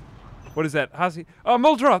 What is that? Oh,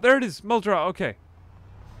 Muldra. There it is. Muldra. Okay.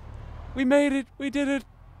 We made it. We did it.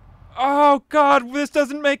 Oh God, this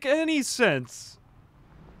doesn't make any sense.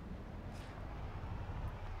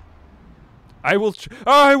 I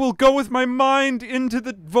will go with my mind into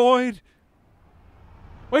the void.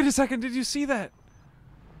 Wait a second. Did you see that?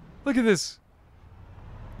 Look at this.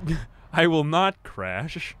 I will not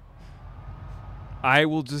crash. I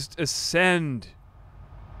will just ascend.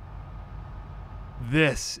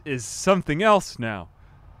 This is something else now.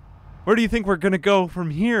 Where do you think we're gonna go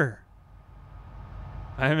from here?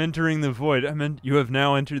 I am entering the void. You have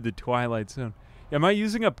now entered the twilight zone. Am I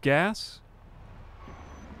using up gas?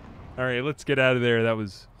 Alright, let's get out of there. That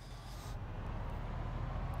was...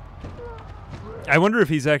 I wonder if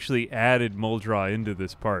he's actually added Muldra into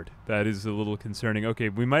this part. That is a little concerning. Okay,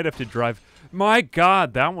 we might have to drive... My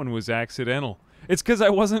God, that one was accidental. It's because I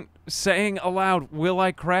wasn't saying aloud, will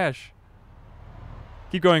I crash?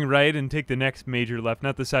 Keep going right and take the next major left,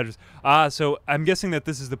 not the side. So I'm guessing that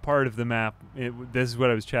this is the part of the map. This is what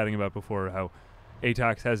I was chatting about before, how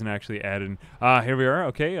Atox hasn't actually added... here we are,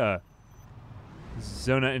 okay.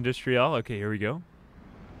 Zona Industrial, okay, here we go.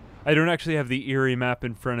 I don't actually have the Eerie map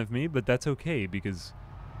in front of me, but that's okay, because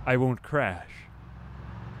I won't crash.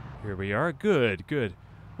 Here we are. Good, good.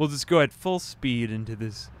 We'll just go at full speed into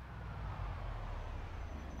this.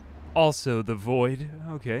 Also the void.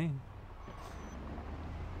 Okay.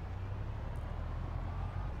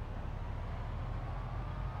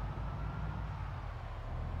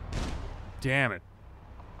 Damn it.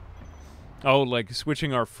 Oh, like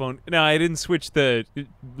switching our phone. No, I didn't switch the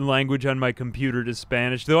language on my computer to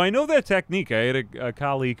Spanish, though I know that technique. I had a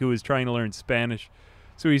colleague who was trying to learn Spanish,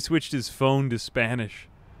 so he switched his phone to Spanish.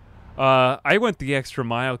 I went the extra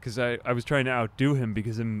mile because I was trying to outdo him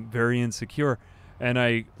because I'm very insecure, and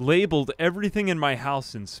I labeled everything in my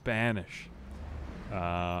house in Spanish.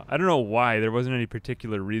 I don't know why. There wasn't any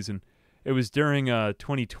particular reason. It was during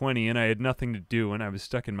 2020, and I had nothing to do, and I was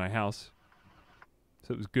stuck in my house.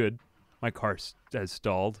 So it was good. My car has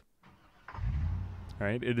stalled.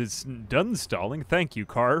 Alright, it is done stalling. Thank you,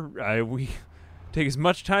 car. We take as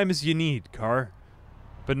much time as you need, car.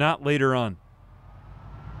 But not later on.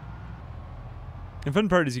 The fun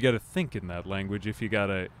part is you gotta think in that language if you're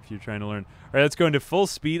trying to learn. Alright, let's go into full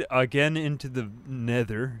speed again into the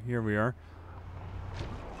nether. Here we are.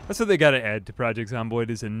 That's what they gotta add to Project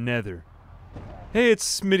Zomboid is a nether. Hey,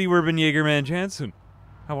 it's Smitty Werben Jaegerman Jansen.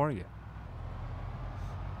 How are you?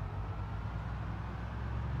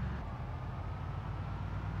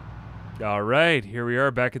 All right, here we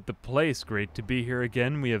are back at the place. Great to be here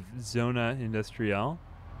again. We have Zona Industrial.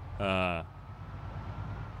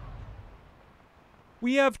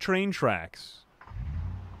 We have train tracks.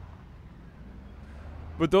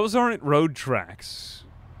 But those aren't road tracks.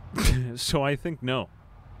 So I think no.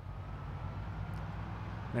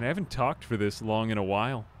 Man, I haven't talked for this long in a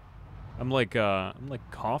while. I'm like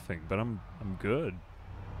coughing, but I'm good.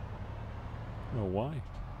 I don't know why.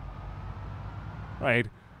 Right.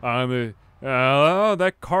 Oh,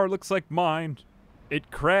 that car looks like mine. It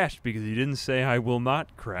crashed because he didn't say I will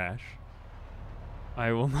not crash.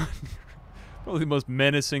 I will not. Probably the most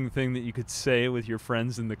menacing thing that you could say with your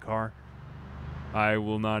friends in the car. I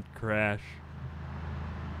will not crash.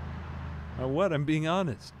 What? I'm being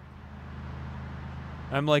honest.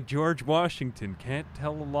 I'm like George Washington, can't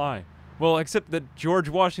tell a lie. Well, except that George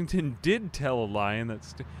Washington did tell a lie, and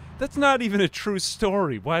that's not even a true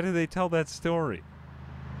story. Why do they tell that story?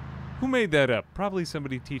 Who made that up? Probably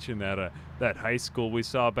somebody teaching that that high school we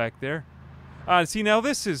saw back there. See, now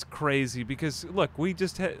this is crazy because, look, we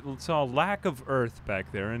just saw lack of Earth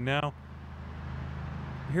back there, and now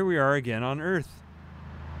here we are again on Earth.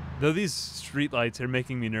 Though these streetlights are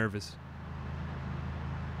making me nervous.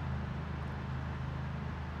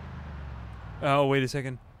 Oh, wait a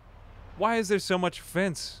second. Why is there so much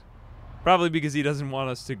fence? Probably because he doesn't want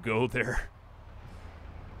us to go there.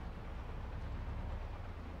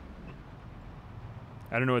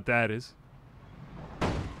 I don't know what that is.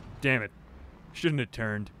 Damn it. Shouldn't have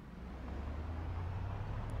turned.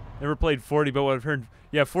 Never played 40, but what I've heard...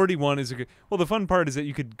 Yeah, 41 is a good... Well, the fun part is that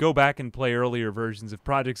you could go back and play earlier versions of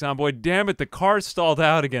Project Zomboid. Damn it, the car stalled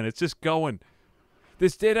out again. It's just going.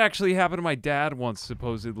 This did actually happen to my dad once,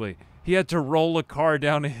 supposedly. He had to roll a car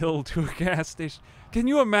down a hill to a gas station. Can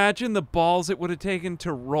you imagine the balls it would have taken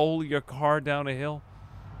to roll your car down a hill?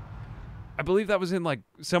 I believe that was in, like,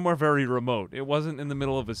 somewhere very remote. It wasn't in the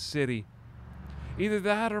middle of a city. Either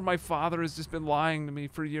that or my father has just been lying to me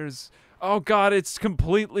for years. Oh, God, it's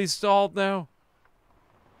completely stalled now.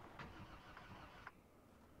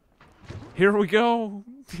 Here we go.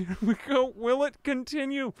 Here we go. Will it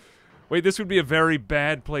continue? Wait, this would be a very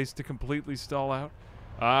bad place to completely stall out.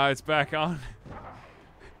 It's back on.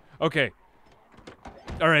 Okay.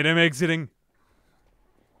 All right, I'm exiting.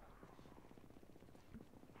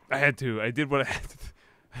 I had to. I did what I had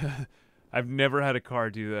to. I've never had a car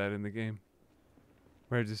do that in the game.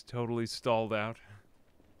 Where I just totally stalled out.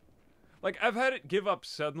 Like, I've had it give up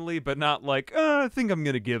suddenly, but not like, I think I'm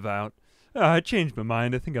going to give out. I changed my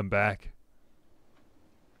mind. I think I'm back.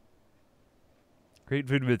 Great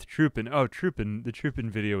vid with Troopin. Oh, Troopin. The Troopin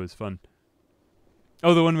video was fun.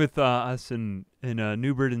 Oh, the one with us and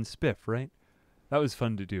Newbert and Spiff, right? That was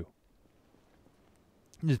fun to do.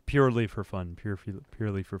 Just purely for fun.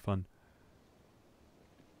 Purely for fun.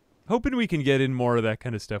 Hoping we can get in more of that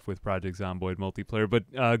kind of stuff with Project Zomboid multiplayer,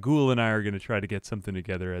 but Ghoul and I are going to try to get something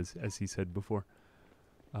together, as he said before.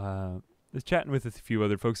 Just chatting with a few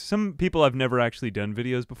other folks. Some people I've never actually done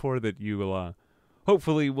videos before that you will,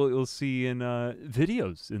 hopefully we'll see in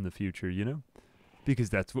videos in the future, you know?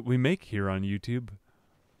 Because that's what we make here on YouTube.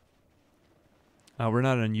 We're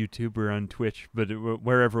not on YouTube, we're on Twitch, but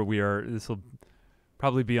wherever we are, this will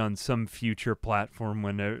probably be on some future platform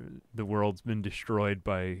when the world's been destroyed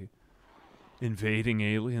by invading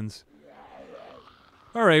aliens.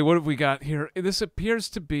 Alright, what have we got here? This appears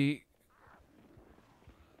to be...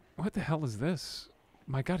 What the hell is this?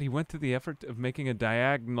 My God, he went to the effort of making a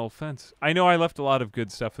diagonal fence. I know I left a lot of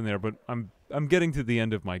good stuff in there, but I'm getting to the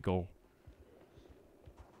end of my goal.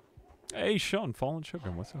 Hey, Sean, Fallen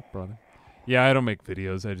Sugar, what's up, brother? Yeah, I don't make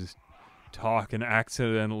videos. I just talk and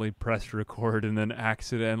accidentally press record and then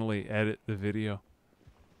accidentally edit the video.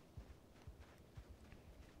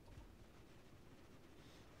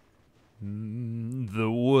 The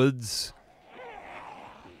woods.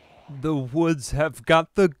 The woods have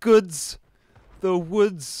got the goods. The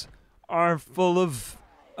woods are full of,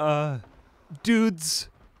 dudes.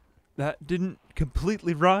 That didn't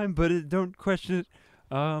completely rhyme, but don't question it.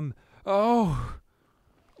 Oh,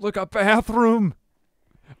 look, a bathroom.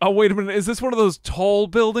 Oh, wait a minute. Is this one of those toll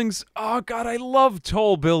buildings? Oh, God, I love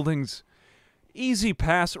toll buildings. Easy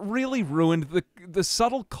Pass really ruined the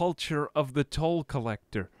subtle culture of the toll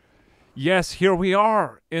collector. Yes, here we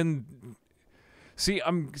are. See,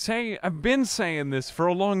 I've been saying this for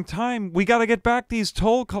a long time. We got to get back these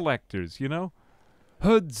toll collectors, you know?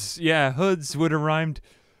 Hoods. Yeah, hoods would have rhymed.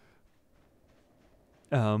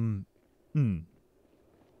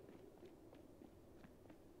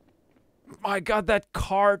 My God, that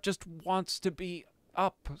car just wants to be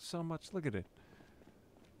up so much. Look at it.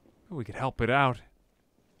 We could help it out.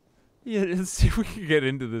 Yeah, let's see if we can get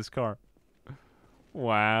into this car.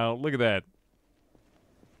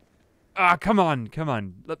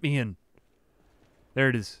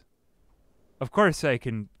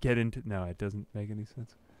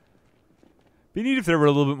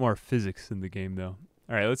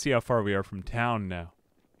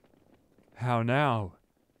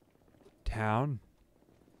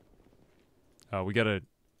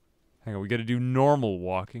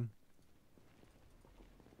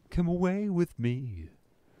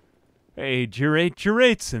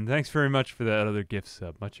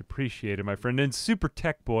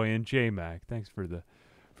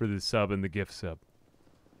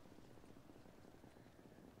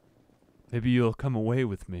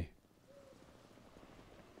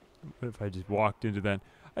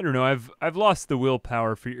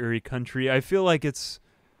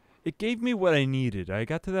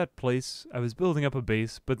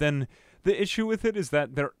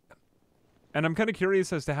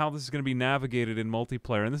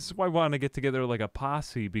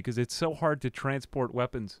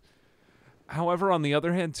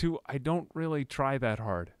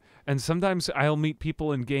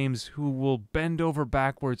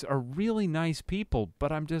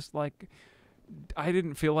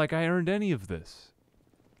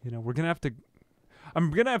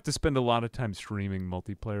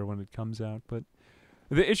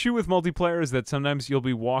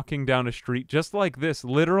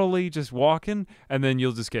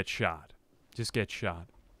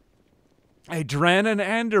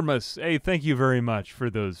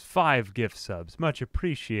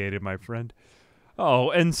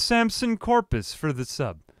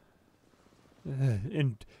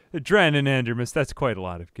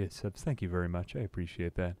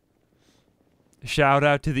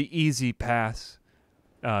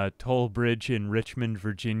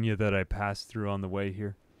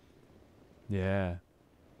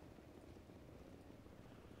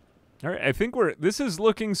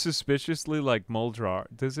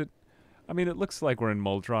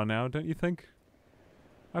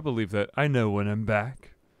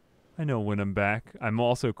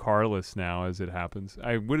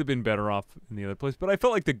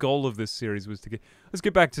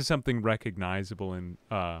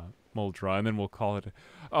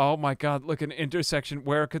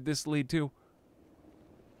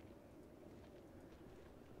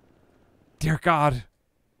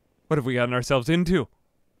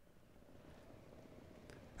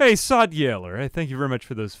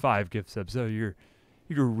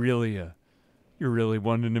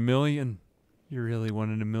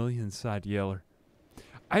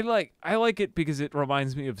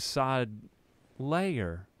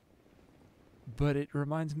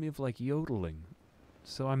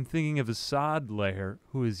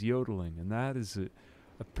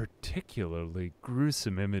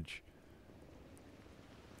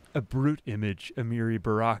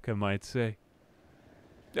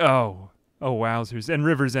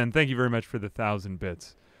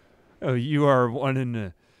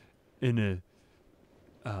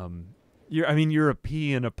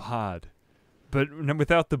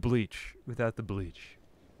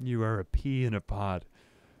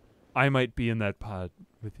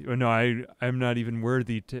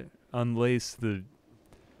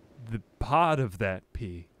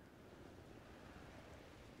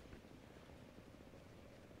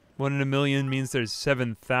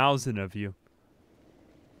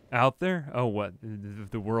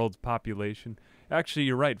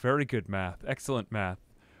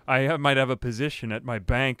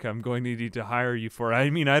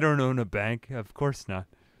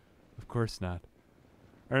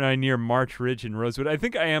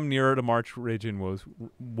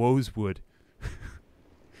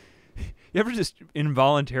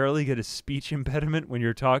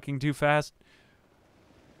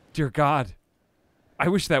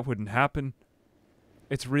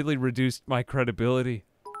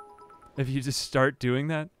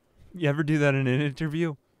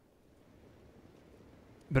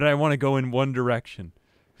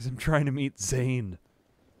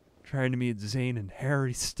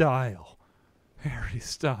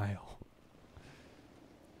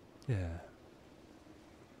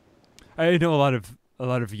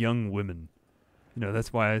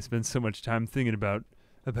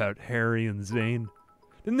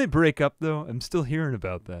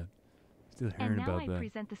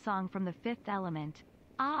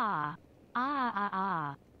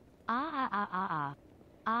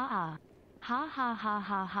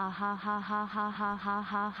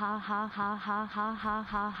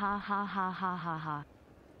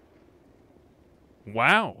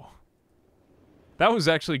 That was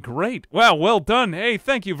actually great. Wow, well done. Hey,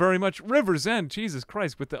 thank you very much. River's End, Jesus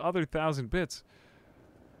Christ, with the other 1,000 bits.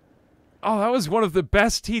 Oh, that was one of the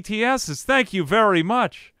best TTSs. Thank you very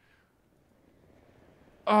much.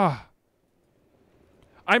 Ah.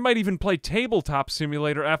 I might even play Tabletop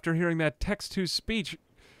Simulator after hearing that text-to-speech.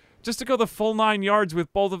 Just to go the full 9 yards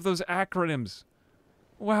with both of those acronyms.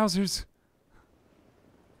 Wowzers.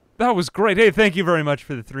 That was great. Hey, thank you very much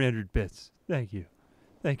for the 300 bits. Thank you.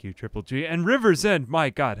 Thank you, Triple G. And River's End,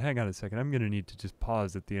 my God, hang on a second. I'm going to need to just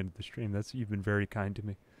pause at the end of the stream. You've been very kind to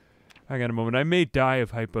me. Hang on a moment. I may die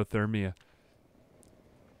of hypothermia.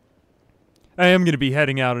 I am going to be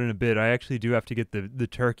heading out in a bit. I actually do have to get the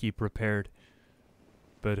turkey prepared.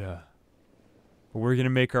 But, we're going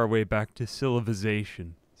to make our way back to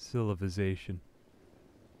civilization. Civilization.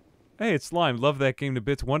 Hey, it's Slime. Love that game to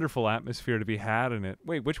bits. Wonderful atmosphere to be had in it.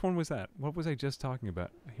 Wait, which one was that? What was I just talking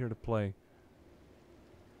about? Here to play.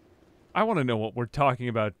 I want to know what we're talking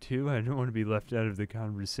about, too. I don't want to be left out of the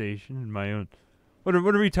conversation in my own... What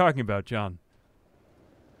are we talking about, John?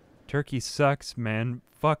 Turkey sucks, man.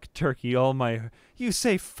 Fuck turkey, all my... You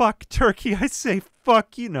say fuck turkey, I say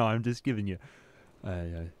fuck you. No, I'm just giving you...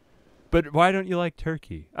 But why don't you like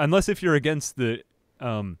turkey? Unless if you're against the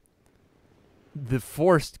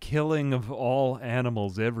forced killing of all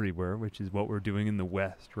animals everywhere, which is what we're doing in the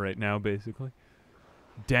West right now, basically.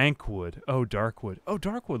 Dankwood. Oh, Darkwood. Oh,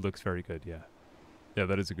 Darkwood looks very good, yeah. Yeah,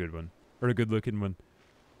 that is a good one. Or a good-looking one.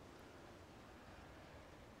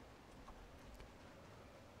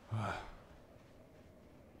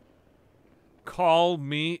 Call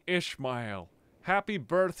me Ishmael. Happy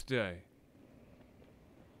birthday.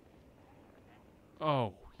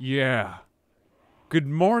 Oh, yeah. Good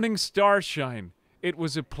morning, Starshine. It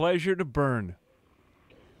was a pleasure to burn.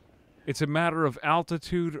 It's a matter of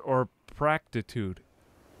altitude or practitude.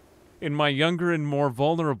 In my younger and more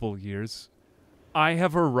vulnerable years, I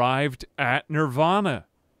have arrived at Nirvana.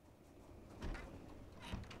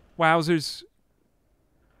 Wowzers.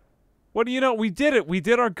 What do you know? We did it. We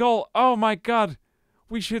did our goal. Oh, my God.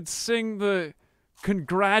 We should sing the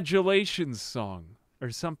congratulations song or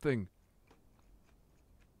something.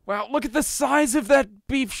 Wow, look at the size of that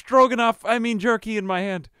beef stroganoff, jerky in my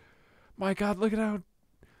hand. My God, look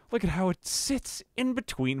at how it sits in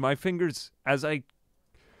between my fingers as I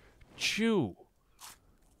chew.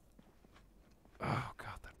 Oh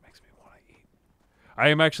God, that makes me want to eat. I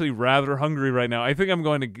am actually rather hungry right now. I think I'm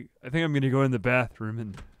going to go in the bathroom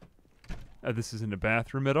and this isn't a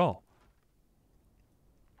bathroom at all.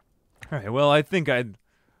 All right, well, I think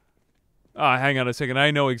hang on a second. I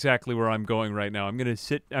know exactly where I'm going right now. I'm going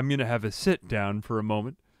to have a sit down for a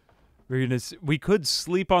moment. We could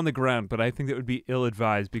sleep on the ground, but I think that would be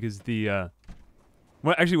ill-advised because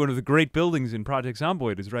actually one of the great buildings in Project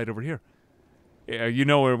Zomboid is right over here. You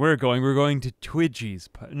know where we're going. We're going to Twiggy's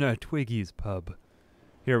Pub.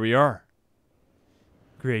 Here we are.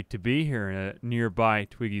 Great to be here nearby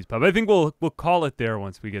Twiggy's Pub. I think we'll call it there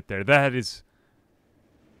once we get there. That is...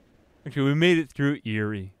 Actually, we made it through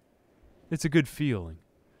Eerie. It's a good feeling.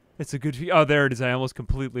 Oh, there it is. I almost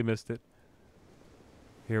completely missed it.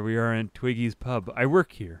 Here we are in Twiggy's Pub. I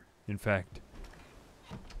work here, in fact.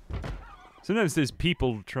 Sometimes there's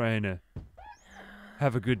people trying to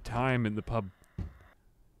have a good time in the pub.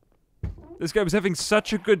 This guy was having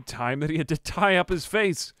such a good time that he had to tie up his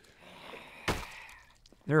face.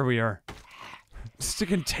 There we are. Just to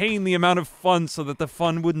contain the amount of fun so that the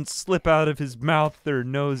fun wouldn't slip out of his mouth or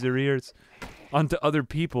nose or ears onto other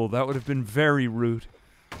people. That would have been very rude.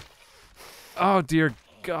 Oh, dear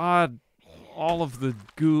God. All of the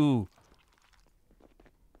goo.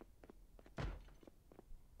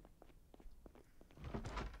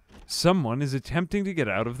 Someone is attempting to get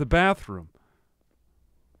out of the bathroom.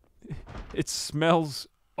 It smells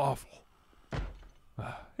awful.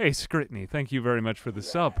 Hey, Scritney, thank you very much for the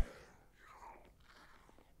sub.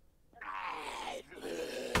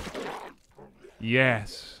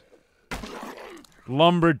 Yes.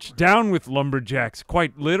 Down with lumberjacks,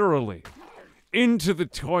 quite literally. Into the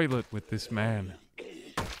toilet with this man.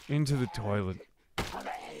 Into the toilet.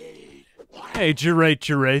 Hey,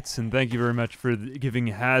 Gerates, and thank you very much for giving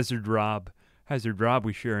Hazard Rob,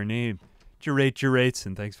 we share a name. Gerates,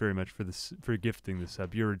 and thanks very much for gifting the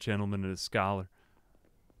sub. You're a gentleman and a scholar.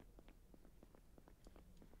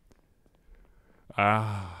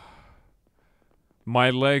 My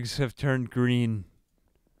legs have turned green,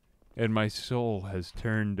 and my soul has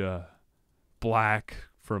turned black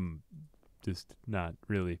from just not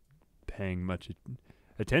really paying much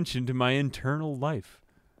attention to my internal life.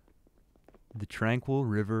 The tranquil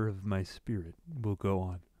river of my spirit will go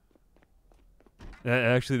on.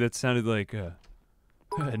 Actually, that sounded like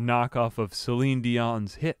A knockoff of Celine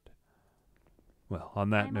Dion's hit. Well, on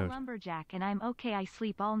that I'm note. a lumberjack and I'm okay. I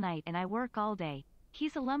sleep all night and I work all day.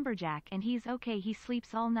 He's a lumberjack and he's okay. He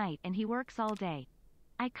sleeps all night and he works all day.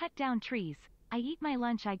 I cut down trees. I eat my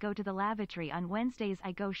lunch. I go to the lavatory on Wednesdays.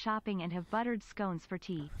 I go shopping and have buttered scones for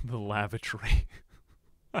tea. The lavatory.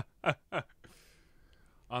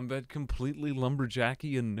 On that completely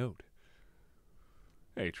lumberjackian note.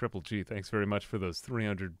 Hey, Triple G, thanks very much for those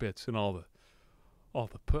 300 bits and all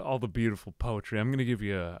the beautiful poetry. I'm gonna give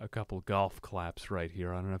you a couple golf claps right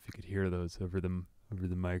here. I don't know if you could hear those over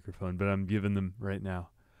the microphone, but I'm giving them right now.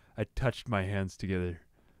 I touched my hands together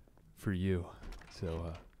for you.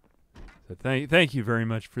 So thank you very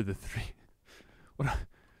much for the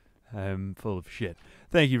I'm full of shit.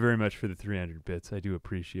 Thank you very much for the 300 bits. I do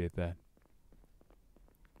appreciate that.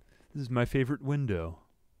 This is my favorite window.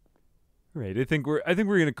 All right, I think we're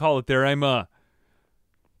gonna call it there. I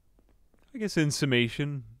guess in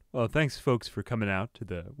summation, well, thanks folks for coming out to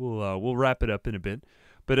the. We'll wrap it up in a bit,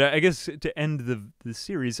 but I guess to end the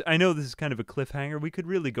series, I know this is kind of a cliffhanger. We could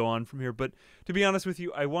really go on from here, but to be honest with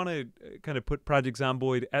you, I want to kind of put Project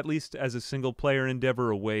Zomboid at least as a single player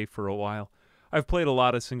endeavor away for a while. I've played a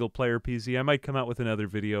lot of single player PZ. I might come out with another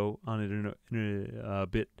video on it in a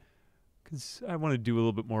bit because I want to do a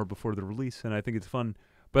little bit more before the release, and I think it's fun.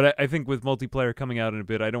 But I think with multiplayer coming out in a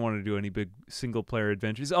bit, I don't want to do any big single-player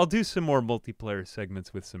adventures. I'll do some more multiplayer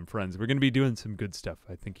segments with some friends. We're going to be doing some good stuff,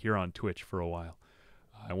 I think, here on Twitch for a while.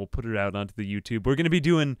 And we'll put it out onto the YouTube. We're going to be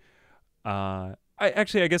doing... I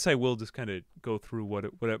guess I will just kind of go through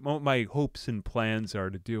what my hopes and plans are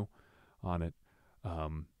to do on it.